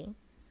the day,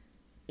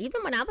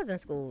 even when I was in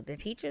school, the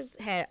teachers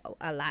had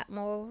a lot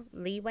more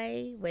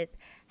leeway with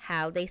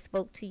how they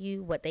spoke to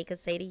you, what they could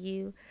say to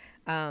you,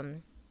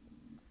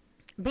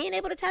 being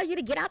able to tell you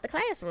to get out the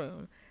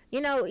classroom.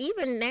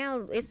 Even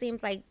now, it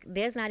seems like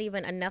there's not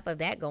even enough of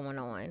that going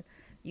on.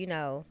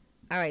 All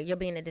right, you're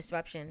being a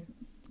disruption.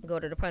 Go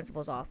to the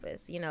principal's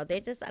office. They're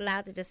just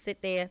allowed to just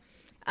sit there.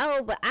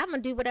 Oh, but I'm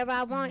going to do whatever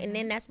I want. And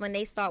then that's when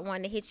they start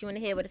wanting to hit you in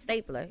the head with a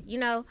stapler,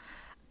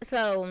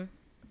 So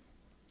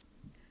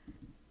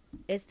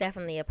it's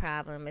definitely a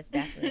problem. It's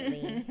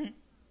definitely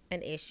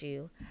an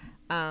issue.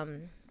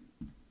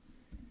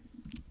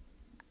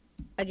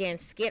 Again,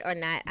 skit or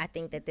not, I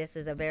think that this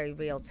is a very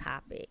real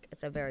topic.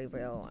 It's a very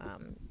real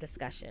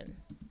discussion.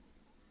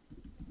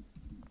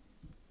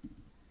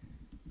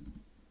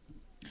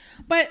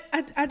 But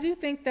I do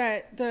think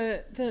that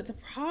the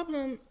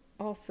problem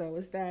also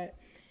is that,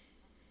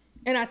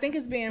 and I think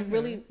it's being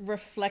really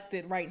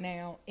reflected right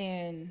now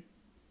in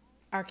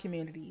our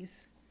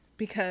communities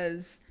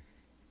because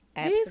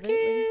these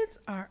kids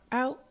are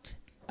out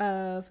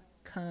of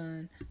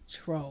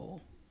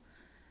control.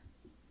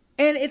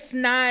 And it's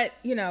not,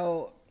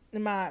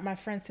 my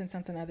friend sent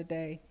something the other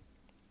day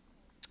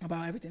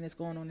about everything that's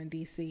going on in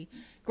DC.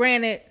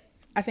 Granted,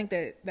 I think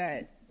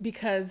that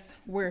because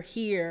we're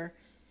here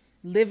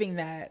living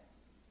that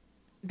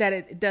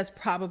it does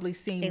probably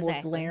seem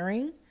more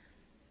glaring.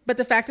 But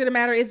the fact of the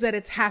matter is that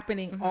it's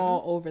happening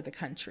all over the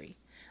country.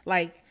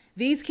 Like,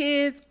 these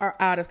kids are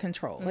out of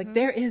control. Like,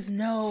 there is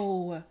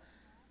no,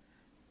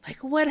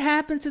 what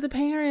happened to the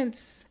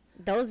parents?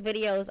 Those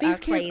videos These are crazy.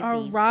 These kids are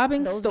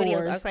robbing Those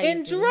stores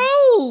in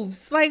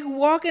droves. Like,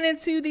 walking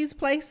into these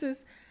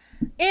places.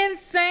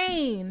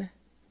 Insane.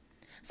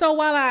 So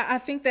while I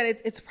think that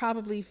it's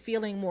probably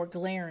feeling more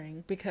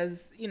glaring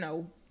because,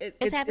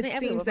 it's happening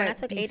everywhere. When I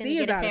took Aiden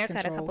to get his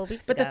haircut a couple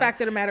weeks ago, but the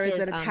fact of the matter is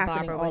that it's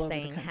happening Barbara all was over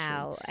saying the country.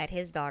 how at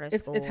his daughter's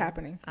school, it's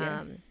happening.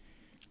 Yeah.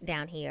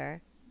 Down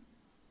here,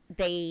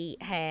 they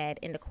had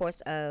in the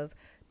course of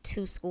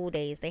 2 school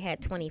days, they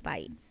had 20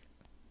 fights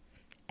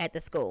at the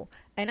school,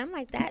 and I'm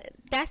like,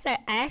 that's an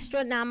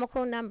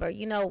astronomical number.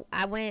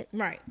 I went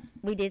right.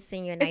 We did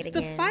senior night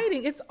again. It's the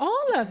fighting. It's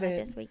all of it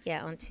this week.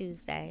 Yeah, on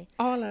Tuesday.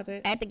 All of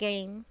it at the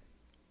game.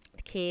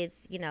 The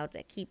kids,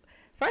 to keep.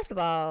 First of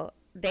all,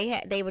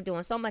 they were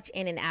doing so much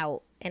in and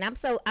out, and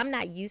I'm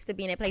not used to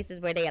being in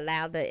places where they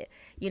allow the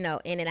in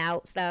and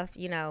out stuff.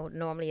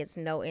 Normally it's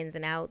no ins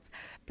and outs,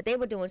 but they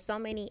were doing so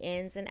many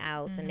ins and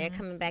outs, and they're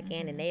coming back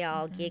in, and they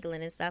all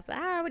giggling and stuff. But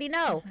I already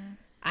know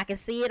I can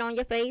see it on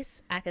your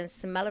face. I can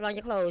smell it on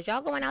your clothes.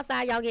 Y'all going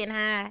outside, y'all getting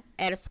high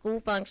at a school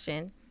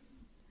function,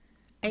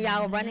 and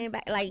y'all running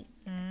back like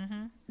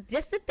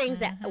just the things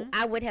that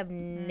I would have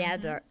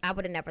never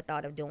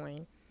thought of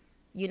doing.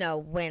 You know,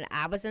 when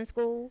I was in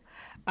school,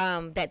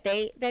 that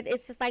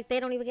it's just like they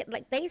don't even get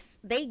like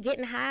they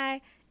getting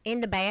high in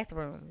the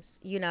bathrooms.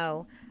 You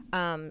know,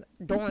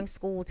 during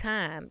school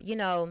time. You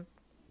know.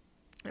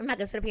 I'm not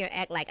gonna sit up here and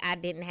act like I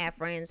didn't have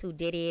friends who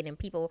did it and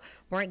people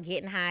weren't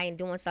getting high and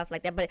doing stuff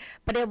like that. But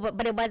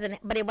it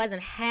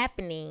wasn't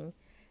happening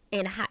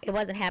it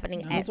wasn't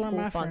happening at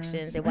school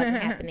functions. It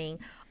wasn't happening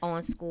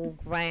on school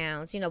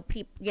grounds. You know,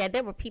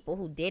 there were people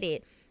who did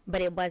it,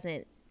 but it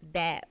wasn't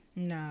that.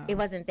 No, it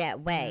wasn't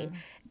that way.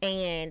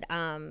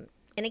 No.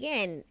 And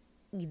again,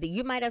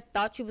 you might have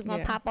thought you was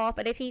gonna pop off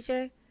at a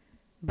teacher,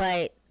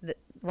 but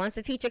once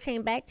the teacher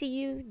came back to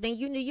you, then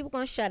you knew you were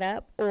going to shut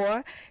up,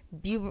 or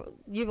you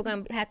were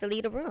going to have to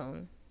leave the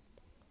room.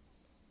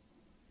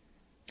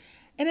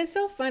 And it's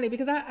so funny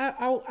because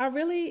I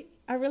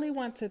really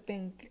want to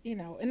think, you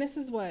know, and this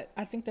is what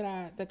I think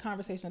that the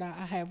conversation that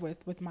I have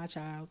with my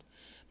child,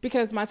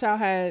 because my child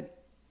had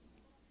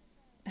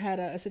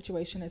a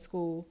situation at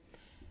school,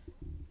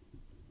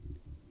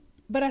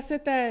 but I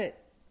said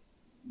that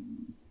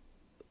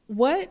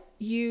what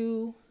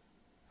you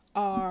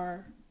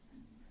are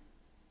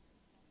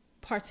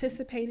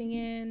participating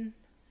in,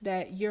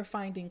 that you're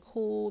finding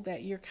cool,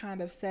 that you're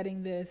kind of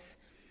setting this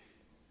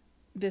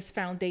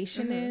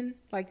foundation in,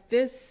 like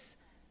this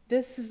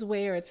is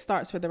where it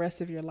starts for the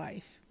rest of your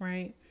life,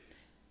 right?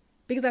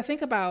 Because I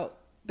think about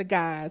the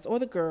guys or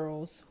the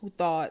girls who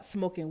thought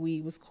smoking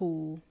weed was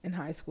cool in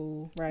high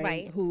school,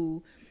 right?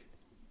 Who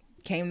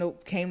came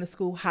to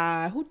school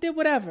high, who did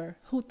whatever,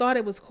 who thought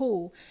it was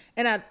cool.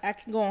 And I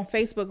can go on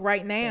Facebook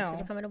right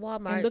now come into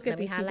Walmart and look at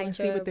these people and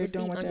see what they're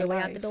doing with their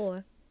life. Out the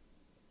door.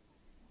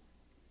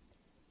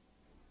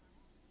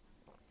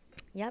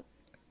 Yep.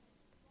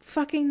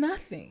 Fucking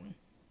nothing.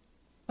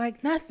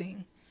 Like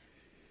nothing.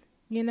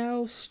 You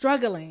know,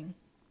 struggling.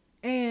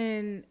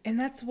 And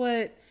that's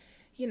what,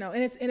 you know,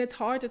 and it's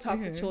hard to talk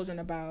to children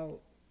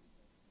about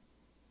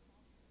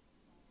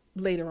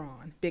later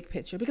on, big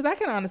picture, because I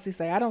can honestly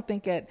say I don't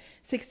think at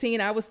 16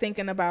 I was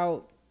thinking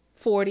about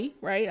 40,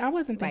 right? I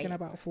wasn't thinking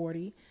about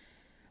 40.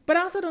 But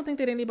I also don't think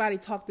that anybody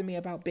talked to me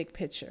about big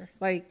picture.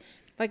 Like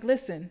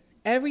listen,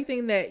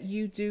 everything that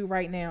you do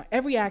right now,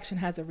 every action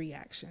has a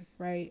reaction,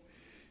 right?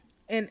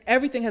 And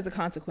everything has a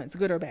consequence,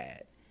 good or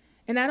bad.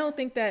 And I don't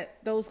think that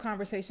those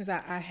conversations I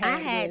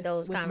had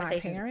those with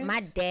conversations. My parents.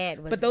 My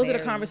dad was, but those are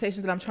the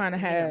conversations that I'm trying to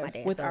have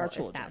with our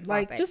children.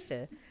 Like, just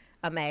to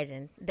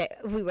imagine that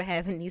we were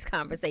having these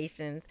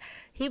conversations.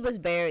 He was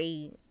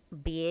very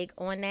big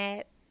on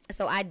that.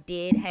 So I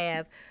did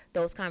have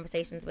those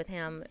conversations with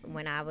him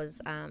when I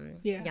was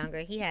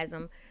younger. He has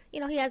them, you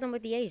know, he has them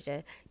with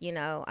Deasia, you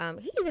know.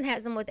 He even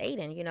has them with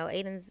Aiden. You know,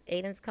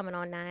 Aiden's coming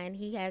on 9.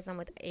 He has them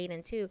with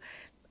Aiden too.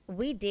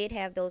 We did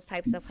have those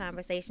types of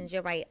conversations.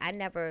 You're right.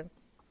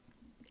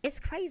 It's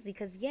crazy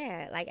because,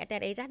 like at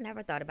that age, I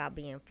never thought about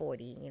being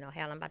 40. You know,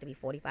 hell, I'm about to be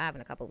 45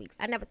 in a couple of weeks.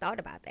 I never thought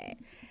about that,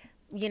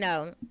 you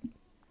know.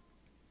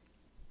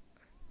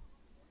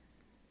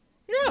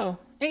 No.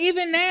 And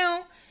even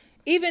now,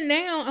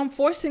 I'm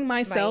forcing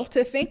myself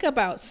to think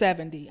about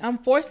 70. I'm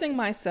forcing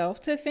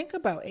myself to think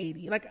about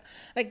 80. Like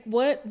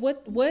what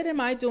am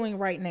I doing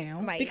right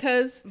now? Right.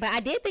 Because but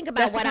I did think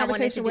about what I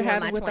wanted to do in my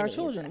 20s. With our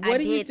children.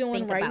 What are you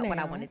doing right now? What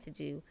I wanted to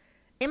do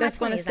in my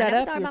 20s. I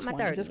never thought about my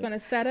 30s. It's going to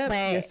set up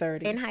your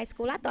 30s. In high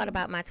school, I thought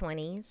about my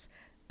 20s.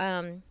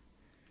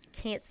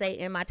 Can't say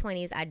in my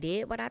 20s I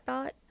did what I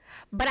thought.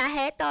 But I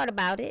had thought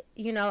about it.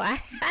 You know,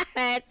 I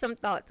had some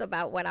thoughts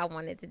about what I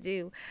wanted to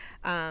do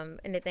and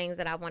the things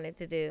that I wanted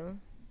to do.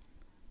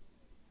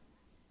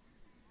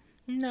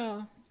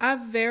 No,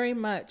 I've very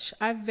much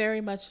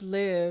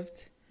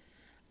lived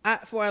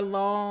for a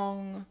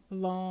long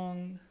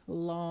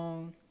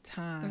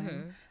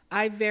time.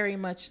 I very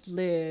much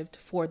lived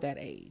for that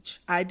age.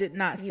 I did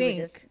not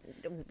think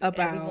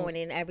about every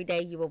morning, every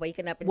day you were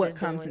waking up and what just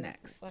comes doing,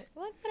 next.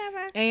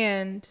 Whatever.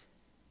 And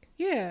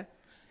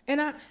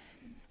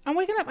I'm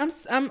waking up.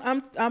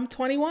 I'm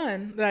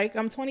 21. Like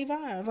I'm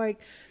 25.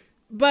 Like,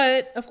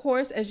 but of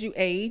course, as you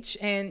age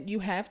and you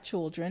have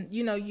children,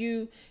 you know,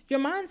 your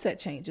mindset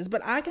changes.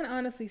 But I can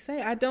honestly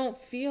say I don't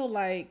feel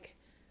like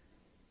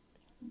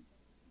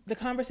the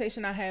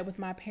conversation I had with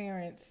my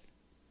parents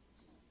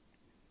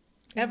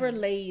ever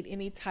laid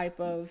any type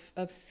of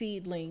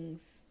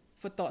seedlings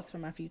for thoughts for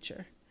my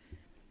future.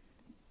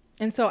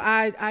 And so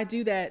I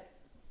do that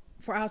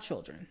for our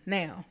children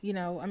now. You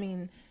know, I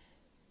mean,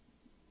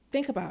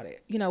 think about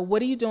it. You know,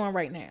 what are you doing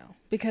right now?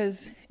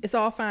 Because it's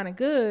all fine and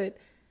good,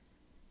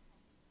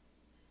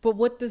 but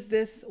what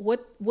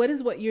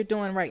is what you're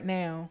doing right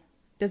now?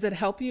 Does it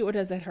help you or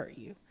does it hurt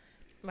you?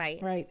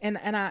 Right. And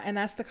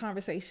that's the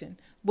conversation.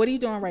 What are you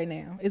doing right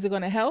now? Is it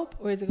going to help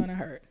or is it going to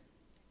hurt?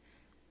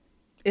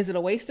 Is it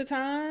a waste of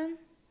time?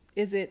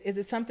 Is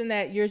it something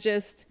that you're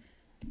just,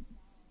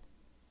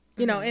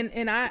 you know,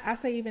 and I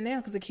say even now,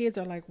 because the kids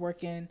are like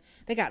working,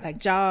 they got like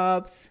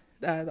jobs,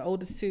 The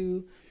oldest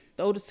two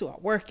are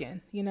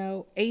working. You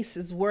know, Ace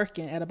is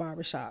working at a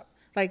barbershop.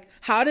 Like,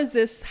 how does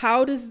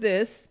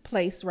this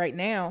place right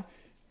now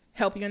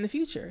help you in the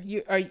future?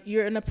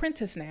 You're an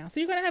apprentice now, so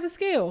you're gonna have a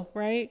skill,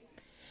 right?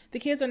 The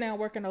kids are now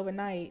working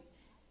overnight,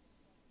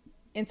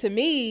 and to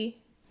me,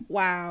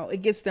 wow,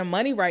 it gets them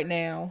money right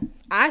now.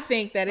 I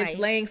think that it's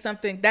laying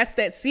something. That's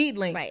that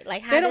seedling. Right.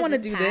 Like, how they don't want to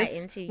do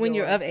this when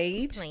you're of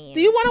age. Plans?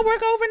 Do you want to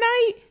work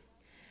overnight?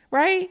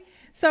 Right.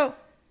 So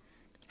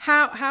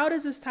how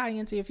does this tie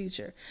into your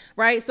future?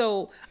 Right.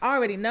 So I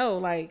already know,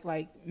 like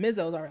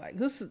Mizzo's already like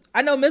this.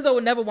 I know Mizzo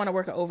would never want to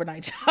work an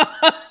overnight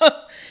job.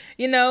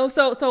 You know.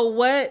 So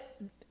what?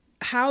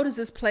 How does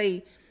this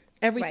play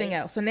everything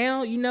else? So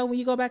now you know when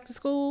you go back to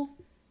school,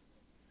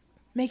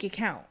 make it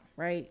count.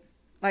 Right.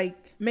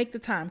 Like, make the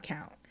time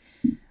count.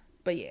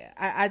 But yeah,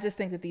 I just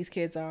think that these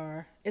kids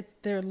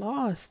they're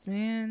lost,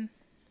 man.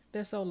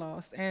 They're so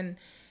lost. And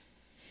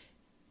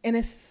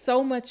it's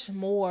so much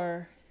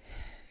more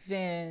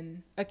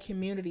than a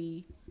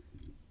community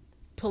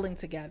pulling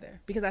together.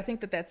 Because I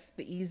think that that's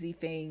the easy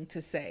thing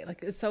to say.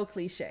 Like, it's so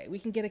cliche. We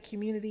can get a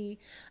community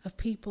of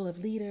people, of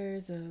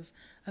leaders, of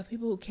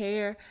people who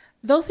care.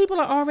 Those people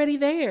are already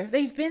there.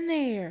 They've been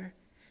there.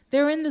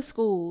 They're in the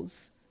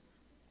schools.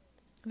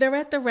 They're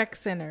at the rec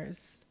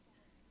centers.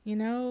 You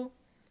know?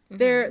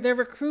 They're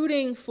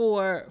recruiting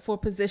for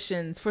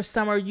positions, for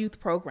summer youth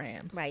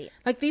programs. Right.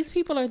 Like, these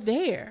people are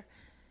there.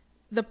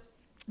 The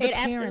it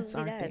parents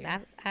absolutely aren't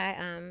does.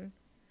 there.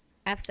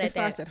 I've said it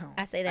starts that. At home.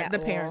 I say that like, the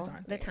all parents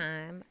aren't the there.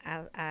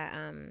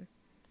 time.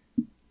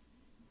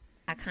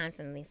 I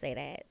constantly say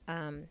that.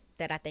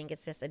 That I think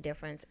it's just a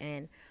difference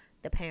in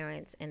the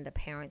parents and the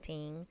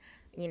parenting.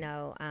 You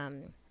know,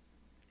 I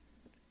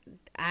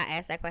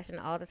ask that question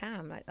all the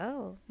time. Like,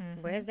 oh,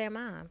 where's their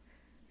mom?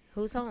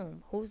 Who's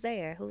home? Who's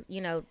there? Who's,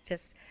 you know,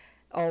 just,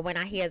 or when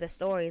I hear the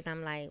stories,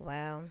 I'm like,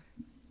 well.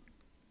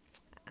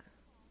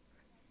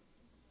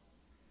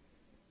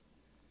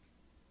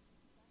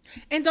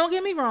 And don't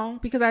get me wrong,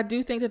 because I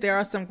do think that there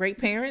are some great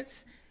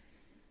parents,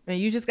 and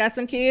you just got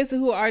some kids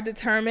who are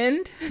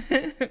determined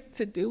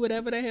to do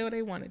whatever the hell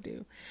they want to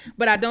do.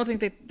 But I don't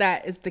think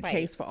that is the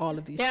case for all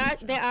of these.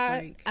 There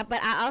are,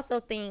 but I also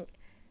think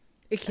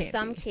it can't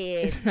some be.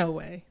 kids. There's no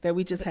way that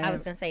we just have. I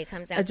was gonna say it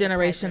comes down a to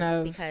generation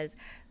of because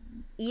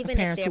even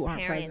if their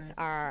parents present.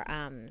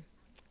 are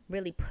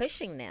really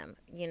pushing them,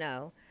 you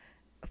know,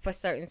 for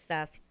certain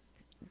stuff,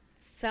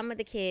 some of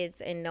the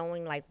kids, and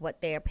knowing like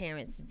what their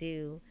parents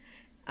do,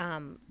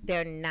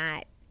 they're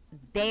not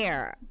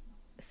there.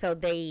 So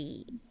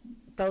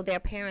though their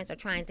parents are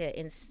trying to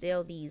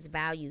instill these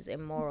values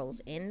and morals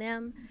in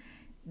them,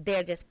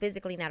 they're just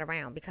physically not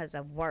around because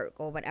of work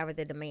or whatever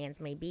the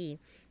demands may be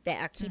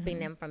that are keeping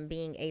them from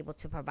being able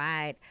to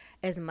provide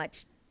as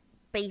much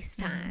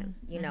FaceTime.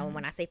 You know,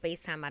 when I say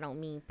FaceTime, I don't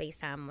mean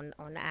FaceTime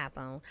on the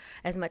iPhone.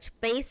 As much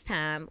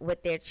FaceTime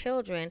with their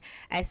children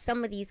as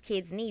some of these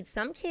kids need.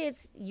 Some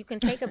kids you can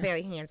take a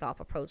very hands-off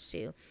approach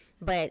to,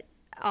 but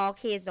all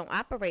kids don't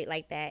operate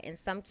like that. And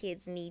some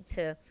kids need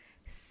to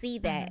see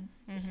that,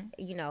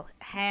 you know,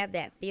 have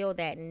that, feel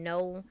that,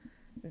 know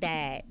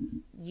that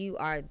you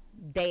are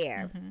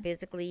there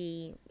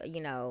physically,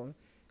 you know,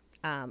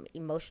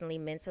 emotionally,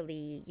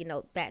 mentally, you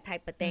know, that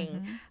type of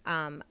thing.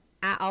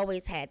 I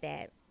always had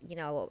that. You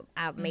know,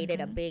 I made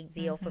it a big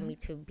deal for me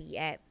to be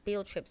at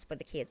field trips for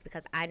the kids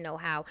because I know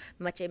how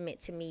much it meant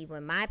to me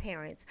when my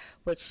parents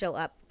would show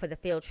up for the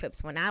field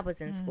trips when I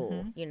was in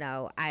school. You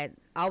know, I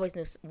always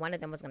knew one of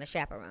them was going to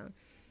chaperone.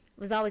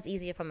 It was always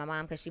easier for my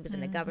mom because she was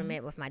in the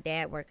government with my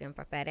dad working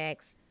for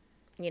FedEx.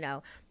 You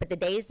know, but the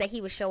days that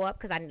he would show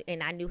up, because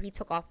I knew he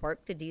took off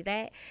work to do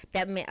that,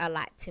 that meant a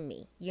lot to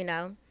me. You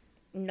know,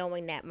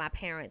 knowing that my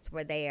parents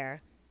were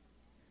there.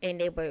 And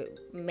they were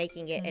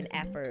making it an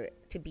effort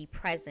to be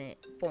present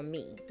for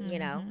me, you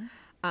know.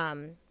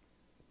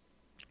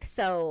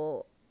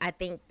 So I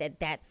think that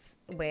that's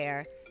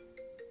where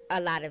a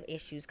lot of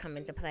issues come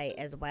into play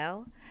as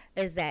well,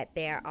 is that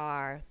there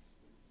are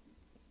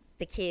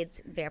the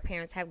kids, their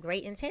parents have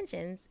great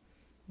intentions,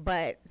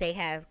 but they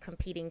have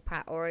competing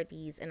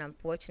priorities, and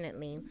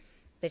unfortunately,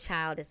 the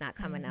child is not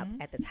coming up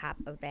at the top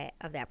of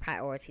that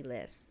priority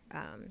list.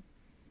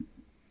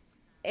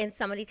 And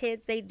some of the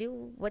kids, they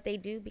do what they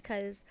do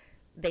because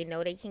they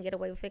know they can get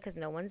away with it because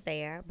no one's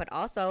there. But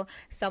also,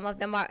 some of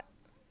them are,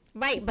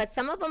 right, but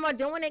some of them are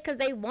doing it because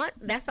they want,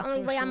 that's the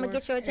only way I'm going to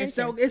get your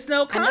attention. It's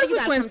no consequences. I know you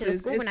got to come to the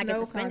school when I get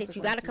suspended.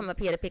 You got to come up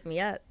here to pick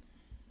me up.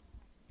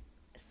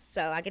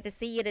 So I get to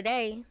see you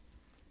today,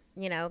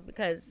 you know,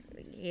 because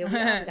here we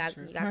are. You got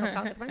to come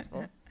talk to the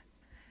principal.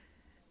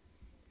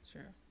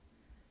 Sure.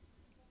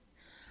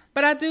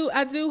 But I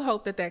do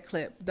hope that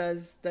clip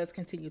does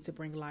continue to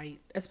bring light,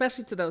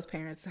 especially to those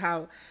parents,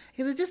 because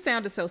it just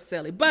sounded so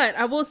silly. But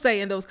I will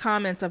say in those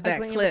comments of that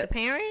agreeing clip, with the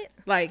parent,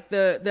 like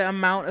the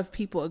amount of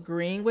people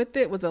agreeing with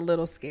it was a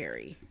little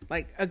scary.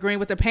 Like agreeing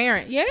with the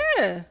parent,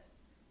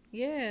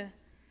 yeah.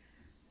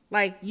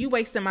 Like, you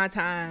wasting my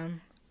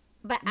time.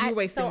 But you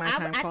wasting my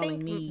time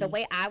calling me the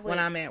way I would, when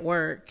I'm at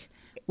work.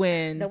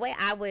 The way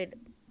I would,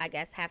 I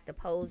guess, have to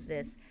pose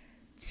this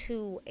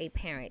to a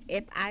parent.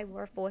 If I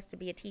were forced to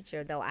be a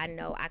teacher, though I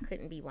know I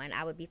couldn't be one,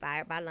 I would be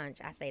fired by lunch.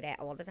 I say that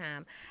all the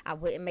time. I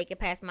wouldn't make it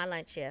past my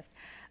lunch shift.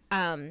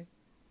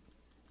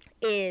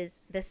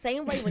 Is the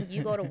same way when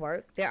you go to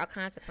work, there are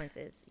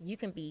consequences. You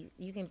can be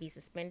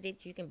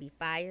suspended, you can be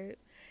fired.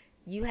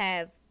 You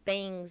have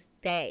things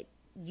that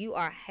you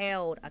are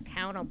held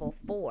accountable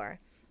for.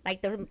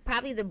 Like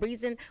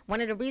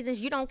one of the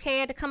reasons you don't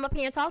care to come up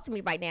here and talk to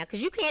me right now,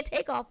 because you can't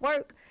take off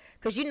work,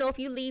 because you know if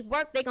you leave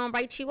work, they're going to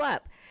write you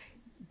up.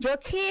 Your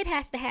kid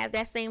has to have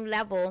that same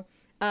level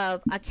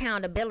of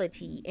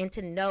accountability and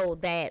to know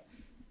that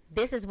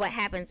this is what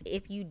happens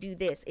if you do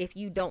this, if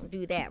you don't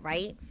do that,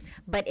 right?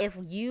 But if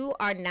you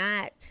are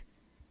not,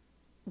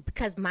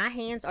 because my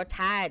hands are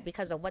tied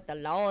because of what the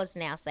laws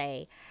now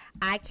say,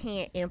 I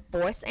can't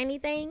enforce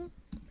anything,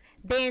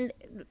 then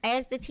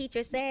as the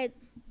teacher said,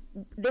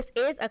 this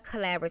is a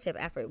collaborative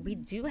effort. We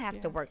do have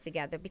to work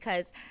together,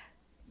 because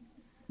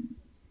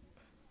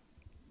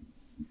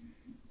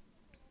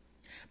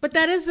but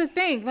that is the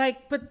thing,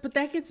 like, but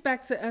that gets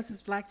back to us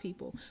as Black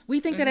people. We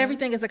think that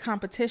everything is a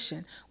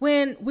competition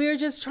when we're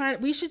just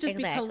we should just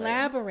be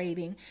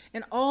collaborating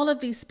in all of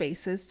these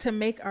spaces to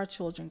make our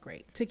children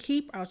great, to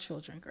keep our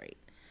children great.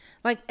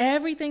 Like,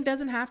 everything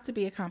doesn't have to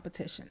be a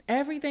competition.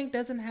 Everything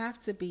doesn't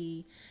have to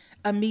be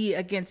a me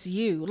against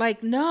you.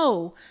 Like,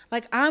 no,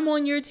 like, I'm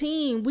on your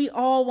team. We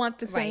all want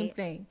the same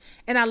thing.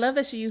 And I love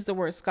that she used the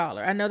word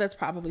scholar. I know that's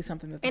probably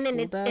something that the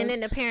school does. And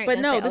then the parent, but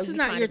no, say, this is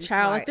not your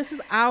child. Like, this is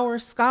our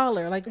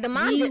scholar. Like,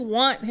 we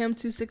want him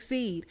to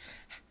succeed.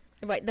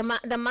 Right.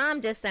 The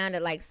mom just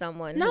sounded like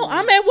someone. No,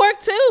 I'm at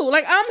work too.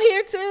 Like, I'm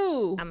here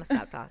too. I'm gonna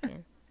stop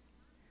talking.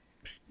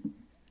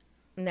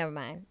 Never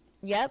mind.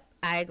 Yep,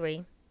 I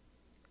agree.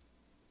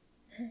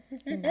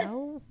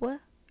 No.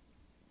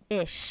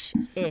 Ish.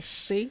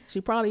 See,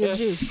 she probably a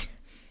Jew.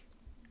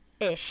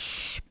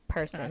 Ish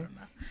person. I don't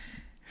know.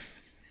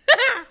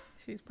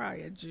 She's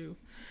probably a Jew.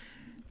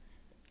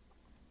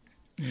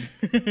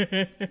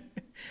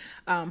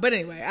 But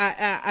anyway,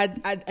 I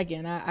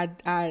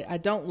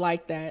don't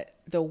like that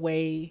the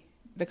way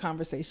the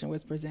conversation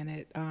was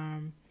presented.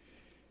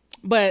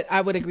 But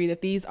I would agree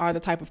that these are the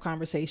type of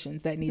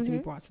conversations that need to be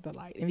brought to the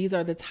light, and these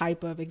are the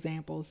type of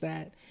examples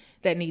that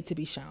need to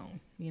be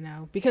shown. You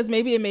know, because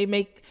maybe it may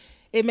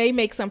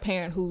make some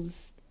parent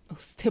who's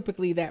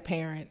typically that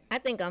parent. I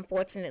think,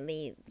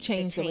 unfortunately,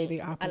 change the way they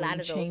operate. A lot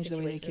of those change the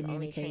way they situations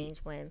only change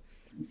when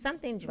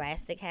something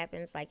drastic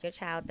happens, like your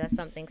child does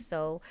something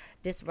so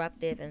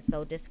disruptive and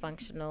so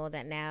dysfunctional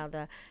that now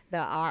the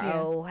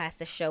RO has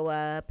to show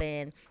up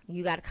and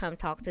you got to come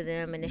talk to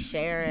them, and the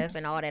sheriff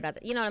and all that other.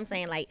 You know what I'm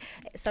saying? Like,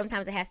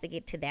 sometimes it has to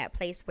get to that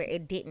place where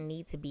it didn't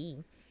need to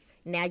be.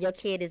 Now your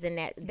kid is in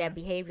that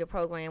behavior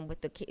program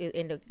with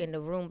in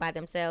the room by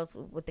themselves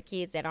with the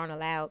kids that aren't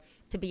allowed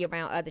to be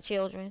around other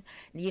children.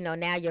 You know,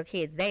 now your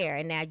kid's there,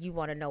 and now you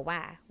want to know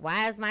why.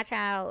 Why is my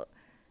child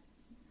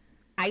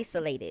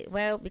isolated?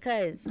 Well,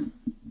 because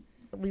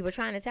we were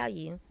trying to tell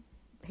you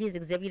he's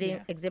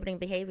exhibiting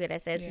behavior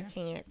that says he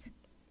can't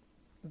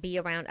be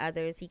around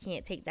others, he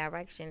can't take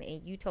direction,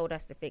 and you told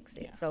us to fix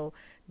it. So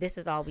this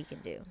is all we can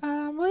do.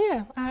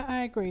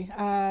 I agree.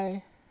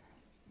 I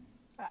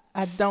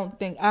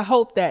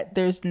hope that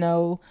there's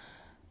no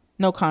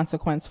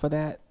consequence for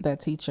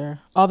that teacher.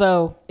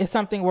 Although if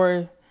something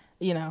were,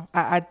 you know,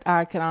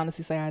 I can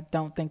honestly say I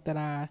don't think that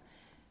I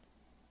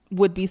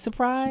would be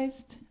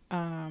surprised.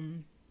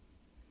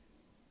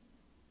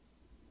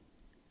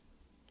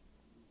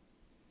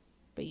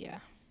 But yeah.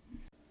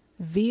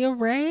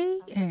 Viarae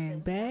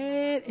and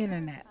Bad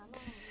Innanet.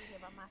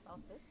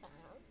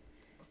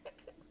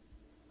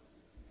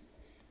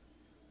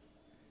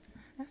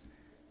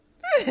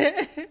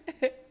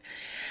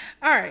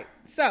 All right,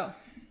 so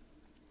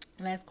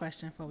last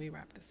question before we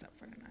wrap this up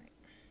for tonight.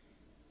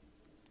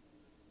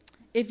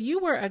 If you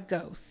were a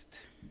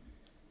ghost,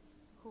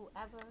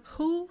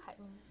 who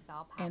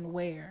and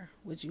where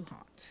would you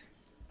haunt?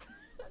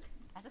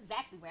 That's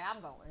exactly where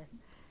I'm going.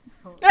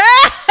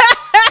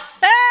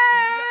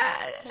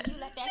 Can you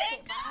let that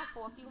shit ride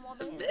for a few more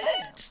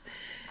minutes?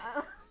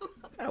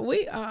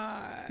 We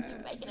are.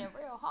 You're making it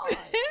real hard.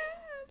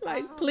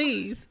 Like,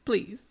 please.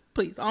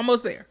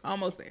 Almost there.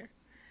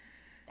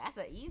 That's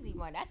an easy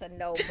one. That's a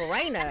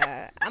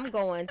no-brainer. I'm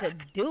going to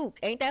Duke.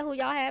 Ain't that who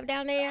y'all have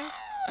down there?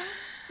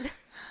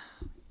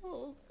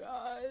 Oh,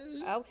 God.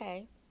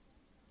 Okay.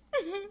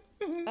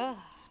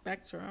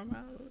 Spectrum.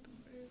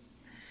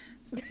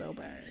 This is so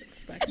bad.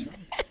 Spectrum.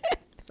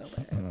 So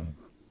bad.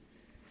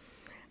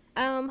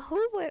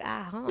 Who would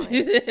I haunt?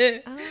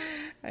 Hey,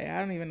 I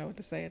don't even know what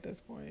to say at this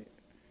point.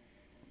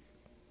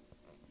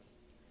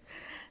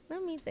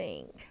 Let me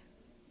think.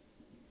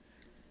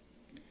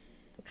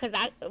 Because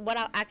I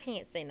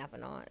can't say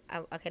nothing on.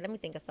 Okay, let me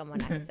think of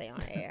someone I can say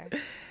on air.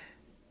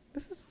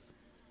 This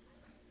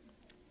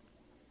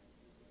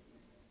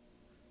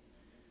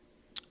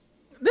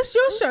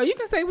your show. You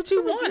can say what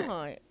you Who want. Would you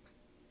haunt?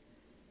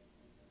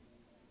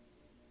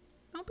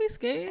 Don't be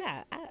scared.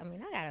 I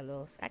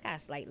got a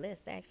slight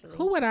list, actually.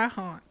 Who would I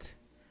haunt?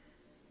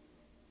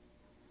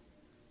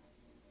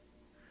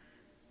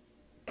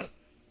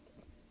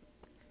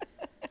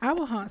 I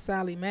will haunt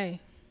Sally Mae.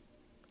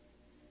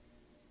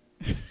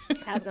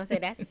 I was gonna say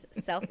that's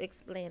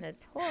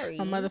self-explanatory.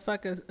 A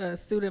motherfucker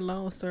student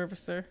loan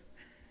servicer.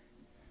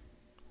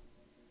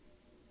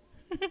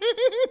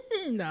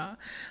 No.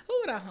 Who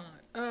would I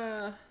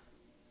haunt?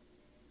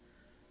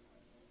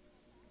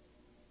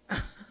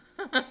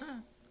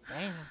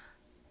 Damn.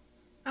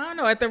 I don't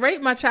know. At the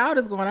rate my child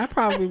is going, I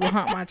probably will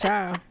haunt my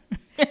child.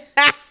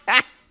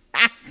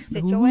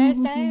 Sit your ass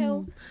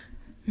down.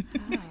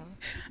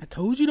 I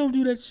told you don't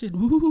do that shit.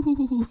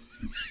 Ooh.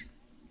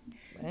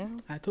 Well,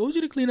 I told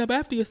you to clean up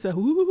after yourself.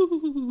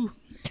 Ooh.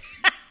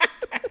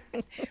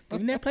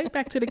 Bring that plate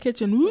back to the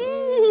kitchen.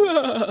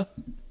 Ooh.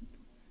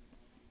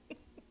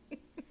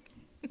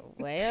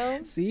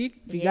 well, See,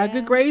 if you got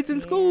good grades in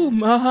school.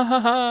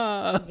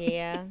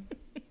 yeah.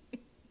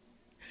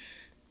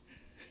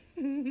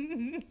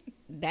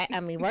 That, I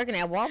mean, working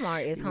at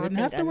Walmart is You haunting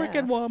wouldn't have to work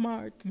at enough.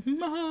 Walmart.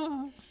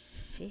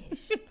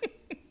 Sheesh.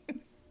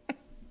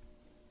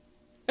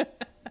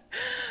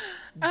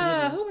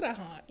 Who would I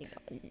haunt?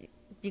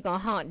 You gonna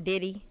haunt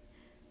Diddy?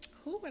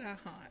 Who would I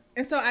haunt?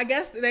 And so I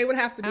guess they would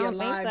have to be I don't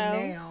alive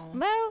think so. now.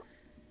 Well,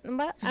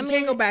 but I You mean,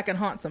 can't go back and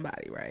haunt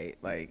somebody, right?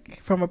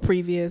 Like from a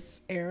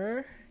previous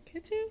era.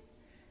 Could you?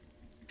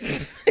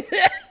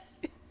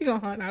 You gonna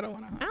haunt? I don't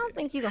want to haunt. I don't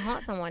think you can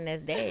haunt someone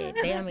that's dead.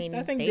 I mean,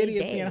 I think they Diddy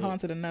is dead, being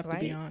haunted enough, to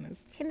be right?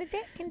 honest. Can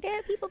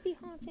dead people be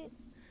haunted?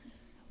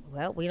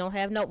 Well, we don't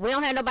have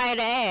nobody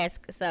to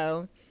ask,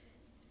 so.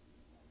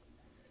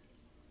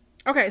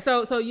 Okay,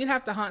 so you'd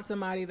have to haunt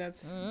somebody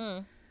that's.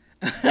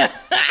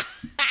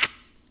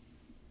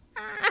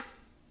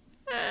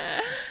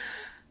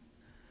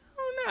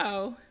 Oh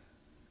no,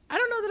 I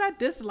don't know that I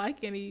dislike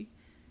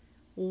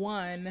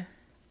anyone.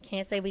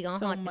 Can't say we gonna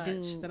So haunt the much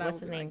dude. that I what's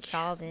would his be name, like, yes,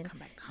 Charlton? come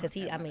back to haunt Because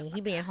that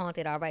he being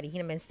haunted already. He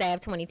done been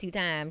stabbed 22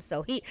 times,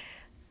 so he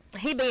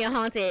being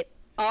haunted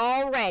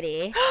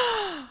already.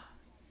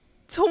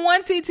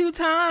 22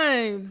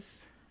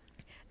 times.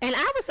 And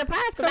I was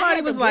surprised. 'Cause I Somebody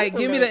had to was like,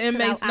 Google "Give me the it,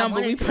 'cause inmate's I number.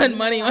 wanted We to, put you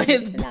money know, on I his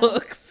needed to know.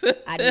 books."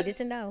 I needed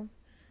to know,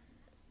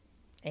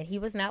 and he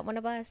was not one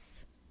of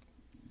us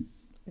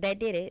that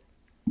did it.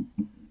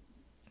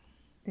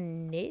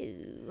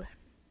 No.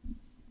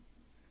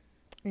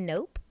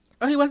 Nope.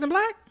 Oh, he wasn't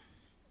black?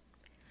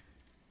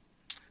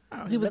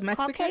 Oh, he was Looked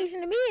Mexican? Caucasian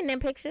to me in them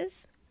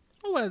pictures.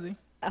 Who was he?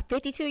 A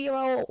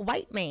 52-year-old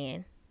white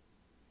man.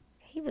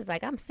 He was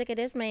like, I'm sick of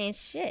this man's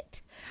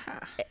shit.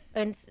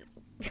 And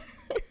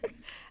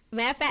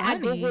matter of fact, I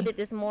Funny. Googled it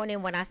this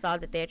morning when I saw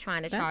that they're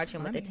trying to That's charge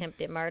him with funny.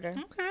 attempted murder.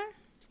 Okay.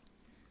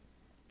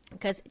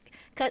 Because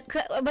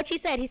what he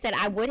said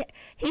I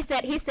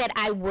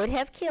would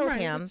have killed Right,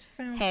 him which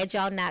sounds- had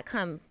y'all not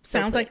come. So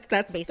Sounds quick, like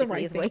that's the basically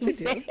right is thing what to he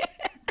do. said.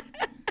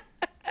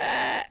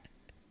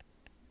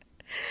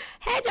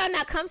 Had y'all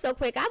not come so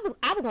quick, I was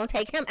gonna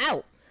take him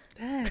out.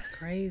 That's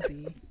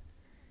crazy.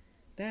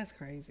 That's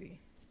crazy.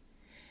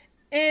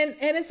 And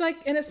it's like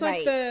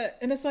Right.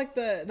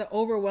 the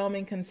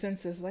overwhelming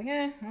consensus, like,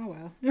 oh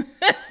well.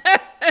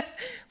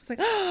 It's like,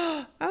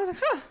 I was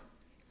like,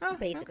 oh,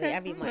 Basically, okay,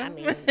 everyone. well. I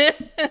mean,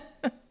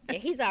 yeah,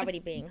 he's already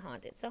being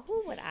haunted. So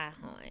who would I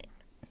haunt?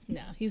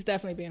 No, he's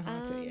definitely being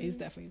haunted. Yeah, he's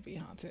definitely being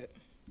haunted.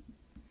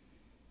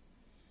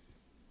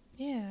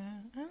 Yeah,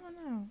 I don't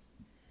know.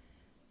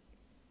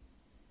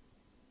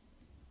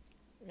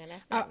 No,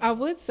 that's not I nice.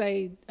 would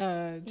say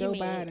You Joe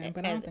mean Biden,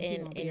 but I don't as think he's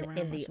gonna be around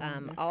in much the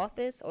longer.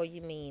 office, or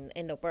you mean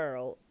in the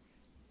world?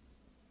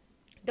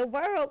 The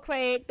world,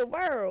 Craig. The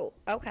world.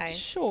 Okay.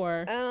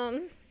 Sure.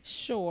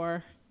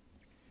 Sure.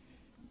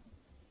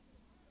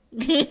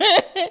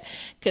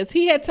 Because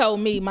he had told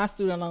me my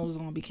student loan was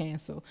going to be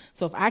canceled.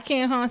 So if I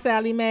can't haunt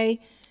Sally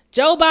Mae,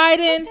 Joe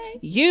Biden, Okay.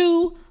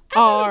 you I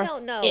are really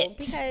don't know it.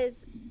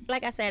 because,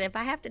 like I said, if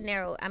I have to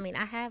narrow, I mean,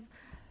 I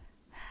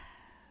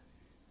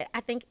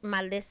think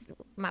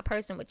my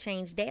person would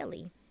change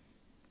daily.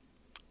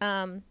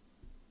 There's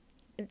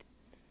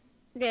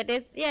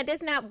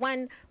not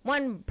one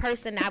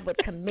person I would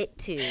commit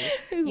to.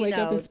 Just wake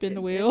up and spin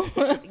the wheel.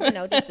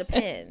 Just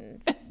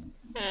depends.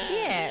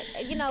 Yeah,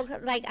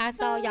 like I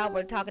saw y'all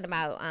were talking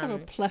about. I have a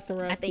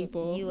plethora of I think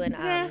people. you and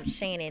Yeah.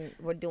 Shannon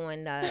were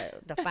doing the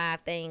 5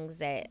 things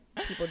that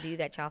people do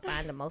that y'all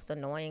find the most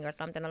annoying or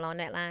something along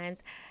that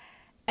lines.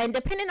 And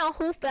depending on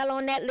who fell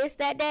on that list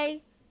that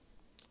day,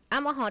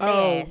 I'm gonna haunt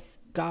their ass.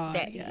 God,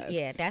 Yes. yes.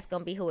 Yeah, that's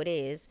gonna be who it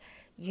is.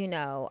 I'm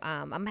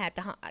gonna have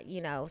to,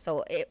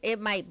 so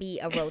it might be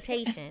a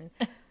rotation.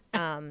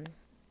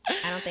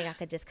 I don't think I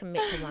could just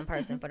commit to one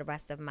person for the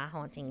rest of my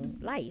haunting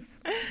life.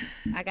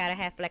 I gotta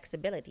have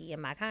flexibility in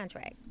my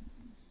contract.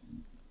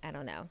 I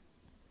don't know.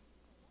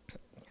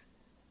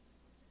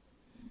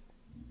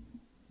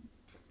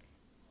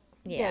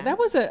 Yeah, that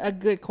was a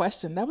good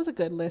question. That was a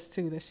good list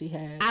too that she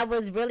had. I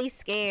was really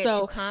scared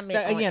So, to comment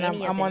again, on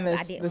any I'm of on them. I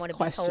this- didn't this want to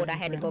be told question I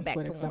had to go on back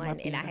to Twitter 'cause I'm one, up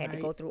and I there, had to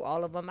right? go through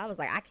all of them. I was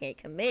like, I can't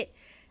commit.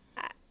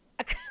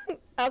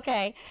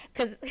 Okay,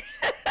 because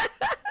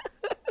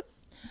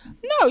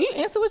No, you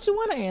answer what you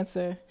want to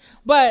answer.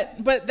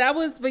 But that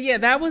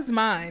was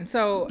mine.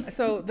 So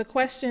the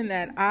question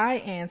that I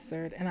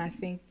answered, and I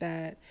think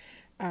that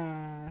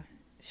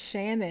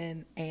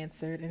Shannon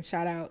answered, and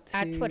shout out to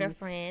our Twitter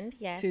friend,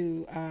 yes,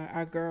 to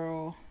our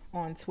girl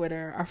on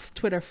Twitter, our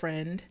Twitter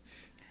friend,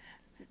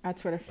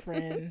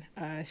 Shano.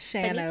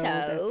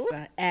 Finito.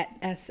 That's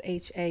at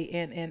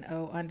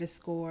SHANNO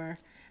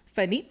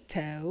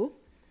 _Finito,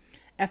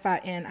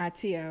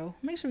 FINITO.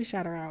 Make sure we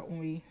shout her out when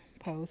we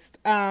post.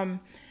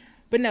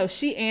 But no,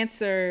 she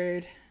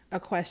answered a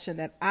question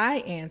that I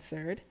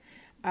answered,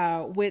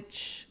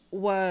 which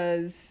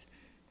was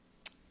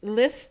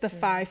list the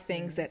 5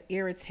 things that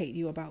irritate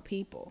you about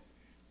people.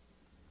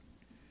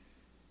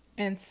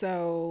 And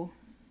so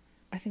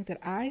I think that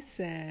I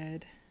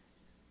said,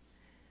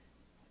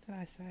 what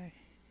did I say?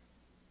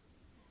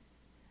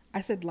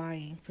 I said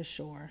lying for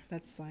sure.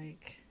 That's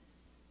like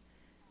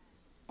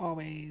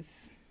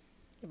always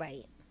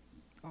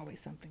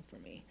something for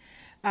me.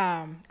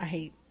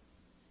 I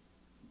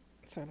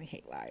certainly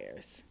hate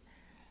liars.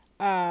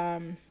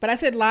 But I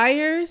said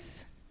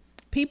liars,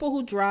 people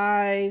who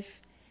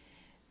drive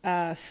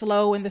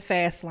slow in the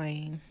fast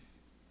lane.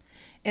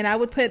 And I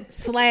would put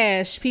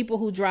 / people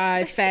who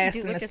drive fast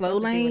in the slow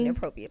lane. In the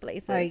appropriate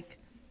places. Like,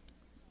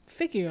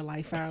 figure your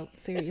life out,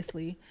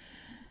 seriously.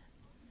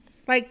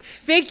 Like,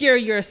 figure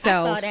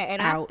yourself out. I saw that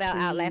and I fell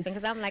out laughing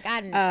because I'm like,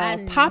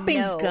 I popping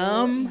know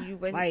gum. You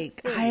were like,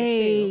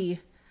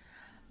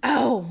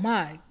 oh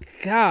my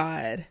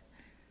God.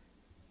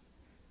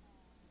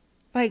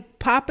 Like,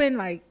 popping,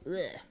 like, ugh.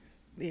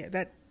 Yeah,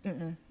 that,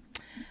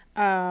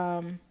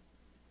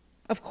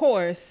 of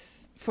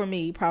course, for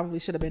me, probably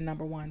should have been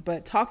number 1.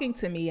 But talking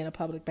to me in a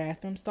public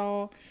bathroom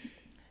stall,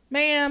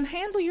 ma'am,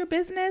 handle your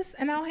business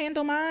and I'll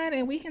handle mine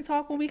and we can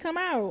talk when we come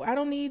out. I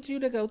don't need you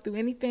to go through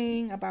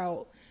anything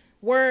about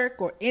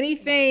work or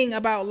anything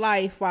about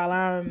life while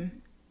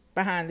I'm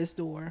behind this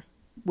door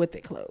with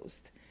it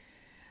closed.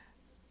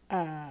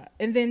 And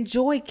then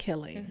joy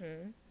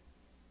killing.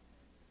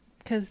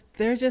 Because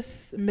they're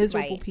just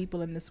miserable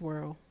people in this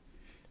world.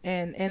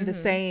 And the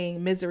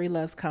saying, misery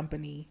loves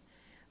company,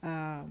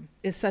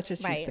 is such a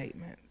true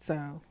statement.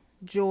 So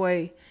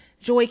joy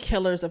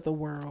killers of the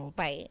world.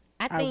 Right.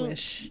 I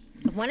wish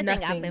one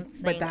thing I've been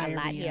saying a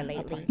lot here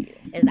lately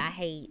is I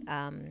hate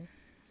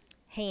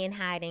hand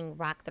hiding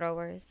rock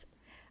throwers.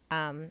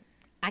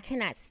 I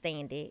cannot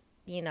stand it.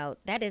 You know,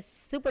 that is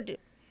super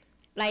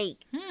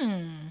like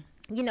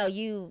you know,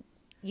 you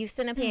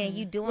sit up here and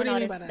you doing all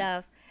this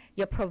stuff,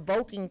 you're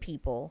provoking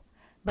people.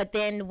 But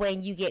then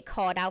when you get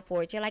called out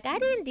for it, you're like, I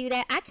didn't do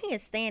that. I can't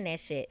stand that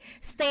shit.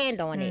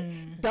 Stand on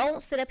it.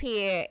 Don't sit up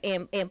here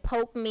and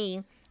poke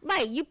me.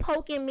 Right, you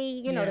poking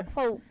me, you know, to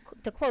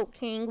quote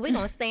King, we're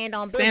going to stand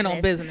on business. Stand on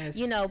business.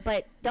 You know,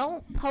 but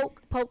don't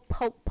poke me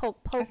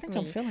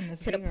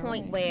to the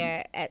point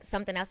where, at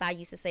something else I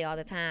used to say all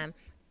the time,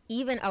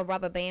 even a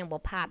rubber band will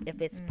pop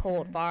if it's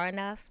pulled far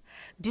enough.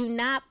 Do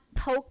not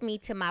poke me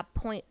to my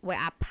point where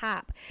I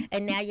pop.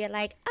 And now you're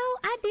like, oh,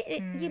 I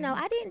didn't, you know,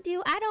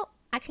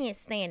 I can't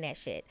stand that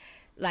shit.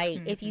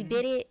 Like, if you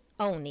did it,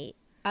 own it.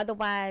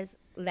 Otherwise,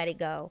 let it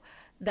go.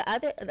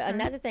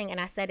 Another thing, and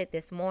I said it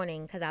this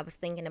morning because I was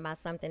thinking about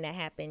something that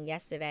happened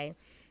yesterday,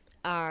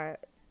 are,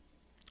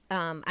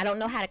 I don't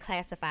know how to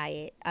classify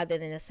it other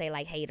than to say,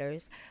 like,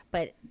 haters.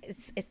 But,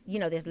 it's you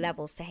know, there's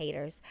levels to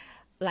haters.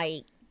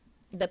 Like,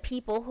 the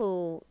people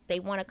who, they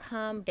want to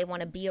come, they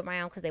want to be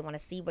around because they want to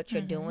see what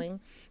you're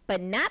doing.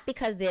 But not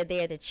because they're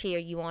there to cheer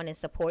you on and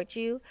support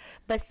you,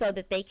 but so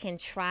that they can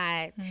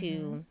try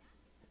to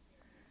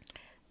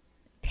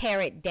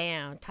tear it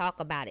down, talk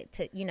about it,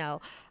 to, you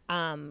know,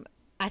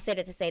 I said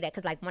it to say that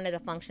because, like, one of the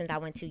functions I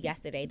went to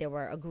yesterday, there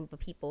were a group of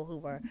people who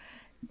were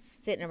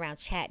sitting around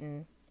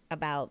chatting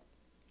about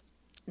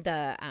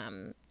the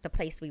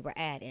place we were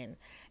at, and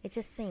it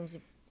just seems,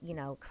 you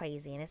know,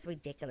 crazy, and it's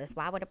ridiculous.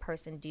 Why would a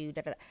person do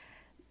that?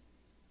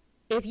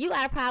 If you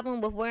got a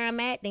problem with where I'm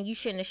at, then you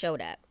shouldn't have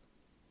showed up,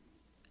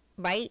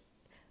 right?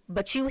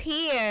 But you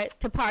here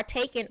to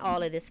partake in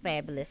all of this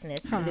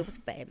fabulousness because it was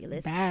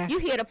fabulous. You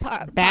here to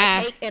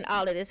partake in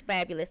all of this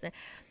fabulousness,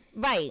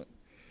 right?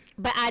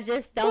 But I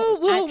just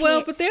don't.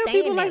 Well, but there are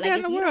people like that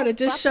in the world that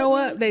just show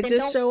up. They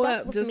just show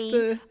up just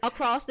to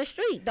across the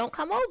street. Don't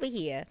come over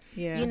here.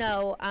 Yeah. You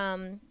know.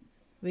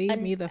 Leave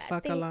me the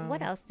fuck alone.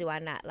 What else do I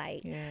not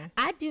like? Yeah.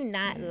 I do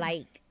not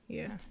like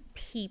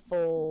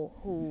people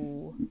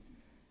who,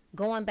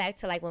 going back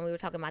to like when we were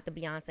talking about the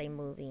Beyonce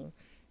movie,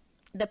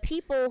 the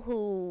people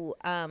who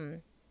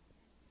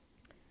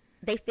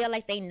they feel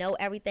like they know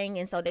everything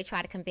and so they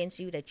try to convince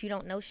you that you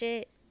don't know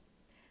shit.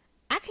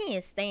 I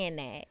can't stand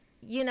that.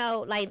 You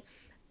know, like,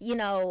 you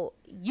know,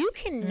 you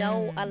can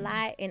know a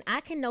lot and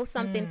I can know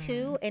something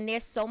too, and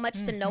there's so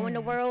much to know in the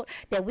world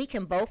that we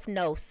can both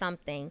know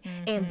something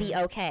and be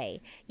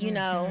okay, you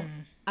know.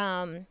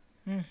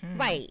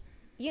 Right.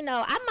 You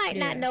know, I might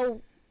not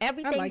know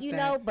everything like you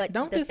know, but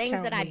the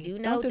things that I do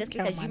know, just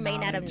because you may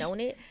not have known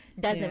it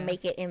doesn't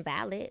make it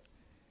invalid.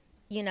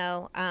 You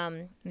know,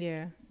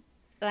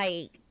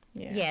 like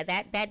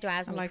that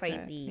drives me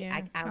crazy.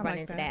 I run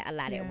into that a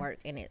lot at work,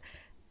 and it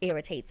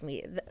irritates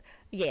me.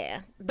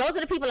 Those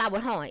are the people I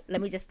would haunt.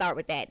 Let me just start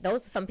with that.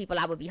 Those are some people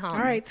I would be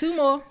haunting. All right, two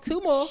more.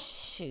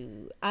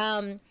 Shoot.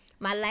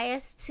 My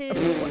last two,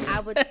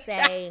 I would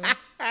say,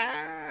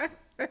 I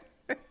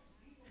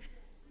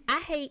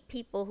hate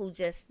people who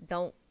just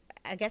don't,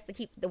 I guess to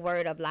keep the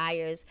word of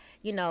liars,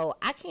 you know,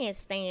 I can't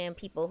stand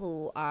people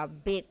who are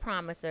big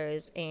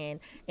promisers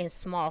and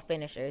small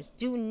finishers.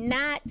 Do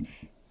not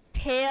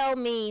tell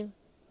me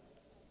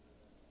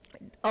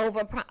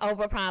over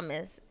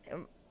promise.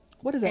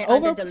 What is it?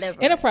 And under deliver.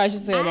 Enterprise, you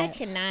say I that.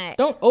 cannot.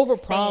 Don't over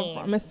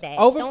promise. That.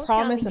 Over Don't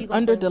promise tell me and you're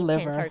under gonna bring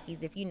me 10 deliver.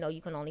 turkeys if you know you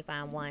can only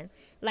find one.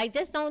 Like,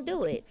 just don't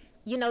do it.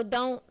 You know,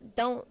 don't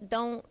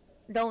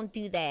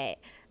do that.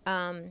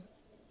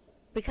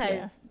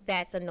 Because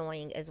that's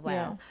annoying as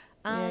well.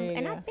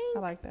 And I think I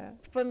like that.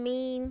 For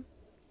me,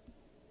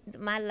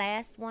 my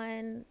last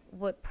one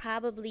would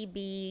probably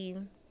be,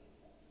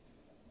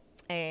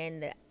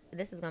 and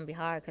this is gonna be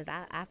hard because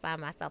I find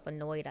myself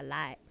annoyed a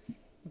lot,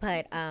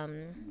 but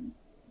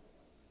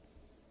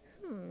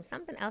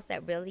something else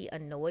that really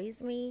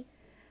annoys me.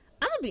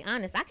 I'm gonna be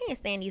honest. I can't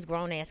stand these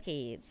grown ass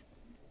kids.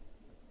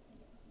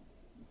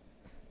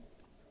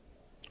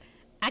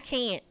 I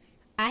can't.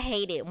 I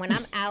hate it when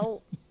I'm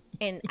out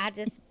and I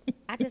just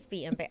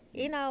be embarrassed.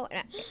 You know,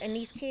 and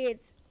these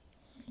kids.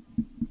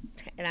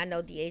 And I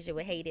know Deasia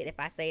would hate it if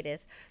I say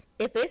this.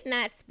 If it's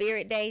not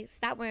Spirit Day,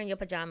 stop wearing your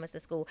pajamas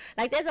to school.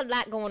 Like, there's a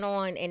lot going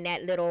on in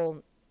that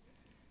little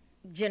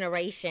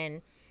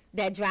generation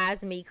that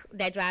drives me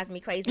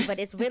crazy. But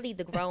it's really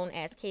the grown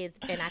ass kids,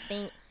 and I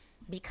think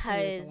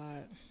because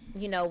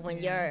you know when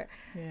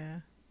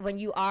when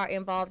you are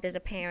involved as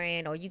a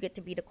parent, or you get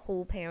to be the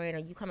cool parent, or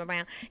you come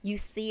around, you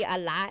see a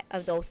lot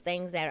of those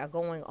things that are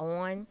going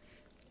on,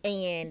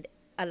 and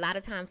a lot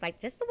of times,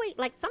 like, just the way,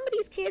 like, some of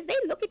these kids, they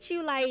look at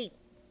you like,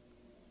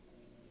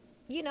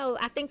 you know,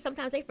 I think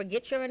sometimes they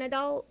forget you're an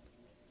adult,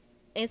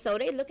 and so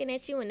they looking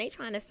at you and they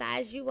trying to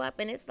size you up,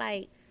 and it's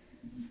like,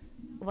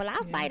 well,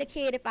 I'll fight a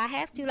kid if I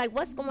have to. Like,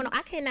 what's going on?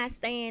 I cannot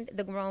stand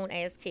the grown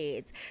ass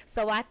kids.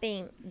 So I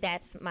think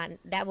that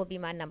will be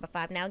my number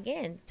 5. Now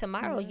again,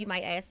 tomorrow you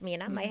might ask me,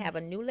 and I might have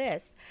a new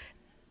list.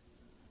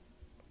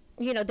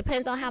 You know,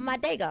 depends on how my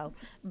day go.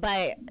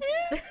 But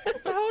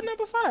it's a whole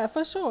number 5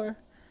 for sure,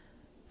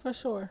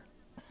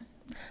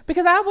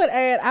 Because I would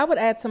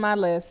add to my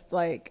list.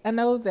 Like, I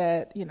know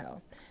that, you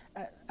know,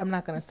 I'm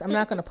not gonna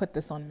put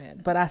this on men,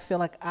 but I feel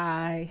like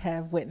I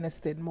have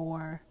witnessed it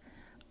more,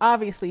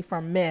 obviously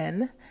from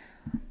men,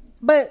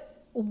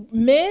 but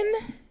men,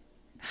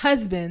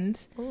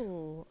 husbands,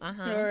 or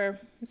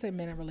let's say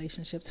men in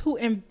relationships who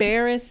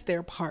embarrass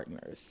their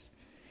partners.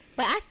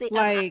 But I see,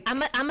 like,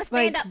 I'm a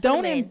stand up.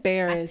 Don't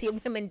embarrass. I see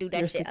women do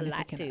that shit a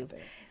lot too. Other.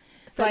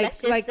 So let's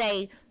just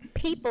say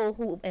people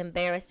who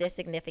embarrass their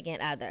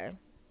significant other.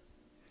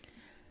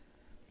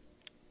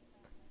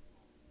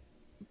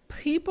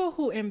 People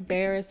who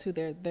embarrass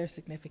their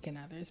significant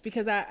others,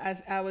 because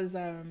I was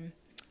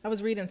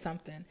reading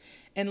something,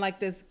 and like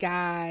this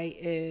guy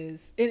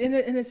is in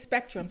his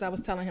spectrums. I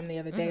was telling him the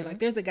other day, like,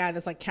 there's a guy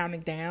that's like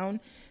counting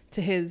down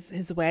to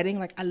his wedding.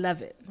 Like, I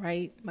love it,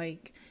 right?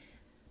 Like,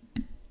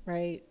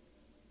 right.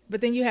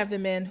 But then you have the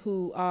men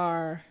who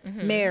are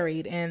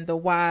married, and the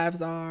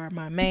wives are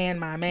my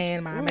man,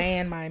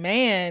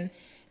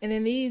 and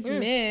then these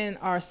men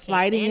are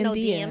sliding in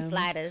DMs,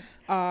 sliders.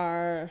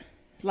 Are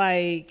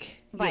like.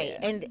 Right,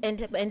 yeah. and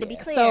to be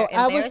clear, so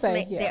I would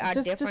say, there are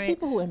just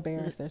people who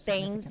embarrass their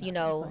things. You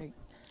know, like,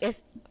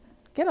 it's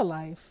get a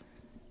life,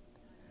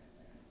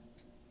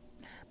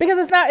 because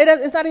it's not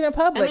even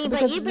public. I mean,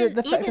 because but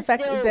the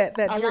fact that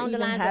along you're the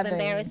even lines having, of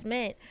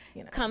embarrassment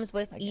comes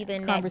with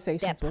even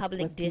that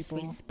public with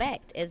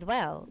disrespect as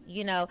well.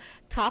 You know,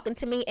 talking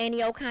to me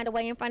any old kind of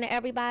way in front of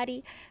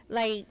everybody,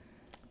 like.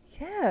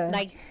 Yeah.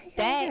 Like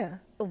that. Yeah.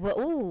 Well,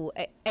 ooh,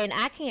 and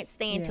I can't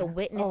stand to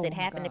witness it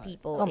happen to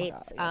people.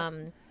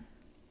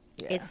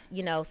 It's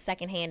you know,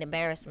 secondhand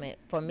embarrassment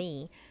for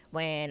me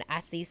when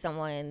I see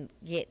someone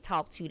get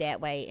talked to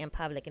that way in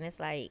public, and it's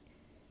like,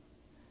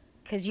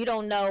 because you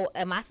don't know,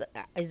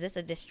 is this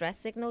a distress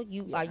signal?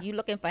 Are you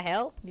looking for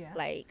help? Yeah.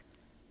 Like,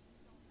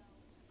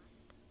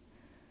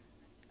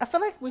 I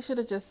feel like we should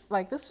have just,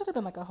 like, this should have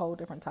been like a whole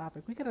different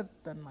topic. We could have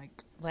done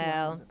like 2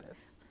 hours of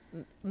this.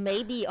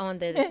 Maybe on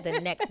the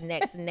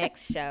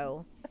next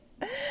show,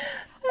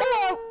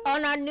 or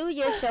on our New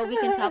Year's show, we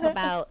can talk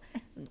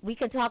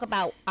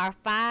about our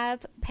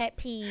 5 pet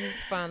peeves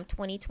from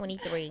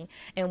 2023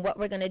 and what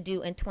we're gonna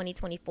do in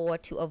 2024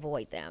 to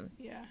avoid them.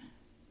 Yeah.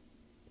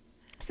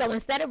 So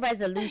instead of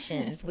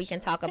resolutions, we can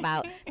talk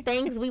about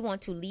things we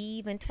want to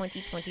leave in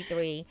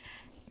 2023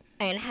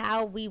 and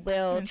how we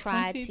will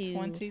try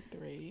to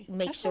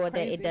make sure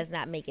that it does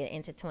not make it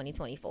into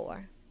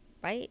 2024,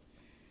 right?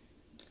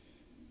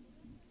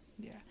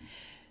 Yeah,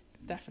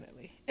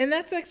 definitely. And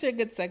that's actually a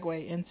good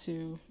segue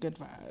into good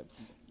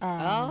vibes.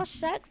 Oh,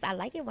 shucks. I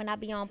like it when I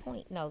be on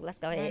point. No, let's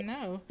go ahead. I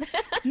know.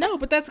 No,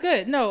 but that's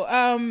good.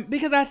 No,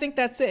 because I think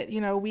that's it.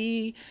 You know,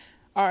 we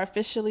are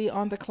officially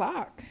on the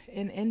clock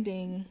in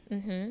ending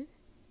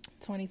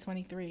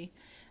 2023.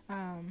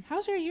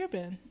 How's your year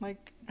been?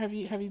 Like, have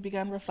you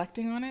begun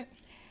reflecting on it?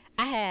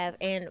 I have.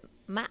 And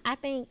I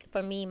think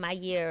for me, my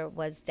year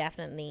was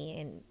definitely,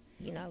 and,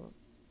 you know,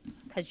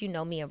 because you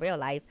know me in real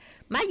life,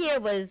 my year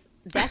was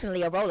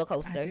definitely a roller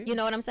coaster. You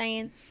know what I'm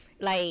saying?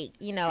 Like,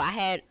 you know, I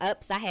had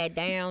ups, I had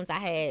downs, I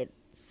had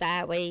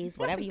sideways,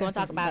 whatever you want to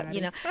talk about,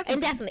 you know.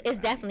 And definitely, it's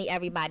definitely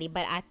everybody.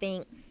 But I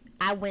think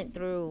I went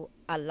through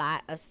a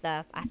lot of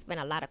stuff. I spent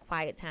a lot of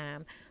quiet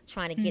time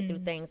trying to get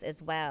through things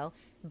as well.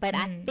 But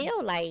I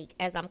feel like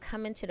as I'm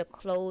coming to the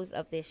close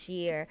of this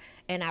year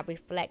and I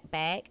reflect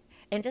back,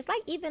 and just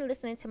like even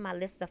listening to my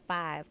list of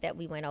 5 that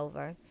we went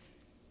over,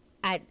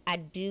 I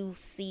do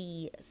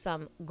see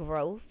some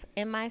growth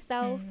in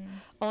myself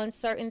on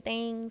certain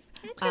things.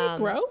 Okay,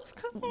 growth.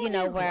 Come on, You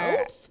know, where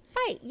growth.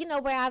 right, you know,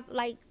 where I've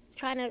like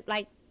trying to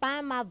like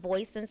find my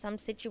voice in some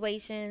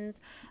situations,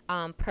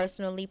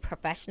 personally,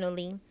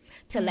 professionally,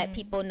 to let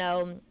people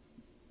know,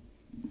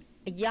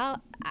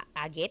 y'all,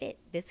 I get it.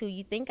 This who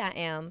you think I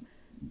am,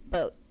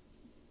 but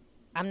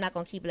I'm not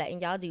gonna keep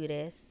letting y'all do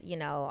this. You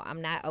know,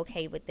 I'm not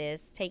okay with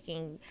this.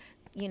 Taking,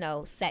 you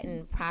know,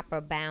 setting proper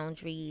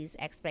boundaries,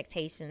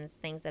 expectations,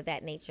 things of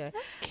that nature.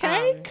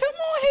 Okay, come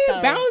on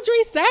here,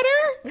 boundary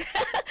setter.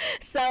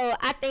 So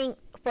I think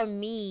for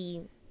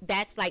me,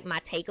 that's like my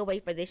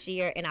takeaway for this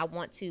year, and I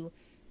want to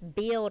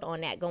build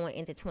on that going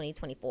into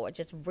 2024.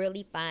 Just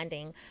really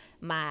finding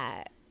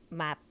my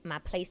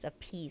place of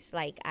peace.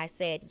 Like I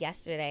said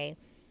yesterday,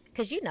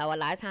 because you know, a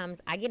lot of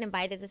times I get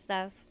invited to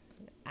stuff,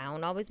 I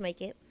don't always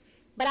make it,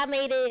 but I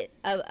made it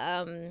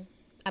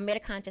I made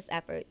a conscious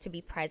effort to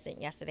be present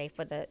yesterday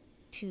for the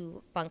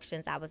 2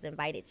 functions I was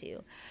invited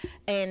to.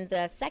 And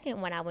the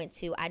second one I went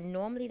to, I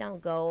normally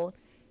don't go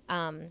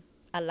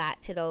a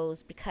lot to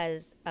those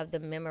because of the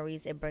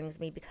memories it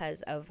brings me,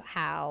 because of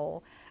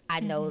how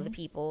I know the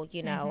people,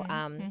 you know.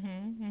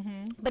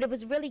 But it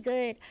was really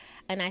good.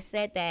 And I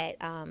said that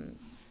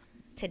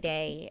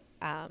today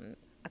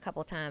a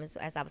couple times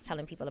as I was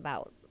telling people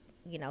about,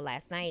 you know,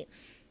 last night.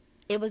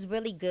 It was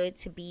really good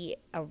to be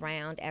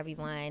around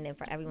everyone and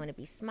for everyone to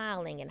be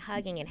smiling and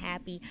hugging and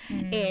happy.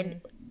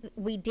 And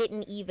we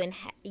didn't even,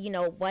 you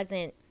know,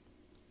 wasn't,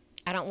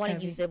 I don't want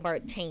to use the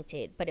word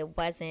tainted, but it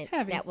wasn't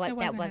Heavy. that It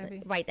wasn't wasn't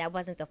heavy. right. That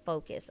wasn't the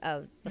focus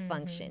of the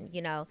function,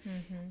 you know.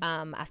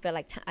 I feel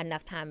like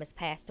enough time has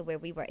passed to where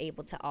we were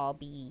able to all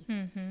be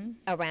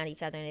around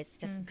each other, and it's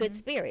just good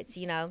spirits,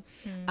 you know.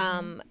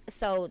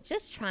 So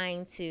just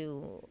trying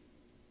to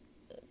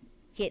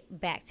get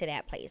back to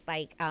that place,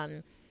 like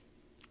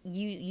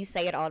you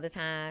say it all the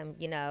time,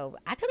 you know.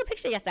 I took a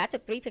picture yesterday. I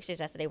took 3 pictures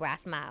yesterday where I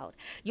smiled,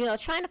 you know,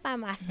 trying to find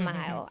my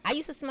smile. I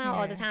used to smile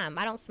all the time.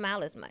 I don't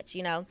smile as much,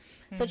 you know.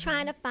 So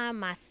trying to find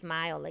my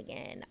smile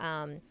again.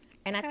 And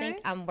I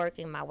think I'm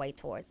working my way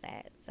towards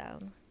that.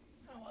 So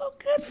Well,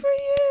 good for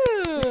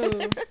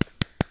you.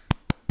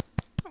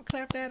 I'll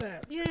clap that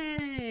up.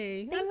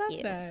 Yay. I love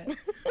you. that.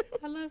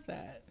 I love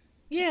that.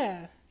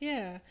 Yeah,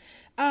 yeah.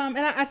 And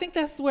I think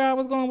that's where I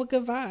was going with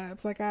good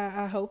vibes. Like,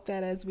 I hope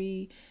that as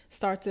we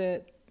start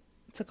to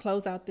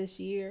close out this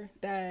year,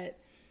 that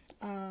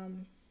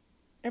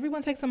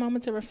everyone takes a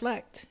moment to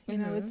reflect. You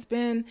know, it's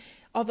been,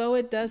 although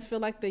it does feel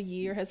like the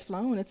year has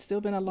flown, it's still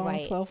been a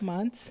long 12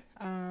 months.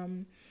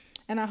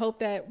 And I hope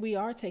that we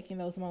are taking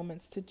those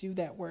moments to do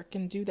that work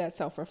and do that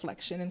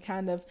self-reflection and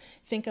kind of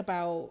think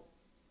about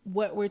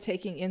what we're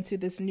taking into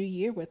this new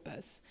year with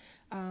us.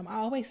 I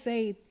always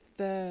say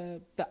the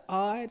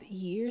odd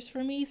years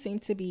for me seem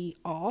to be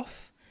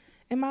off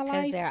in my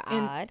life. because they're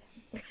odd.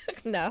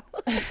 No.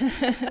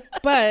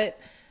 But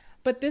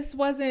this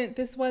wasn't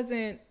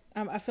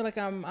I feel like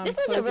I'm This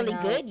was a really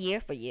out. good year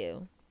for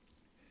you.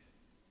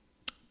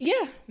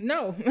 Yeah,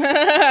 no.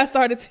 I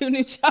started 2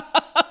 new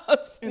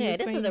jobs in Yeah, the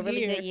this same was a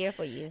really year. good year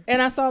for you.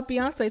 And I saw 2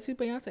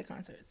 Beyonce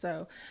concerts.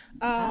 So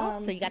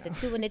So you got the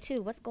 2 and the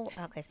 2. What's going?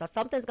 Okay, so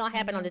something's gonna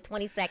happen on the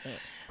 22nd.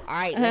 All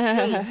right,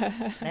 let's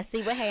see. Let's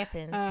see what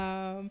happens.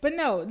 but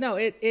no,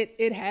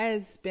 it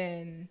has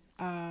been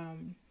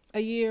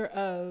a year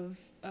of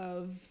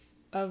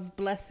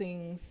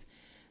blessings,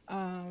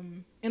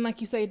 and like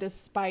you say,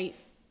 despite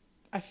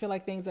I feel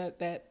like things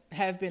that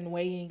have been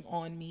weighing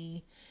on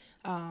me,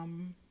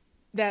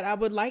 that I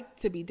would like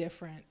to be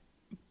different,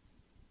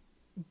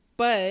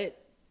 but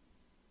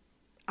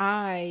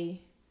I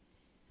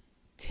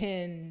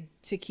tend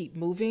to keep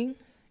moving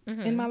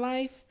in my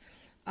life,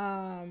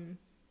 and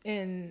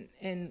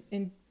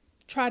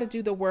try to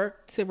do the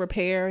work to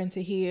repair and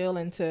to heal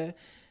and to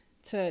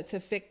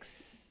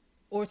fix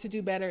or to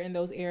do better in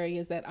those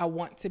areas that I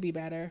want to be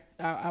better.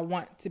 I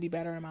want to be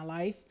better in my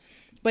life.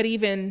 But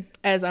even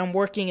as I'm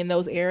working in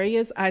those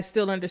areas, I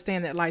still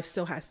understand that life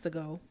still has to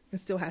go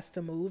and still has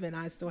to move, and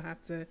I still have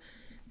to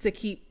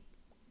keep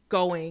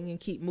going and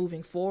keep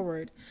moving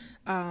forward.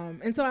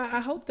 And so I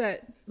hope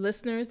that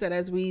listeners, that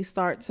as we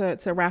start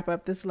to wrap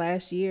up this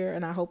last year,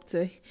 and I hope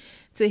to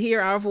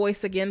hear our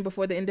voice again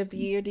before the end of the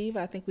year,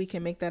 Diva, I think we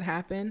can make that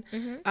happen.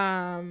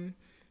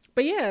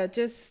 But yeah,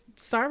 just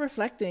start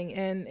reflecting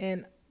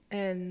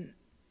and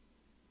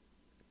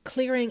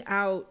clearing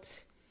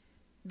out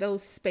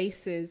those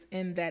spaces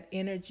and that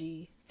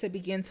energy to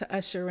begin to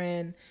usher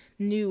in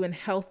new and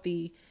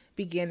healthy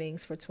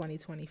beginnings for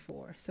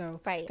 2024.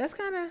 So Right. that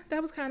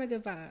was kind of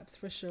good vibes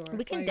for sure.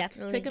 We can Like,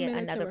 definitely take a get minute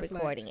to another reflect.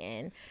 recording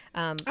in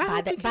I by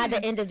hope we the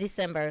can. end of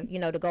December. You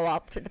know, to go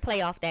off to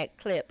play off that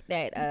clip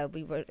that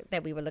we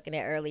were looking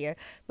at earlier,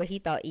 where he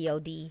thought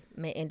EOD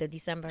meant end of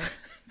December.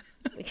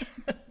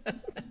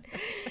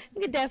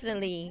 we could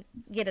definitely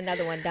get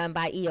another one done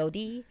by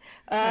EOD.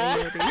 For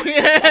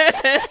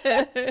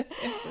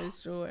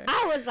sure.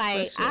 I was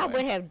like, For sure. I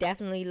would have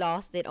definitely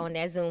lost it on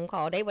that Zoom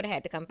call. They would have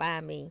had to come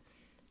find me.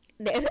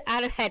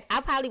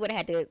 I probably would have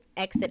had to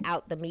exit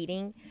out the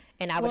meeting,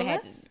 and I would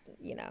have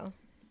had,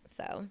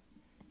 so.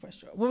 For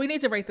sure. Well, we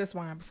need to rate this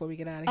wine before we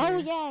get out of here. Oh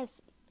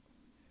yes.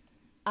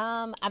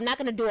 I'm not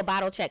gonna do a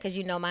bottle check because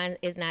mine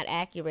is not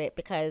accurate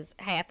because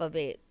half of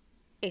it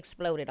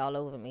exploded all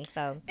over me.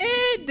 So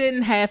It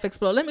didn't half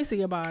explode. Let me see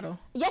your bottle.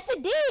 yes,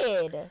 it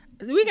did.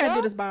 We gotta do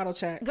Girl. this bottle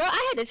check. Girl,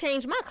 I had to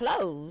change my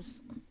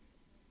clothes.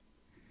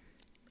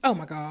 Oh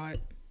my God.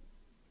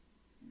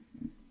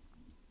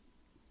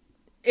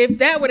 If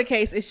that were the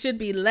case, it should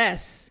be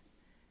less.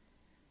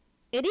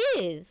 It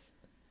is.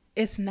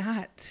 It's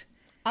not.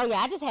 Oh yeah,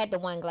 I just had the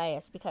one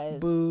glass because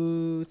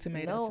Boo,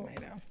 tomato.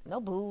 no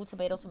boo,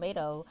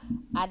 tomato.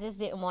 I just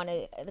didn't want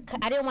to.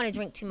 I didn't want to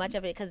drink too much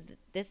of it because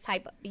this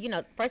type.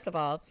 First of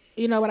all,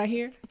 You know what I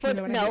hear? For- you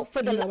know what no, I hear? for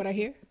you the- know what I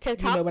hear? to You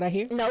talk- know what I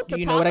hear? no, to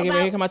you talk know what I get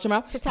ready to about- come out your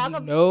mouth? to talk you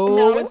ab- know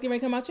no. what's getting ready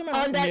to come out your mouth?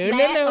 on the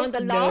no, on the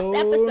last no,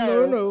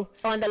 episode, no.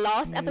 on the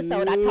last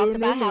episode, I talked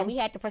about No. how we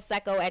had the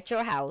prosecco at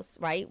your house,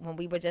 right, when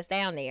we were just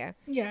down there,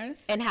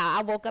 Yes. and how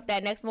I woke up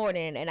that next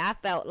morning and I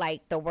felt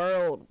like the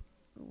world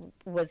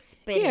was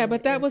spinning. Yeah,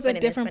 but that and was a spinning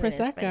and different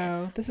spinning and spinning.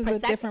 prosecco. This is a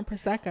different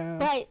prosecco.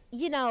 But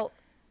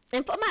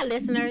and for my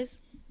listeners,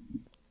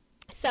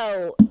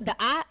 so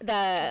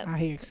I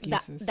hear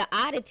excuses. the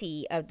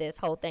oddity of this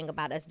whole thing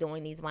about us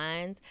doing these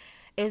wines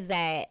is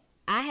that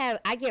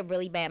I get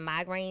really bad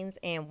migraines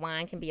and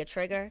wine can be a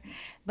trigger,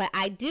 but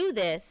I do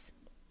this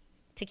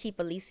to keep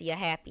Alicia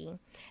happy,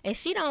 and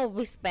she don't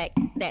respect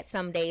that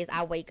some days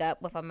I wake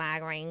up with a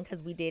migraine because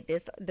we did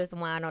this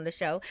wine on the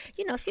show.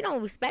 She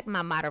don't respect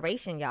my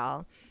moderation,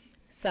 y'all.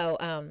 So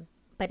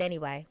but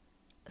anyway,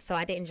 so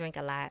I didn't drink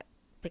a lot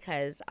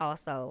because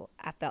also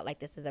I felt like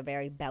this is a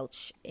very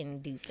belch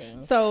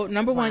inducing. So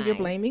number one, you're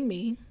wine. blaming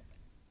me.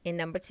 And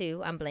number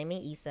two, I'm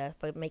blaming Issa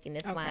for making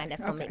this wine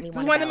that's gonna make me Just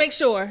want wanted to make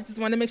sure. Just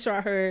wanted to make sure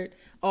I heard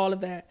all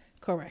of that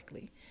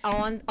correctly.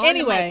 on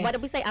Anyway. the mic. What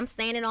did we say? I'm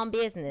standing on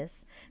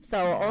business. So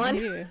on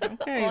Yeah,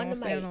 okay, on I'm the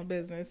staying mic. on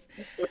business.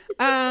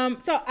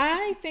 So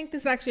I think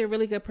this is actually a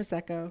really good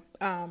prosecco.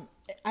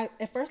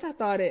 At first I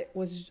thought it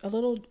was a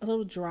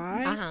little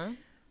dry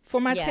for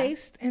my Yeah.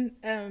 taste,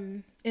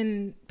 and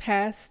in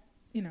past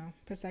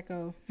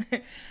prosecco,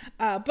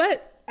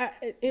 but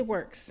it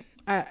works.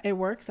 It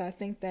works. I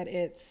think that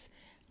it's.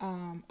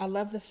 I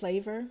love the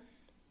flavor.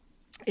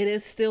 It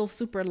is still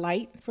super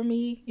light for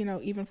me,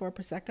 even for a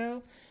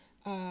prosecco.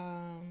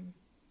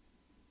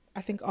 I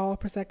think all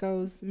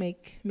Prosecco's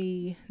make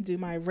me do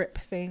my rip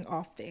thing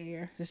off the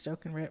air. Just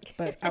joking, rip.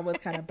 But I was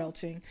kind of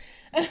belching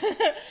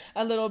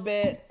a little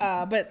bit.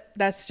 But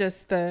that's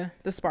just the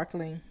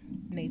sparkling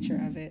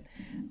nature of it.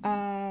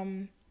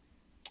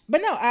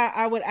 But no,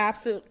 I would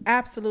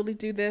absolutely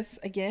do this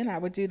again. I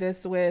would do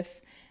this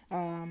with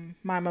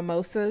my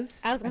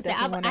mimosas. I was gonna say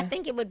definitely I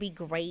think it would be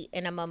great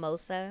in a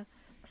mimosa.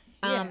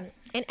 Yeah.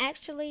 And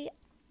actually,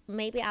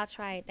 maybe I'll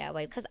try it that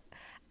way because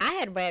I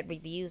had read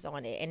reviews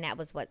on it, and that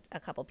was what a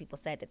couple people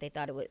said, that they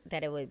thought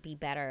it would be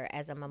better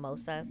as a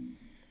mimosa.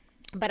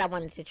 But I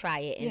wanted to try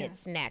it in Yeah.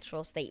 its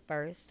natural state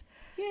first.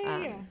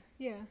 Yeah.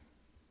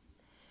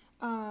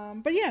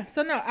 But yeah,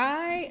 so no,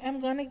 I'm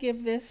gonna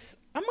give it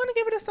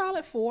a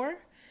solid 4.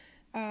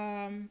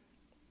 And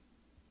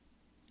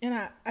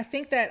I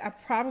think that I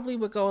probably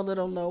would go a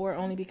little lower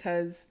only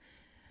because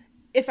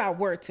if I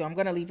were to, I'm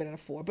gonna leave it at a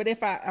 4. But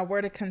if I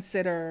were to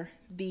consider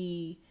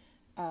the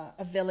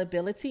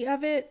availability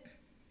of it,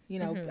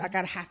 I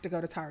gotta have to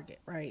go to Target,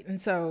 right?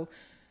 And so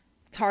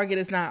Target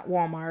is not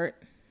Walmart,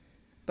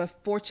 but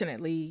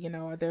fortunately,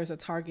 there's a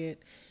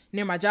Target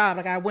near my job.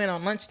 Like I went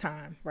on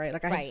lunchtime, right?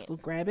 Like I had to go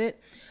grab it.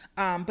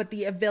 But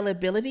the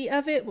availability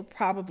of it would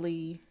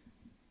probably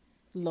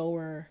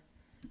lower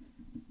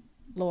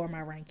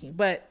my ranking.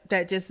 But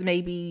that just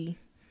may be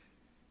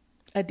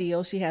a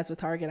deal she has with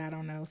Target. I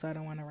don't know, so I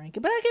don't want to rank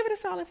it. But I give it a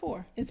solid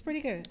 4. It's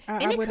pretty good.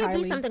 And it could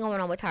be something going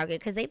on with Target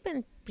because they've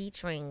been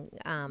featuring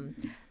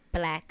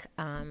black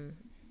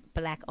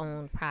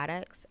owned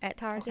products at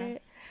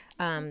Target.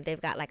 Okay.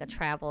 They've got like a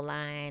travel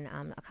line,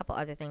 a couple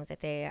other things that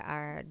they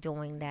are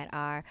doing that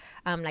are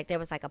like there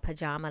was like a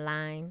pajama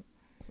line,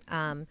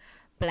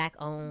 black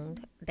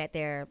owned, that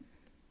they're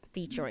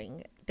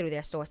featuring through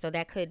their store. So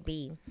that could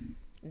be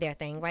their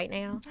thing right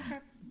now. Okay.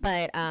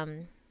 But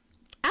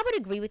I would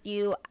agree with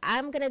you.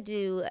 I'm gonna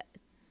do,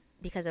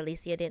 because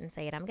Alicia didn't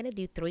say it, I'm going to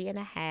do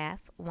 3.5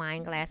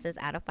 wine glasses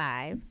out of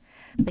 5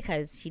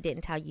 because she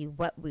didn't tell you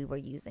what we were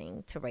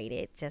using to rate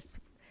it, just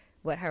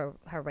what her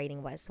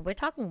rating was. So we're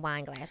talking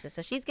wine glasses.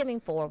 So she's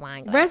giving 4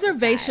 wine glasses.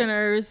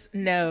 Reservationers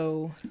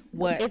know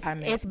what I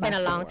meant. It's been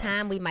a long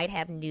time. We might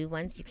have new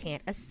ones. You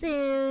can't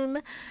assume.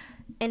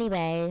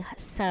 Anyway,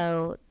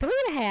 so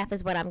 3.5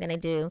 is what I'm gonna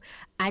do.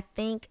 I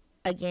think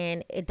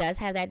again, it does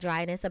have that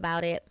dryness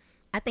about it.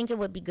 I think it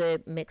would be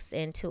good mixed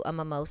into a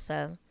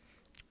mimosa.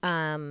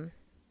 And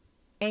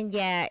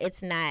yeah,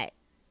 it's not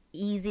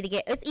easy to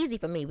get. It's easy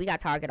for me. We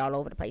got Target all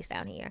over the place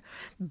down here.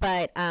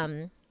 But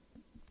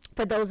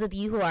for those of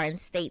you who are in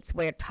states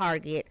where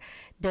Target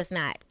does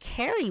not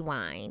carry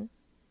wine,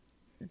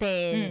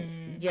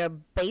 then you're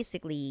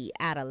basically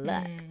out of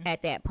luck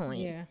at that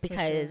point. Yeah,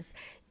 because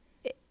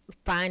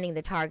finding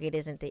the Target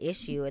isn't the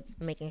issue. It's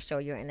making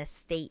sure you're in a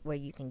state where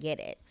you can get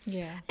it.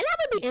 Yeah. And that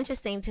would be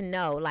interesting to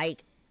know,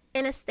 like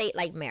in a state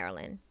like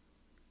Maryland,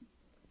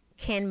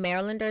 can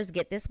Marylanders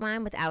get this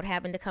wine without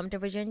having to come to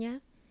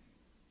Virginia?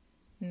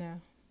 No.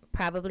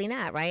 Probably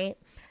not, right?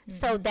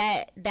 So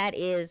that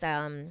is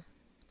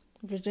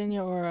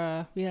Virginia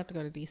or we have to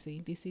go to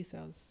DC. DC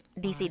sells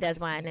DC does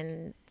wine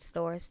in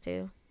stores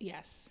too.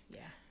 Yes.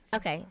 Yeah.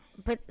 Okay.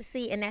 But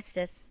see, and that's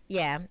just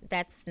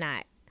that's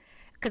not,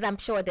 because I'm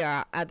sure there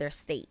are other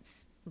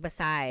states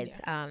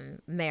besides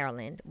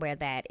Maryland where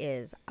that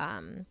is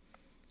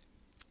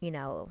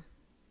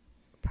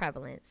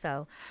prevalent.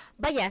 So,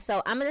 but yeah,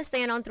 so I'm gonna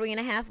stand on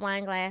 3.5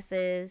 wine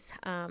glasses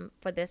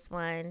for this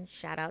one.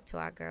 Shout out to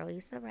our girl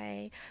Issa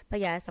Rae. But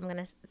yes, I'm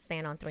gonna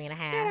stand on 3.5.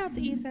 Shout out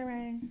to Issa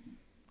Rae.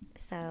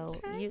 So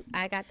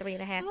I got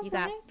 3.5. All You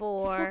got right.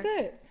 4. Well,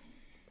 good.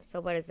 So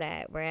what is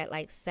that? We're at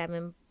like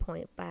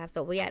 7.5.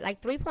 So we at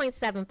like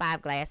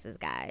 3.75 glasses,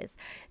 guys.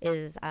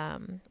 Is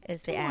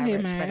the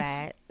average for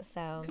that.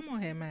 So Come on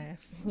here,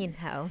 math.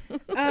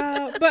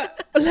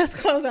 But let's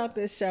close out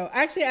this show.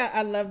 Actually,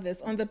 I love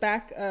this. On the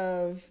back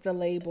of the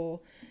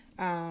label,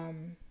 I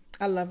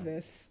love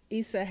this.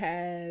 Issa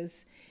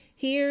has,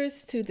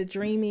 here's to the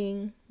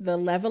dreaming, the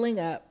leveling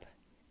up,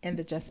 and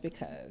the just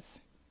because.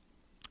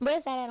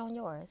 Where's that at on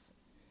yours?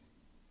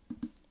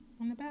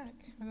 On the back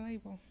of the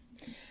label.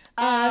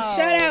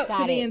 Shout out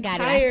to the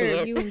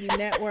entire You and You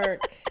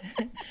network.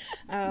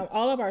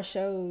 All of our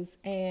shows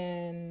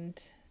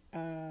and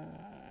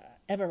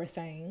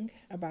everything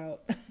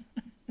about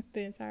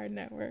the entire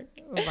network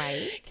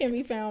can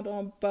be found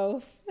on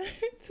both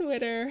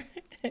Twitter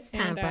It's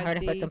time for her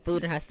to put some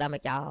food in her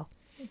stomach, y'all.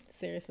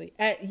 Seriously.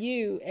 At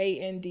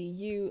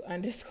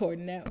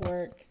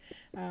UANDU_network.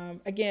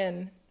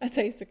 Again, a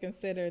taste to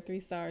consider, 3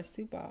 stars,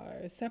 2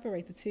 bars.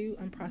 Separate the two,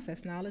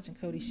 Unprocessed Knowledge and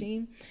Cody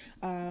Sheen.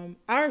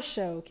 Our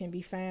show can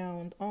be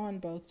found on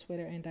both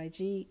Twitter and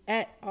IG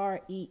at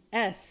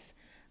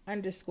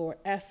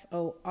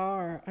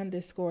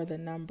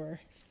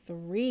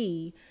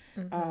RES_FOR_3.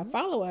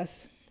 Follow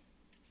us,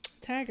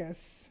 tag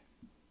us,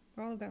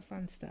 all of that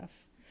fun stuff.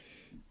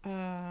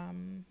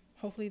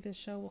 Hopefully this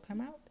show will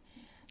come out.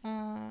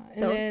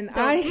 Don't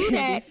do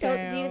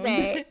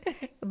that.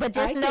 But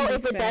just know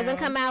if it doesn't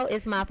come out,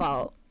 it's my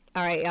fault.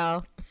 All right,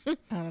 y'all. I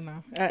don't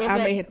know. I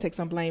may have to take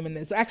some blame in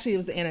this. Actually, it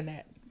was the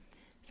internet.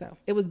 So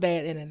it was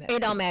bad internet.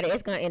 It don't matter.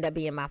 It's going to end up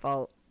being my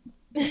fault.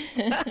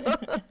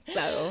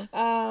 So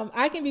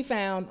I can be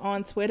found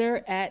on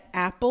Twitter at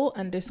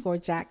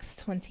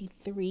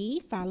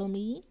Apple_Jax23. Follow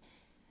me.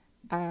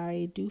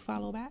 I do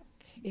follow back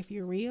if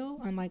you're real,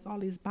 unlike all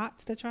these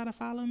bots that try to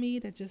follow me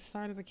that just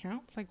started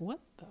accounts. Like, what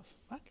the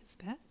fuck is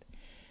that?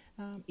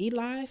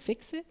 Eli,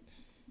 fix it.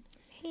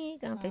 He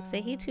ain't gonna fix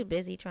it. He too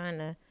busy trying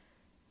to.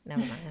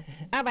 Never mind.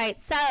 All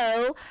right,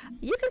 so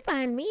you can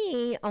find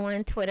me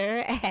on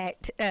Twitter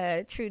at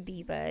True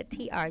Diva,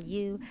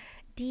 TruDeva,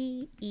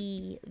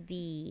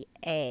 TruDeva.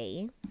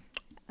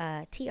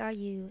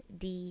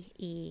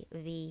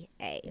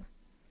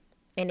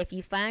 And if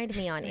you find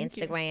me on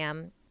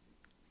Instagram,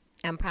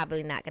 I'm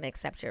probably not going to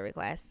accept your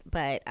request,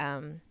 but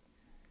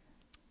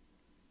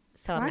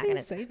so I'm not going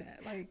to say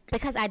that. Like,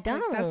 because I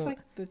don't. Like, that's like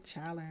the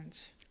challenge.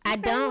 I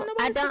don't.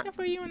 Looking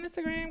for you on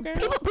Instagram, girl.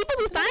 People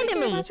be finding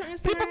me.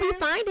 People be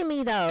finding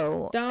me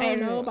though. Don't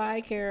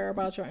nobody care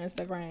about your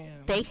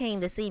Instagram. They came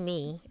to see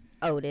me,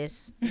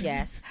 Otis.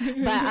 Yes, but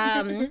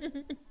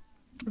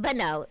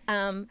no.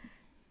 I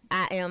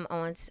am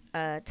on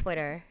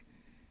Twitter,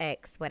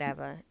 X,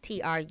 whatever,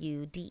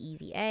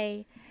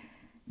 TruDeva.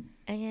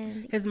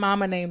 And his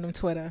mama named him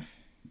Twitter.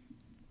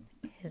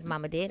 His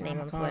mama did name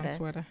him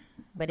Twitter.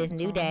 But his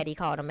new daddy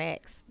called him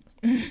X.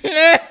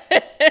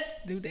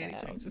 New daddy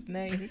changed his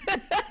name.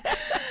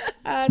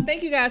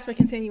 Thank you guys for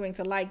continuing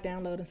to like,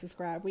 download, and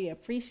subscribe. We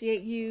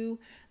appreciate you.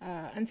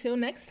 Until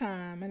next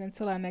time, and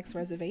until our next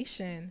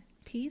reservation,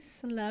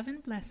 peace, love,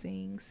 and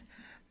blessings.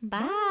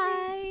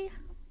 Bye.